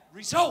yourself.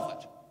 Resolve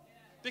it,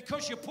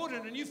 because you're put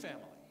in a new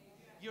family.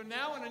 You're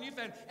now in a new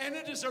family, and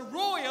it is a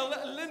royal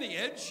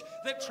lineage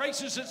that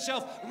traces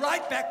itself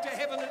right back to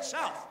heaven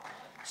itself.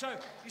 So,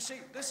 you see,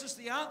 this is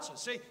the answer.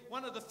 See,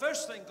 one of the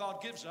first things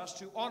God gives us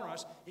to honor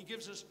us, he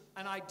gives us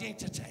an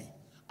identity.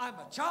 I'm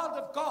a child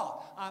of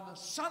God. I'm a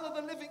son of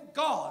the living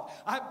God.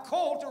 I'm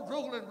called to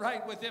rule and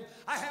reign with him.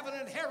 I have an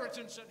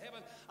inheritance in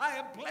heaven. I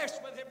am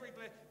blessed with every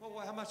blessing.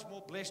 Well, how much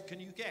more blessed can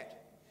you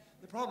get?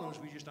 The problem is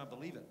we just don't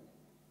believe it.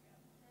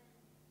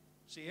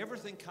 See,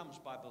 everything comes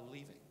by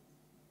believing.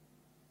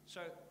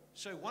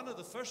 So one of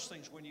the first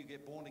things when you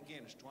get born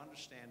again is to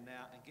understand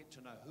now and get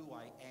to know who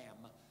I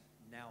am.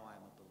 Now I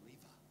am a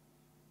believer.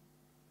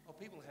 Oh,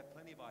 people have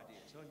plenty of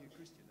ideas. Oh, you're a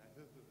Christian.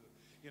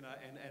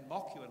 And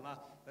mock you and laugh.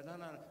 But no.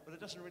 But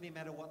it doesn't really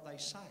matter what they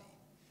say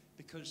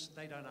because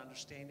they don't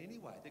understand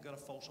anyway. They've got a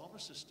false honor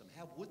system.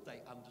 How would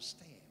they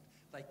understand?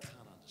 They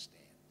can't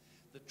understand.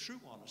 The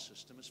true honor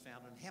system is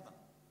found in heaven.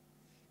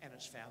 And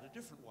it's found a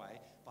different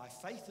way by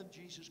faith in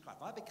Jesus Christ.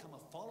 If I become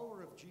a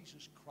follower of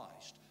Jesus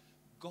Christ,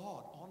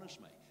 God honors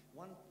me.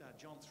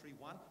 John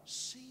 3:1,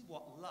 see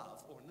what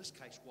love, or in this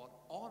case, what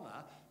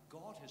honor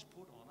God has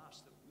put on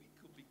us that we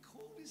could be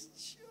called his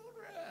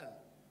children.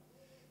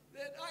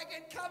 That I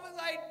can come and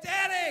say,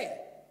 Daddy.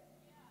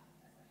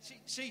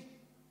 See,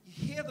 you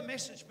hear the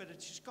message, but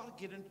it's just got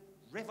to get in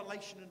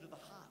revelation into the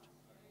heart.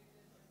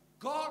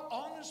 God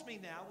honors me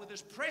now with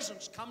his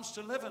presence comes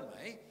to live in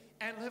me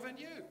and live in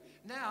you.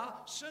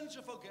 Now, sins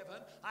are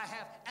forgiven. I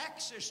have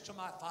access to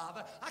my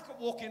Father. I can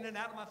walk in and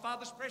out of my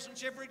Father's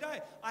presence every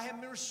day. I am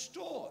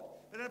restored.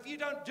 But if you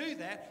don't do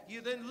that,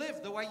 you then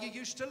live the way you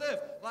used to live,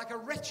 like a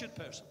wretched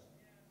person.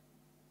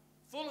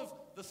 Full of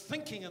the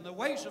thinking and the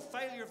ways of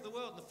failure of the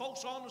world, and the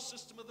false honor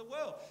system of the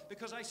world.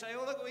 Because they say,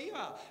 oh, look where you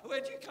are.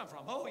 Where'd you come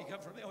from? Oh, you come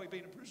from there. Oh, you've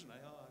been in prison. Eh?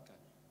 Oh,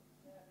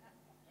 okay.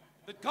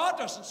 But God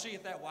doesn't see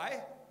it that way.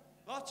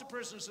 Lots of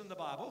prisoners in the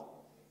Bible.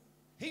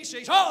 He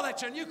sees, oh,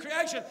 that's a new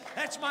creation.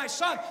 That's my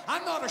son.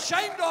 I'm not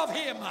ashamed of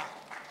him.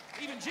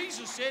 Even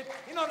Jesus said,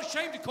 you're not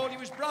ashamed to call you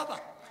his brother.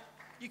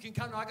 You can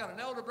come, I got an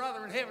elder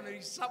brother in heaven and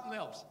he's something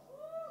else.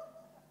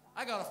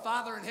 I got a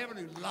Father in heaven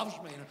who loves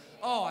me. And,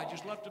 oh, I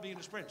just love to be in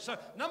his presence. So,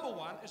 number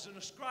one is an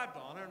ascribed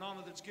honor, an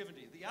honor that's given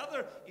to you. The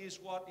other is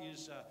what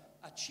is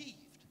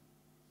achieved.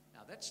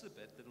 Now, that's the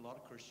bit that a lot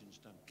of Christians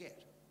don't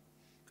get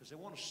because they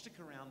want to stick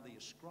around the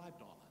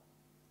ascribed honor.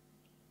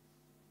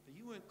 But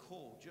you weren't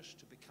called just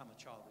to become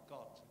a child of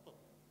God.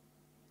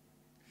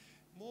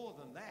 More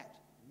than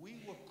that,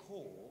 we were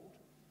called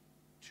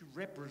to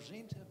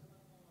represent him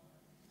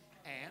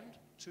and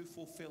to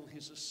fulfill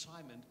his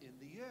assignment in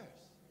the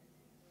earth.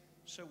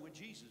 So when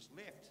Jesus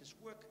left, his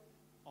work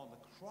on the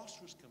cross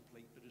was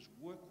complete, but his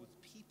work with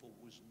people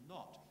was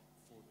not.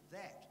 For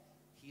that,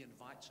 he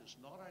invites us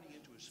not only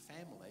into his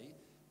family,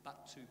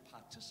 but to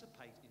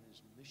participate in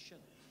his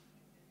mission.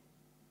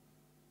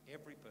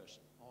 Every person.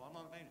 Oh, I'm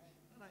not amazed.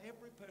 No,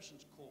 every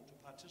person's called to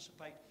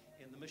participate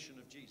in the mission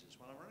of Jesus.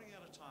 Well, I'm running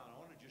out of time. I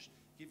want to just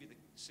give you the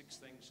 6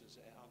 things.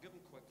 I'll give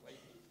them quickly,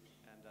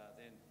 and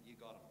then you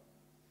got them.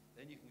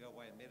 Then you can go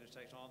away and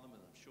meditate on them, and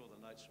I'm sure the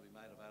notes will be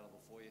made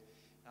available for you.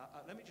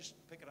 Let me just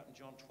pick it up in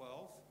John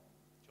 12,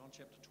 John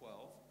chapter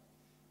 12.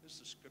 This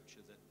is a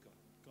scripture that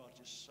God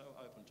just so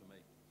opened to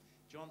me.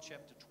 John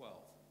chapter 12,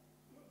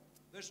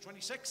 verse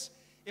 26.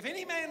 If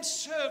any man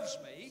serves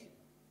me,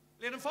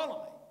 let him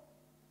follow me.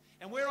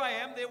 And where I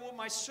am, there will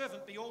my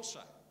servant be also.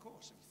 Of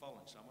course, if you're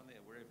following someone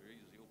there, wherever he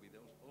is, he'll be there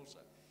also.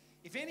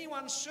 If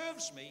anyone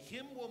serves me,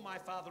 him will my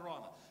Father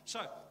honor. So,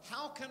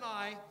 how can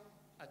I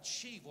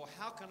achieve, or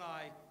how can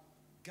I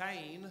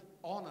gain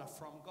honor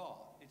from God?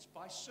 It's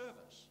by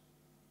service.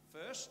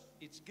 First,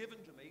 it's given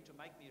to me to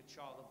make me a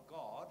child of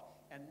God,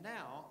 and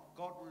now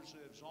God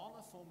reserves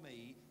honor for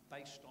me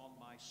based on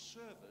my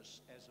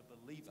service as a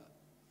believer.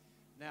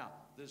 Now,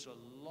 there's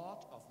a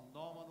lot of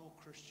nominal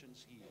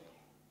Christians here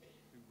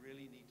who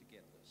really need to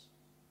get this.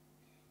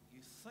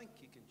 You think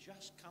you can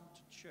just come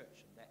to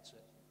church and that's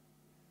it.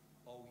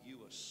 Oh, you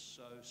are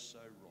so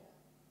wrong.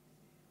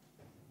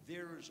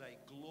 There is a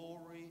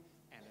glory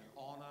and an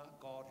honor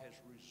God has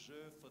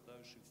reserved for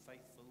those who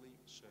faithfully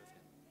serve him.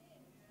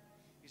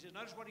 He says,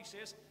 notice what he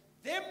says,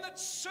 them that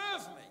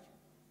serve me,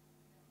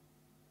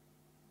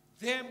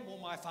 them will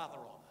my Father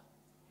honor.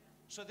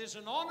 So there's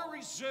an honor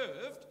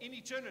reserved in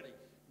eternity.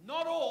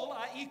 Not all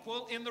are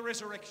equal in the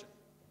resurrection.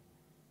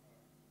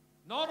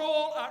 Not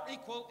all are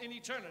equal in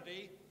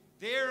eternity.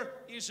 There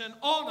is an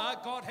honor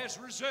God has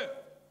reserved.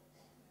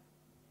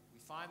 We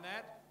find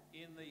that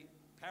in the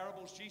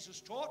parables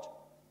Jesus taught.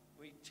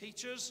 He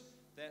teaches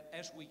that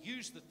as we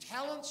use the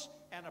talents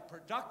and are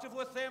productive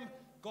with them,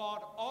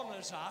 God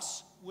honors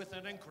us with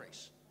an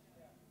increase.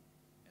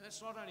 And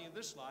that's not only in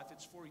this life,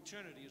 it's for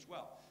eternity as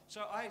well.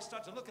 So I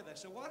start to look at that.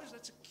 So why does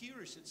that so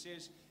curious? It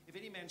says, if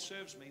any man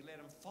serves me, let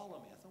him follow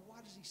me. I thought, why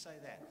does he say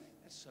that?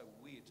 That's so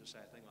weird to say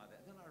a thing like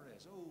that. Then I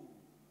realized,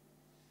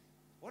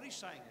 what he's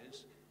saying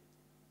is,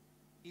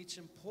 it's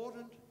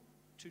important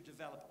to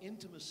develop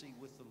intimacy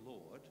with the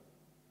Lord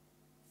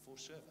for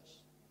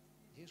service.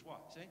 Here's why.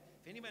 See,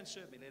 if any man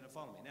serve me, let him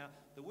follow me. Now,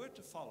 the word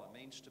to follow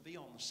means to be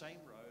on the same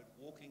road,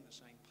 walking the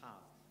same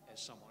path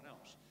as someone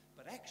else.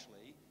 But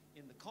actually,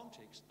 in the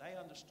context, they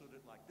understood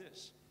it like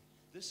this.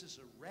 This is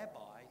a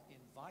rabbi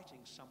inviting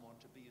someone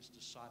to be his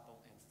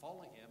disciple and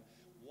follow him.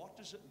 What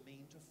does it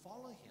mean to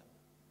follow him?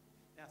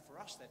 Now,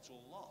 for us, that's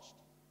all lost.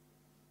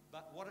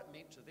 But what it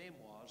meant to them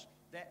was,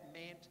 that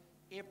meant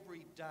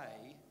every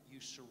day you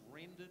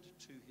surrendered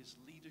to his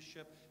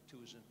leadership, to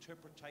his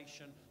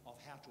interpretation of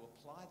how to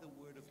apply the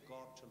word of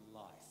God to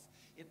life.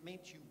 It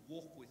meant you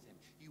walk with him.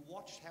 You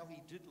watched how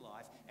he did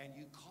life and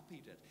you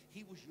copied it.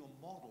 He was your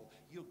model.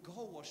 Your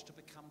goal was to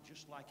become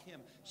just like him.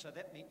 So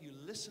that meant you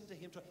listened to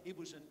him. It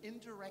was an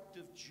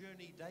interactive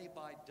journey day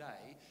by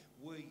day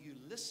where you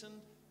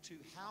listened to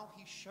how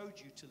he showed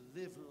you to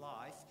live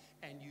life,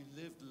 and you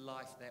lived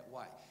life that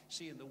way.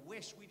 See, in the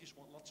West, we just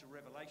want lots of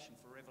revelation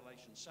for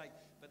revelation's sake.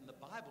 But in the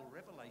Bible,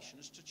 revelation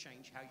is to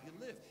change how you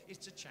live.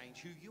 It's to change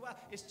who you are.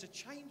 It's to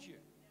change you.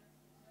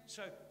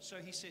 So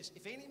he says,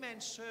 if any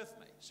man serve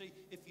me. See,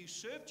 if you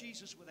serve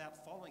Jesus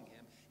without following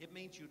him, it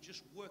means you'll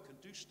just work and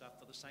do stuff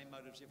for the same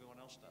motives everyone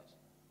else does.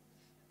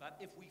 But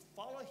if we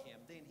follow him,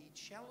 then he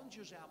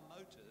challenges our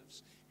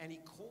motives and he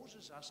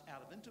causes us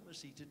out of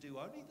intimacy to do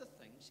only the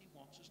things he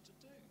wants us to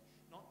do,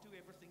 not do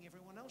everything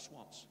everyone else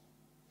wants.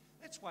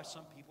 That's why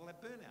some people have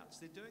burnouts.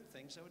 They're doing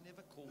things they were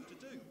never called to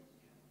do.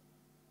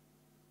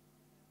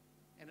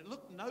 And it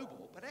looked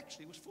noble, but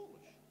actually was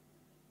foolish.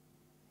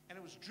 And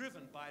it was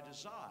driven by a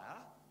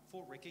desire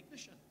for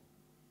recognition.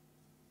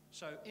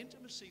 So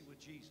intimacy with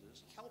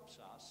Jesus helps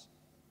us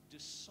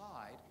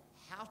decide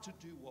how to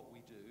do what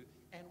we do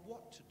and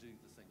what to do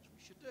the things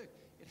we should do.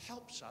 It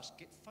helps us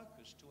get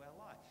focused to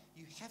our life.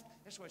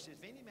 That's why it says,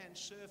 if any man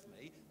serve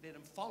me, let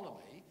him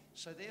follow me,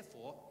 so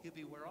therefore he'll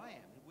be where I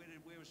am. And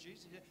where was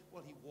Jesus?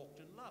 Well, he walked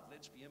in love.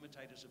 Let's be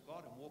imitators of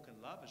God and walk in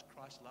love as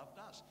Christ loved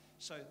us.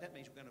 So that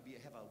means we're going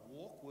to have a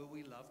walk where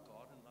we love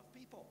God and love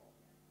people.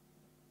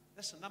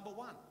 That's the number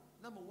one.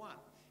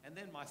 And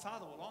then my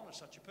Father will honor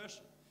such a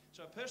person.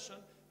 So a person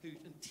who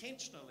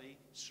intentionally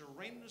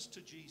surrenders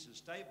to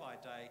Jesus day by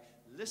day,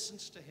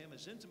 listens to him,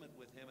 is intimate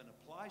with him, and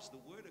applies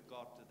the word of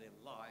God to their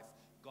life,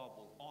 God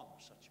will honor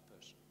such a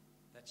person.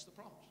 That's the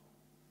promise.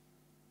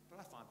 But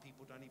I find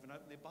people don't even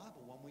open their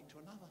Bible one week to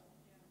another.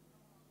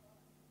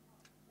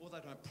 Or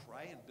they don't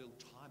pray and build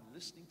time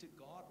listening to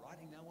God,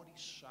 writing down what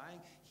he's saying,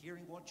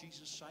 hearing what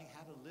Jesus is saying,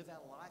 how to live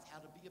our life,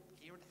 how to be a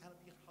parent, how to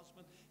be a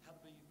husband, how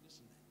to be this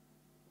and that.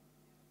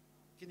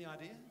 Get the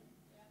idea?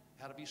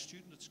 How to be a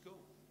student at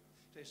school.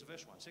 So here's the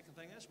verse 1. Second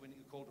thing is, we're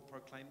called to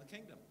proclaim the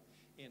kingdom.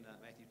 In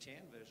Matthew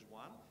 10, verse 1,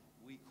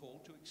 we're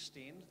called to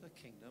extend the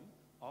kingdom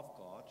of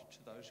God to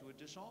those who are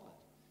dishonored.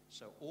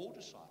 So all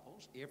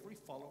disciples, every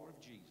follower of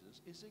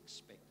Jesus, is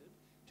expected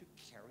to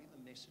carry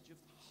the message of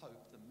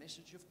hope, the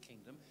message of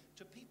kingdom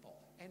to people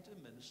and to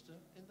minister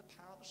in the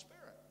power of the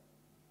Spirit.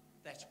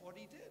 That's what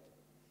he did.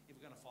 If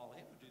we're going to follow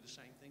him, we'll do the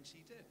same things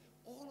he did.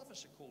 All of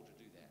us are called to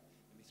do that.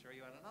 Let me throw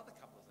you out another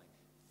couple of things.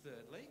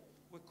 Thirdly,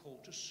 we're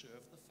called to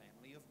serve the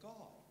family of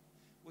God.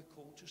 We're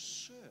called to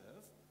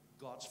serve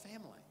God's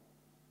family.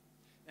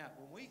 Now,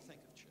 when we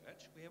think of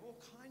church, we have all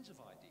kinds of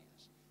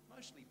ideas,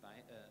 mostly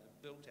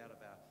built out of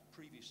our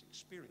previous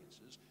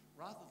experiences,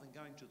 rather than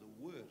going to the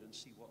Word and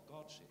see what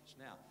God says.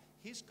 Now,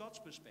 here's God's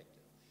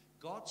perspective.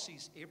 God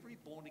sees every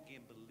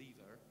born-again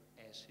believer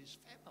as his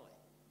family.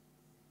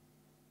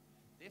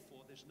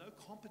 Therefore, there's no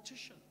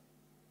competition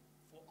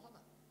for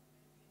honor.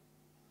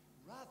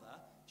 Rather,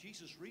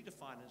 Jesus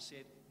redefined and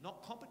said,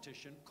 not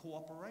competition,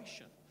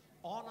 cooperation.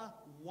 Honor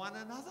one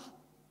another.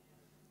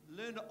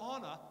 Learn to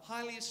honor,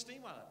 highly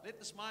esteem one another. Let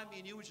this mind be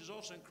in you, which is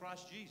also in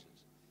Christ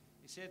Jesus.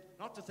 He said,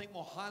 not to think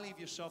more highly of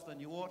yourself than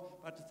you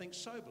ought, but to think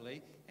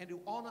soberly and to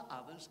honor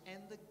others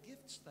and the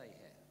gifts they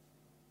have.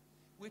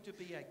 We're to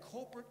be a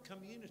corporate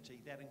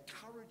community that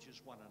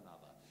encourages one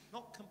another,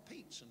 not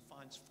competes and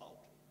finds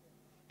fault.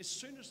 As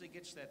soon as there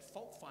gets that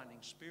fault-finding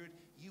spirit,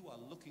 you are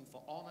looking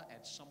for honor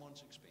at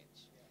someone's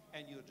expense.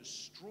 And you're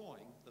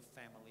destroying the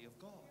family of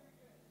God.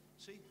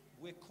 See,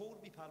 we're called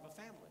to be part of a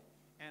family.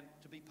 And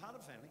to be part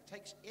of a family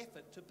takes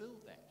effort to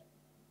build that.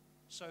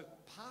 So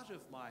part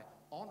of my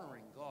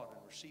honoring God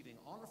and receiving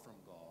honor from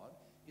God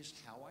is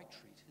how I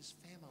treat his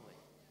family.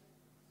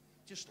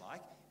 Just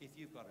like if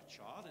you've got a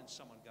child and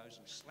someone goes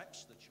and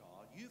slaps the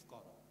child, you've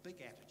got a big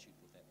attitude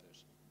with that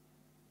person.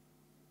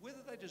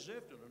 Whether they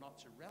deserved it or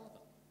not is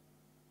irrelevant.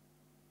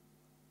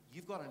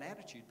 You've got an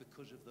attitude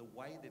because of the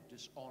way they've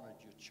dishonored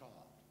your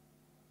child.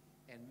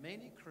 And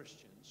many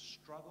Christians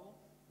struggle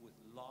with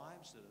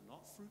lives that are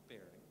not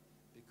fruit-bearing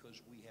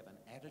because we have an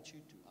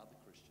attitude to other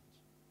Christians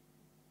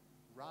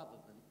rather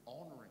than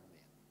honoring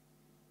them,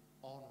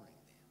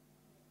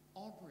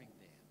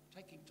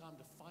 taking time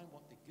to find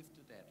what they're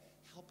gifted at,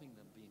 helping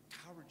them be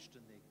encouraged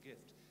in their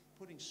gift,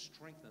 putting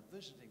strength and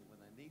visiting when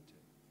they need to.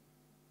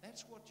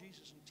 That's what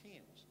Jesus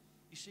intends.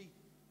 You see,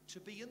 to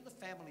be in the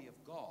family of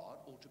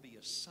God or to be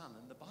a son,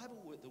 in the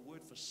Bible the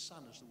word for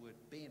son is the word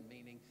ben,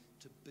 meaning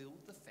to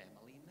build the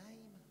family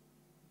name.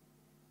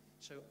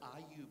 So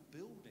are you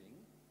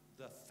building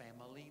the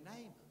family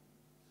name?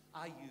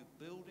 Are you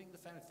building the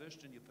family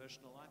first in your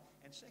personal life?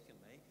 And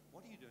secondly,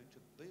 what are you doing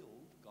to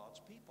build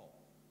God's people?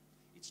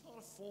 It's not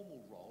a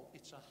formal role,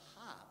 it's a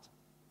heart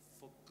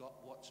for God,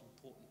 what's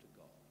important to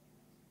God.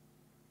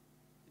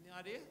 Any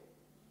idea?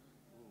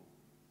 Ooh.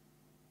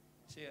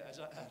 See, as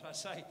I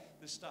say,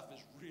 this stuff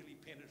is really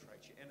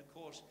penetrates you. And of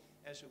course,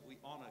 as we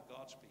honor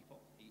God's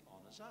people, he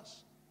honors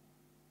us.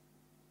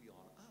 We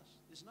honor us.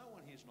 There's no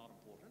one here who's not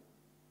important.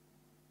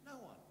 No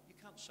one. You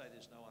can't say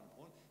there's no one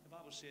important. The The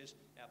Bible says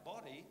our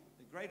body,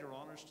 the greater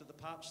honor is to the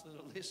parts that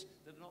are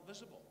not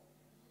visible.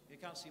 You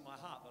can't see my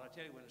heart, but I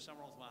tell you, when there's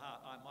something wrong with my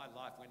heart, my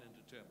life went into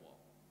turmoil.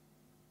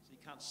 So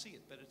you can't see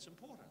it, but it's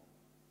important.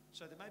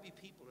 So there may be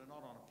people who are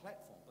not on a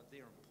platform, but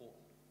they're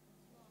important.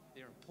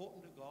 They're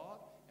important to God,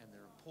 and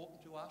they're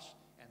important to us,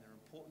 and they're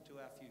important to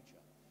our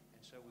future.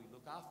 And so we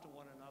look after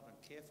one another and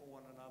care for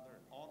one another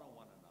and honor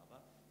one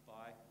another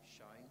by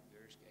showing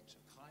various acts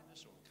of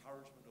kindness or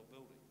encouragement or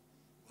building.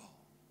 Whoa.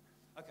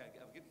 Okay,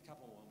 I'll give you a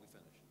couple more when we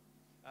finish.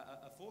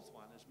 A fourth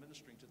one is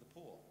ministering to the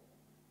poor.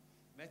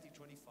 Matthew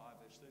 25,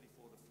 verse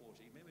 34 to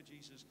 40. Remember,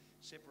 Jesus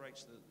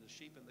separates the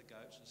sheep and the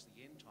goats. It's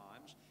the end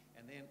times.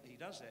 And then he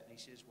does that, and he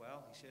said,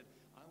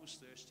 I was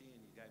thirsty, and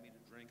you gave me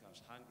to drink. I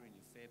was hungry, and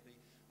you fed me.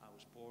 I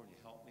was poor, and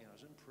you helped me. And I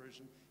was in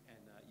prison,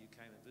 and you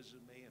came and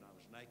visited me. And I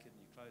was naked, and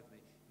you clothed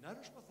me.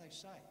 Notice what they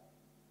say.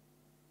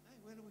 Hey,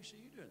 when do we see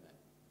you doing that?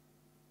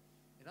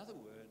 In other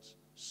words,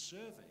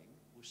 serving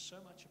was so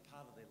much a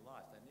part of their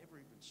life, they never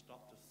even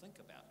stopped to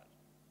think about it.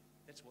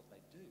 That's what they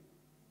do.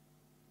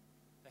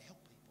 They help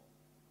people.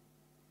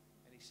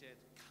 And he said,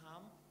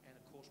 come, and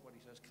of course what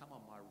he says, come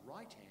on my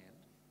right hand,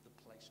 the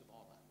place of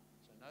honor.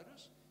 So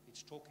notice,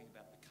 it's talking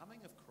about the coming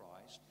of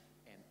Christ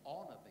and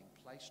honor being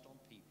placed on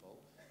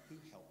people who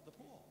help the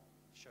poor,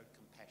 showed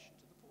compassion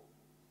to the poor.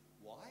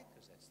 Why?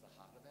 Because that's the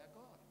heart of our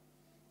God.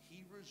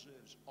 He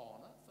reserves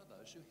honor for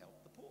those who help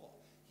the poor.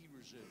 He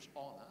reserves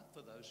honor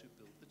for those who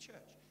build the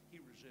church. He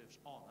reserves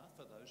honor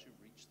for those who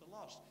reach the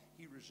lost.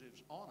 He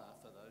reserves honor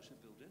for those who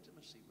build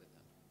intimacy with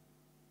him.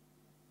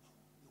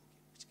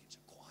 It's getting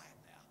so quiet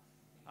now.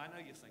 I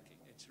know you're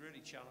thinking. It's really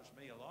challenged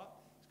me a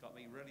lot. It's got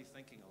me really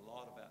thinking a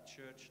lot about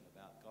church and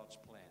about God's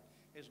plan.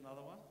 Here's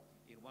another one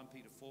in 1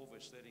 Peter 4,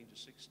 verse 13 to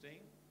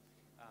 16.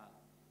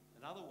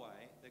 Another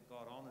way that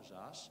God honors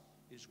us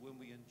is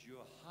when we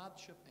endure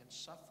hardship and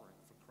suffering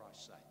for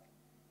Christ's sake.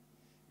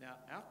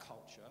 Now, our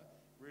culture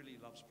really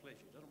loves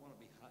pleasure. Doesn't want to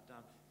be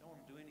done. Don't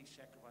want to do any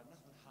sacrifice.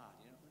 Nothing hard.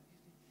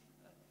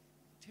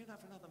 Turn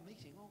up for another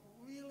meeting. Oh,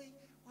 really?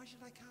 Why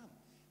should I come?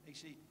 You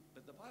see,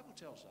 but the Bible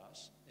tells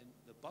us in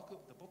the book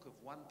of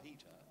 1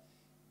 Peter,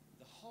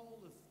 the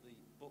whole of the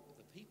book,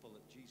 the people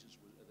that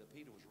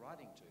Peter was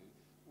writing to,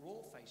 were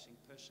all facing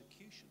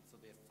persecution for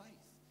their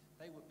faith.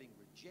 They were being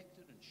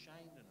rejected and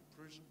shamed and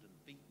imprisoned and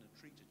beaten and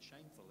treated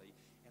shamefully.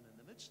 And in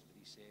the midst of it,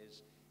 he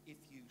says,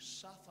 if you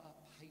suffer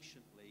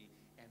patiently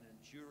and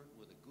endure it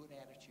with a good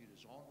attitude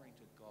as honoring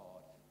to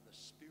God, the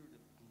spirit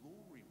of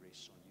glory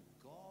rests on you.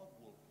 God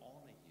will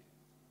honor you.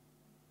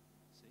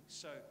 See?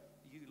 So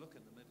you look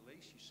in the Middle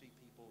East, you see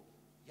people,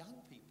 young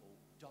people,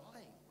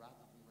 dying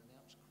rather than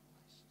renounce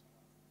Christ.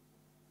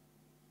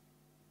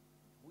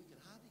 We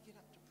can hardly get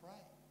up to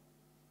pray.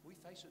 We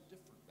face a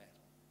different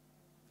battle.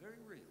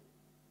 Very real.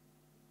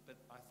 But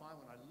I find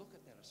when I look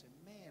at that, I say,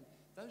 man,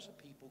 those are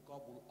people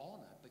God will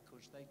honor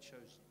because they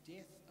chose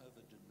death over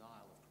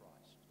denial of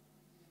Christ.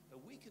 But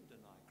we can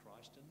deny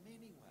Christ in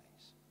many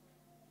ways.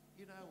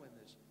 You know, when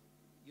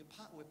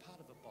we're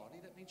part of a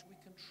body, that means we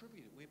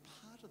contribute. We're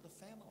part of the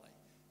family.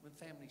 When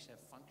families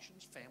have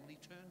functions, family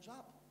turns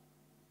up.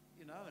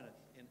 You know,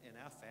 in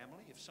our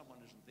family, if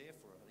someone isn't there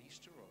for an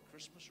Easter or a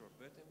Christmas or a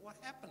birthday, what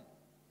happened?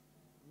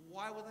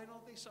 Why were they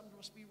not there? Something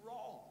must be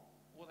wrong.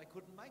 Or they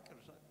couldn't make it.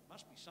 It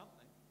must be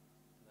something.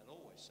 And they'll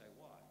always say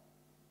why.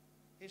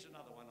 Here's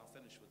another one. I'll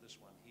finish with this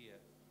one here.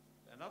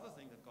 Another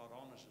thing that God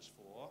honors us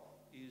for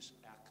is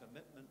our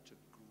commitment to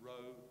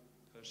grow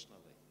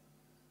personally.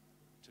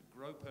 To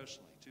grow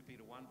personally. 2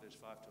 Peter 1, verse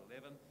 5 to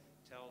 11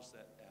 tells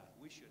that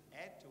we should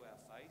add to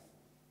our faith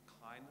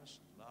kindness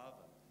and love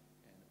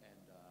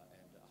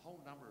and a whole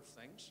number of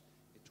things.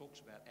 It talks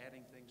about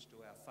adding things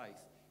to our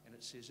faith. And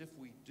it says if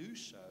we do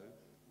so,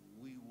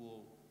 we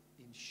will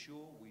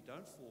ensure we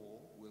don't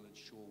fall, we'll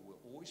ensure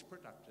we're always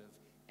productive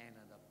and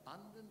an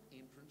abundant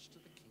entrance to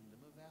the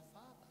kingdom of our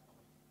Father.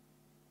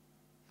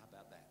 How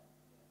about that?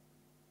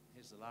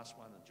 Here's the last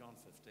one in John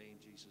 15.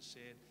 Jesus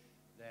said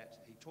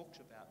that he talks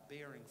about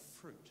bearing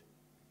fruit.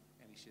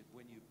 And he said,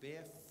 when you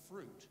bear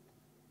fruit,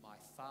 my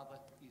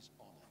Father is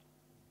honored.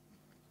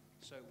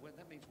 So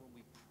that means when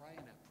we pray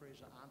and our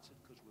prayers are answered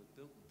because we're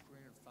built in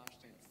prayer and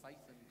fasting and faith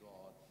in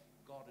God,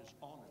 God is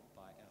honored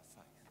by our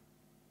faith.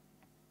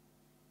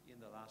 In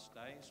the last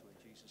days, when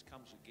Jesus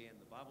comes again,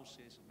 the Bible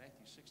says in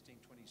Matthew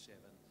 16:27,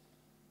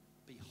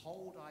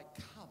 behold, I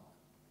come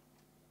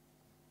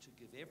to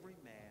give every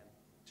man,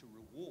 to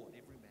reward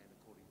every man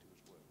according to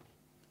his work.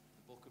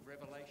 The book of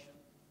Revelation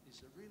is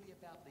really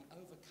about the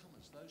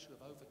overcomers, those who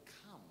have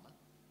overcome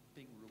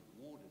being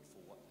rewarded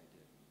for what they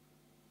did.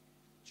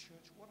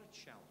 Church, what a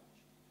challenge.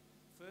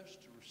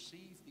 First, to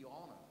receive the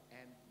honor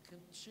and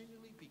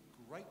continually be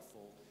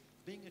grateful.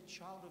 Being a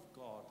child of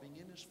God, being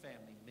in his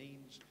family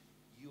means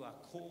you are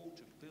called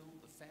to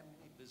build the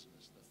family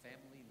business, the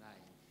family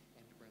name,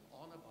 and to bring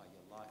honor by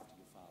your life to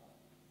your Father.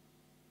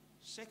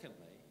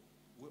 Secondly,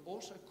 we're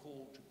also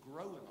called to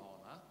grow in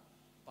honor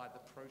by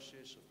the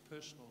process of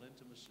personal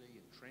intimacy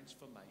and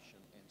transformation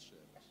and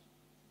service.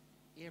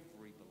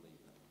 Every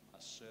believer,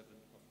 a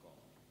servant of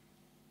God.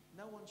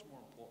 No one's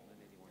more important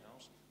than anyone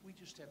else. We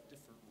just have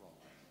different roles.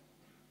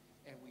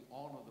 and we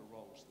honor the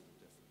roles that are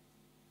different.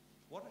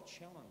 What a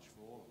challenge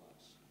for all of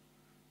us.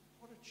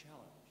 What a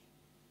challenge.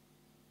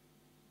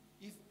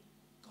 If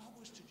God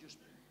was to just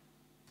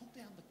pull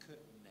down the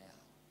curtain now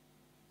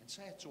and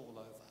say it's all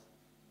over,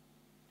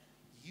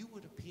 you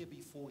would appear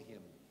before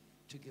him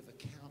to give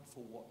account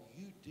for what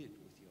you did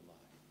with your life.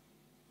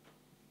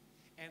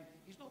 And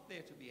he's not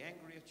there to be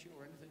angry at you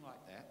or anything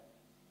like that.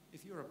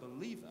 If you're a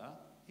believer,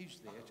 he's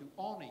there to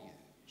honor you.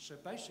 So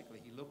basically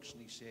he looks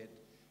and he said,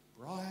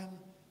 Brian,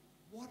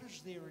 what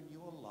is there in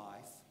your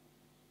life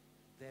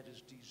that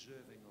is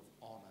deserving of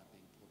honor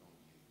being put on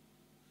you?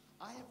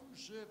 I have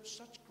reserved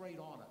such great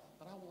honor,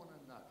 but I want to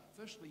know.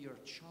 Firstly, you're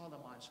a child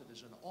of mine, so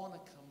there's an honor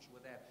comes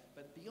with that.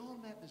 But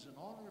beyond that, there's an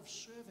honor of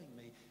serving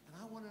me, and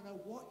I want to know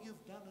what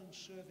you've done in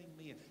serving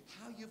me, and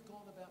how you've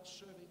gone about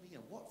serving me,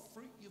 and what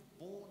fruit you've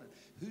borne, and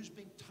who's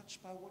been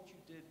touched by what you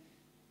did.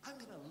 I'm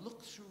going to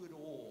look through it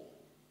all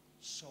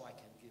so I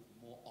can give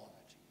more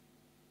honor to you.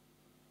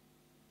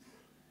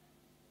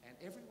 And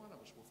every one of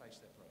us will face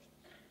that process.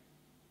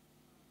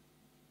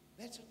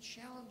 That's a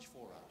challenge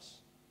for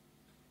us.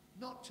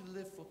 Not to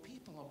live for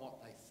people and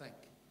what they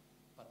think,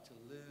 but to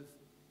live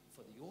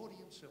for the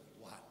audience of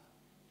one,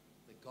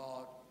 the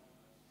God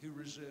who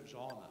reserves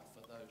honor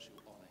for those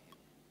who honor him.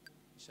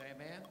 You say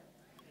amen?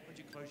 Would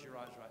you close your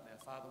eyes right now?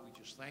 Father, we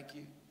just thank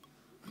you.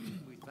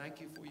 We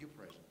thank you for your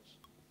presence.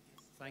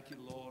 Thank you,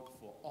 Lord,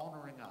 for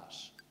honoring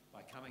us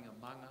by coming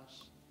among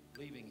us,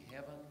 leaving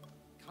heaven,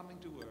 coming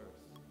to earth,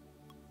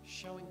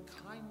 showing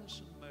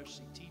kindness and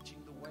mercy,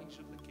 teaching the ways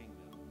of the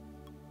kingdom,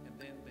 and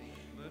then being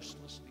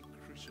mercilessly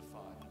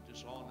crucified and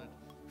dishonored,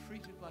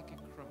 treated like a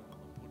criminal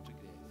and put to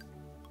death.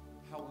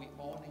 How we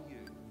honor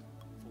you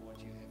for what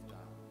you have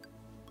done.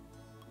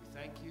 We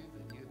thank you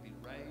that you have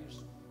been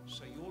raised,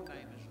 so your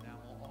name is now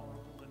more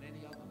honorable than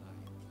any other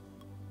name.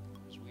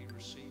 As we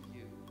receive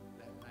you,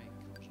 that name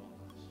comes on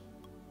us.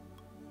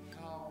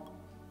 How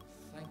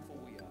thankful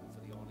we are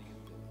for the honor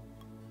you've given.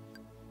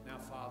 Now,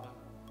 Father,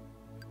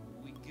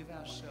 we give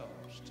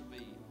ourselves to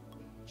be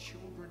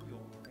children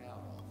you're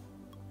proud of,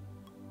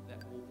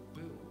 that will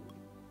build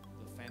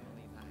the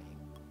family name,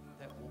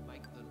 that will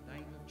make the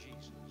name of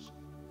Jesus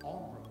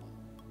honorable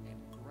and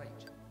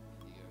great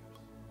in the earth,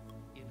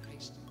 in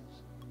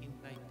Hastings, in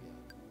Napier,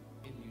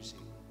 in New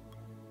Zealand.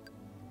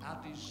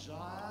 Our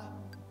desire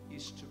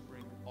is to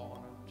bring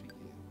honor to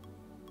you.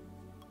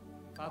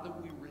 Father,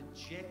 we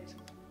reject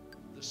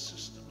the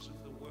systems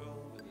of the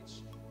world with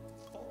its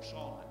false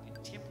honor,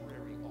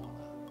 temporary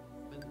honor,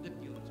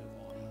 manipulative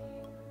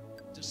honor,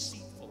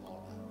 deceitful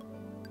honor.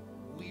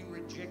 We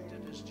reject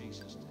it as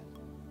Jesus did.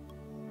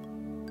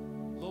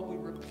 Lord, we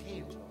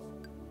repent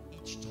of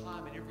each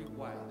time and every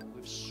way that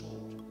we've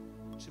sought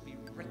to be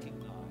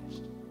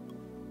recognized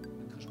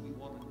because we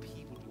wanted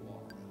people to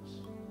honor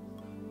us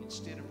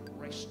instead of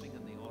resting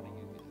in the honor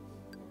you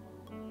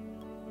give.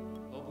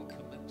 Lord, we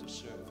commit to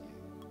serve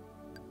you,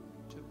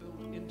 to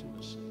build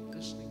intimacy,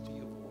 listening to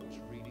your voice,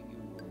 reading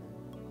your word,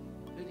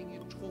 letting you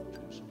talk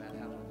to us about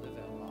how to live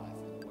our life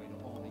in a way to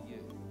honor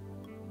you.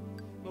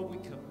 Lord, we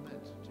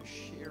commit to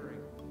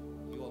sharing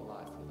your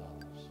life with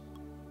others.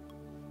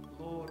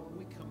 Lord,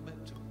 we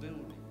commit to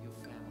building your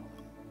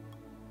family.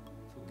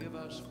 Forgive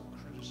us for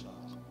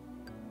criticizing,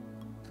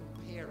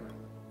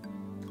 comparing,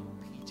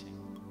 competing,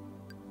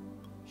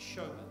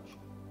 showmanship.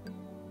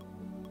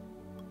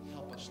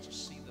 Help us to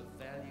see the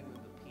value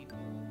in the people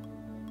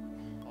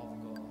of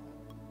God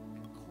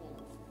and call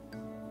it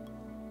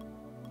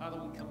forth. Father,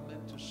 we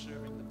commit to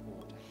serving the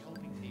poor, to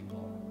helping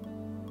people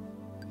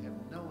who have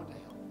no one to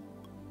help.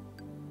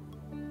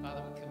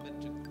 Father, we commit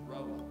to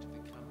growing, to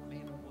become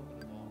men and women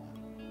of honor.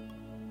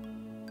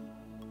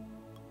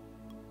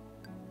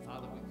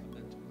 Father, we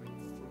commit to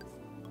being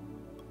fruitful.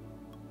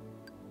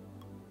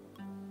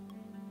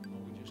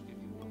 Lord, we just give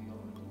you all the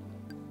honor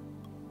today.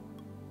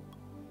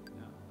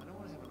 Now, I don't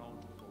want to have an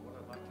altar call. What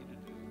I'd like you to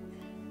do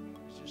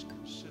is just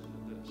consider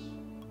this.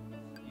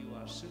 You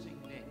are sitting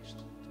next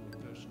to a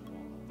person of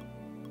honor.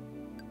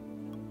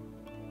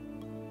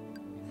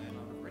 You may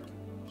not have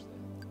recognized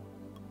that.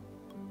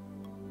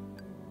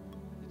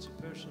 It's a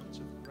person that's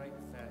of great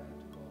value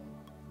to God,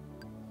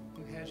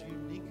 who has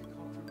unique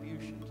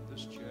contribution to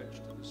this church,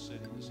 to the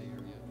city, this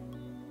area,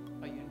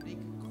 a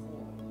unique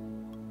calling.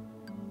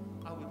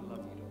 I would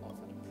love you to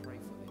offer to pray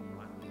for them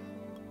right now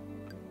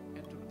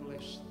and to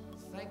bless them.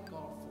 Thank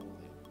God for them.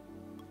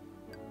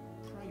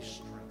 Pray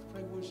strength,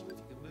 pray wisdom. If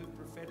you can move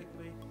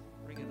prophetically,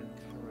 bring an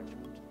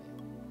encouragement to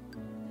them.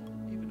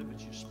 Even if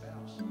it's your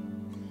spouse, a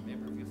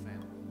member of your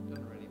family,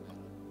 doesn't really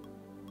matter.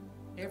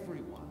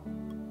 Everyone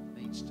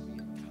needs to be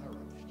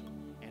encouraged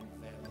and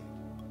valued.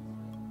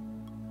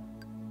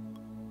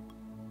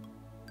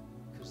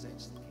 Because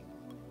that's the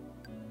kingdom.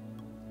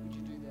 Would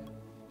you do that?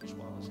 Just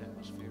while this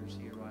atmosphere is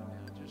here right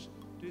now, just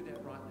do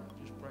that right now.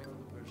 Just pray for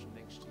the person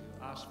next to you.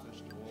 Ask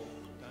first of all,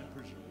 don't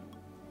presume.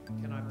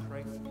 Can I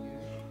pray for you?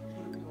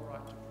 Would it be all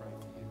right to pray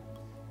for you?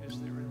 Is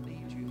there a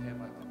need you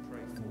have I can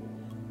pray for?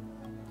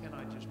 Can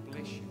I just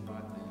bless you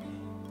right now?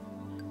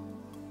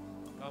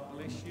 God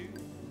bless you.